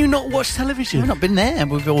 How can you not watch television? We've not been there.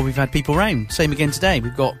 We've had people round. Same again today.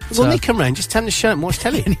 We've got... When they come round, just tell them to shut up and watch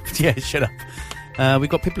telly. Yeah, shut up. We've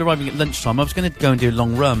got people arriving at lunchtime. I was going to go and do a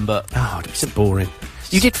long run, but... Oh, it's so boring.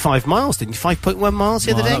 You did 5 miles, didn't you? 5.1 miles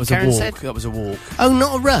the other day, that was Karen a walk. said. That was a walk. Oh,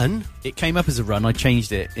 not a run? It came up as a run. I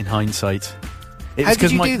changed it in hindsight. How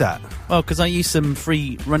did you do that? Well, because I used some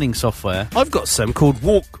free running software. I've got some called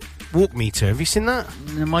Walk Meter. Have you seen that?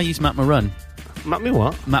 I use Map My Run. Map me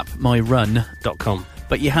what? MapMyRun.com.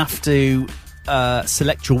 But you have to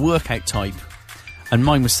select your workout type. And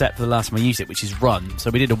mine was set for the last time I used it, which is run.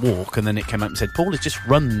 So we did a walk, and then it came out and said, Paul has just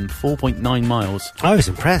run 4.9 miles. I was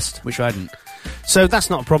impressed. Which I hadn't. So that's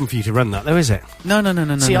not a problem for you to run that, though, is it? No.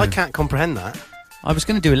 See, no. I can't comprehend that. I was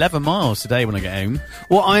going to do 11 miles today when I get home.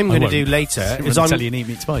 What I'm going to do later is I'm... tell you and eat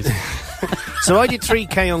meat spice. So I did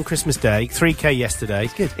 3K on Christmas Day, 3K yesterday.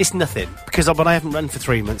 Good. It's nothing, but I haven't run for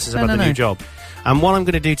 3 months since I've had the new job. And what I'm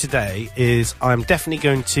going to do today is I'm definitely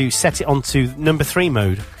going to set it onto number 3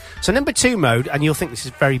 mode. So number 2 mode, and you'll think this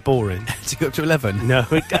is very boring. To go up to 11? No,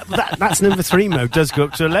 that's number 3 mode, does go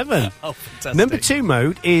up to 11. Oh, fantastic. Number 2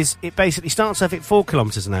 mode is, it basically starts off at 4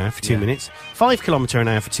 kilometres an hour for 2 minutes, 5 kilometre an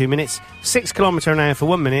hour for 2 minutes, 6 kilometre an hour for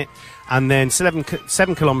 1 minute, and then 7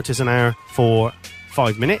 kilometres an hour for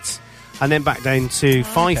 5 minutes, and then back down to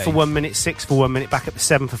 5 for 1 minute, 6 for 1 minute, back up to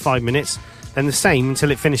 7 for 5 minutes, then the same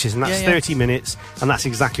until it finishes, and that's 30 minutes, and that's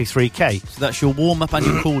exactly 3K. So that's your warm-up and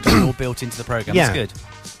your cool-down all built into the programme. Yeah. That's good.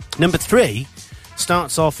 Number 3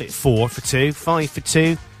 starts off at 4 for 2, 5 for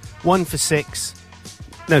 2, 1 for 6,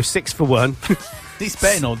 no, 6 for 1. These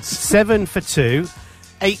betting odds. 7 for 2,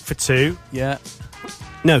 8 for 2. Yeah.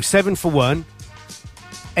 No, 7 for 1,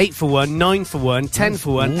 8 for 1, 9 for 1, 10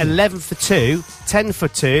 for 1, 11 for 2, 10 for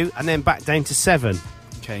 2, and then back down to 7.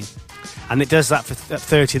 Okay. And it does that for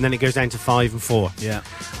 30, and then it goes down to 5 and 4. Yeah.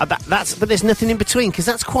 But there's nothing in between, because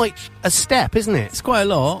that's quite a step, isn't it? It's quite a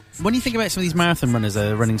lot. When you think about some of these marathon runners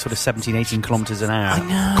that are running sort of 17, 18 kilometres an hour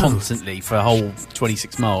constantly for a whole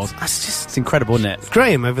 26 miles, it's incredible, isn't it?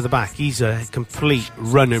 Graham over the back, he's a complete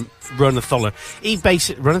runner-tholler.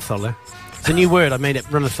 Runner-tholler? It's a new word I made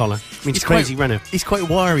up, runner-tholler. It means crazy runner. He's quite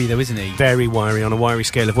wiry, though, isn't he? Very wiry, on a wiry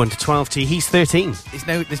scale of 1 to 12. He's 13. There's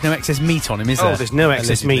no excess meat on him, is there? Oh, there's no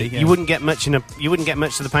excess Allegedly, meat. yeah. You wouldn't get much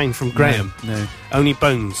to the pound from Graham. No. Only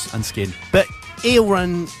bones. And skin. But he'll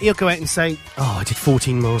go out and say, I did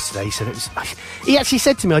 14 miles today. He said it was... He actually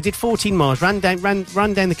said to me, I did 14 miles, ran down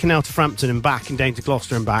the canal to Frampton and back, and down to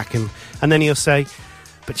Gloucester and back, and then he'll say,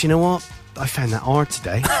 but you know what? I found that hard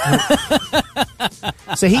today.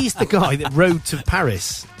 So he's the guy that rode to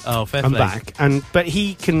Paris Oh, fair and play. back, but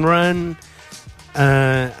he can run.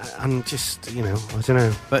 And just, I don't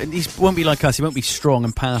know. But he won't be like us. He won't be strong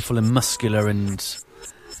and powerful and muscular and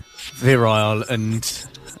virile and.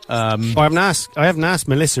 I haven't asked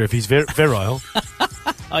Melissa if he's virile.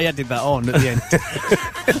 I added that on at the end.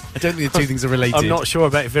 I don't think the two things are related. I'm not sure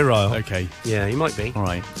about virile. Okay. Yeah, he might be. All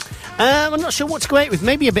right. I'm not sure what to go out with.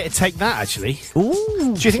 Maybe a bit of Take That, actually.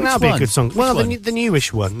 Ooh. Do you think that'll be a good song? Well, Which one? the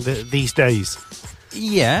newish one, These Days.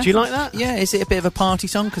 Yeah. Do you like that? Yeah. Is it a bit of a party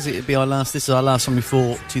song? Because it'd be this is our last song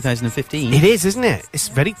before 2015. It is, isn't it? It's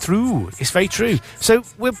very true. It's very true. So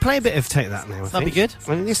we'll play a bit of Take That now. That'd be good.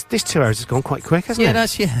 I mean, this 2 hours has gone quite quick, hasn't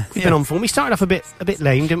it? Yeah. We've been on form. We started off a bit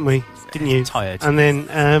lame, didn't we? Didn't you? Tired. And then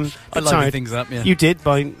I liven things up. Yeah. You did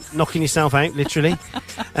by knocking yourself out, literally.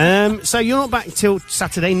 So you're not back until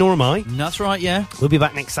Saturday, nor am I. That's right. Yeah. We'll be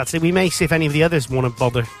back next Saturday. We may see if any of the others want to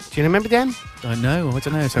bother. Do you remember them? I know.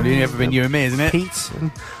 It's only ever been you and me, isn't it? Pete.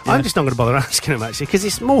 I'm just not going to bother asking them, actually, because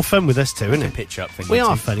it's more fun with us two, isn't it? Pitch up thing. We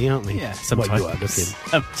are funny, aren't we? Yeah, sometimes. Well, you are looking.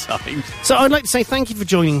 Sometimes. So I'd like to say thank you for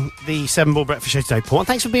joining the 7 Ball Breakfast Show today, Paul. And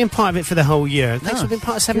thanks for being part of it for the whole year. Thanks for being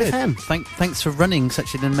part of 7FM. Thanks for running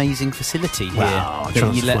such an amazing facility here. Wow,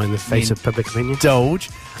 transforming the face of public opinion.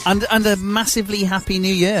 Indulge. And a massively happy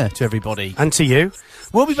new year to everybody. And to you.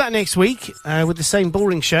 We'll be back next week with the same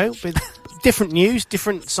boring show, with different news,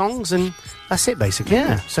 different songs, and that's it, basically.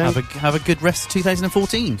 Yeah. So have a good rest of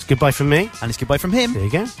 2014. It's goodbye from me. And it's goodbye from him. There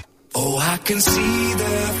you go. Oh, I can see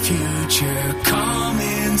the future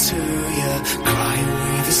coming to you, cry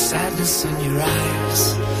away the sadness in your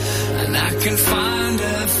eyes. And I can find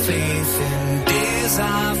a faith in days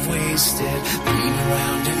I've wasted, been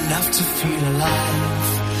around enough to feel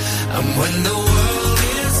alive. And when the world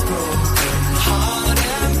is broken, hard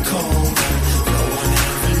and cold, no one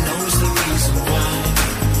ever knows the reason why.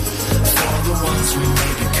 For the ones we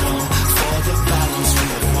may become, for the balance we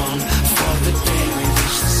have won, for the day we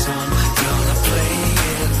reach the sun, gonna play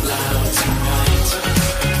it loud tonight.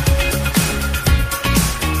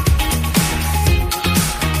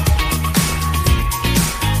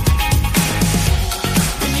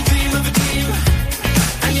 When you dream of a dream,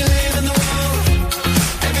 and you live in the world,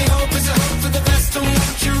 every hope is a hope for the best, and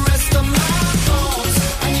won't you rest on my bones?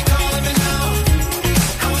 And you calling me now,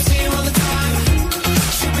 I will see you all the time.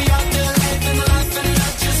 Should be out there living the life and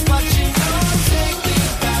not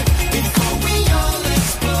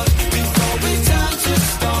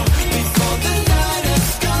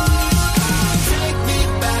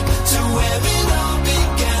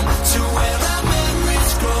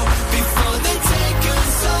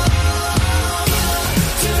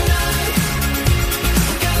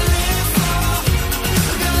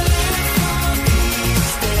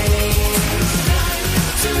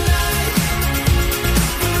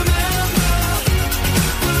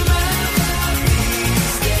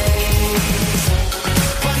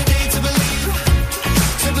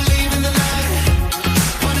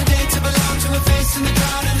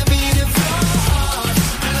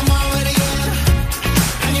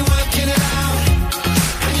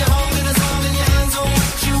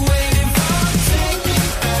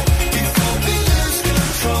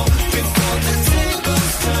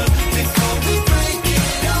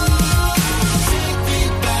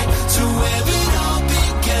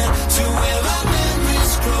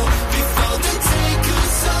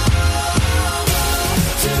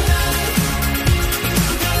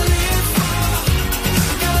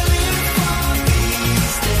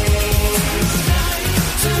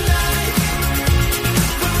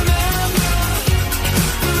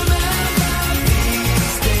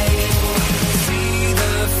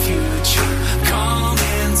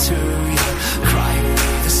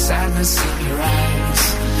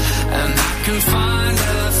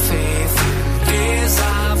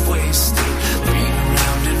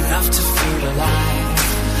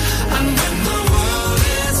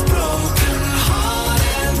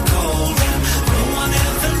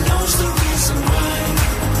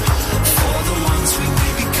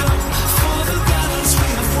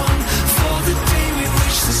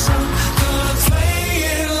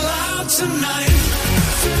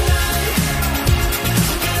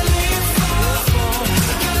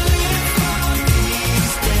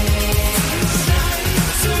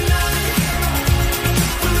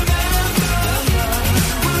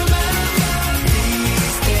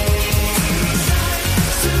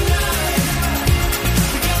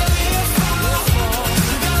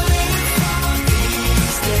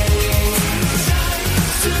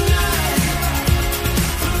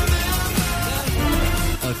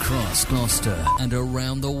Gloucester and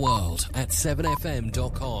around the world at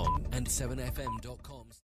 7fm.com and 7fm.com.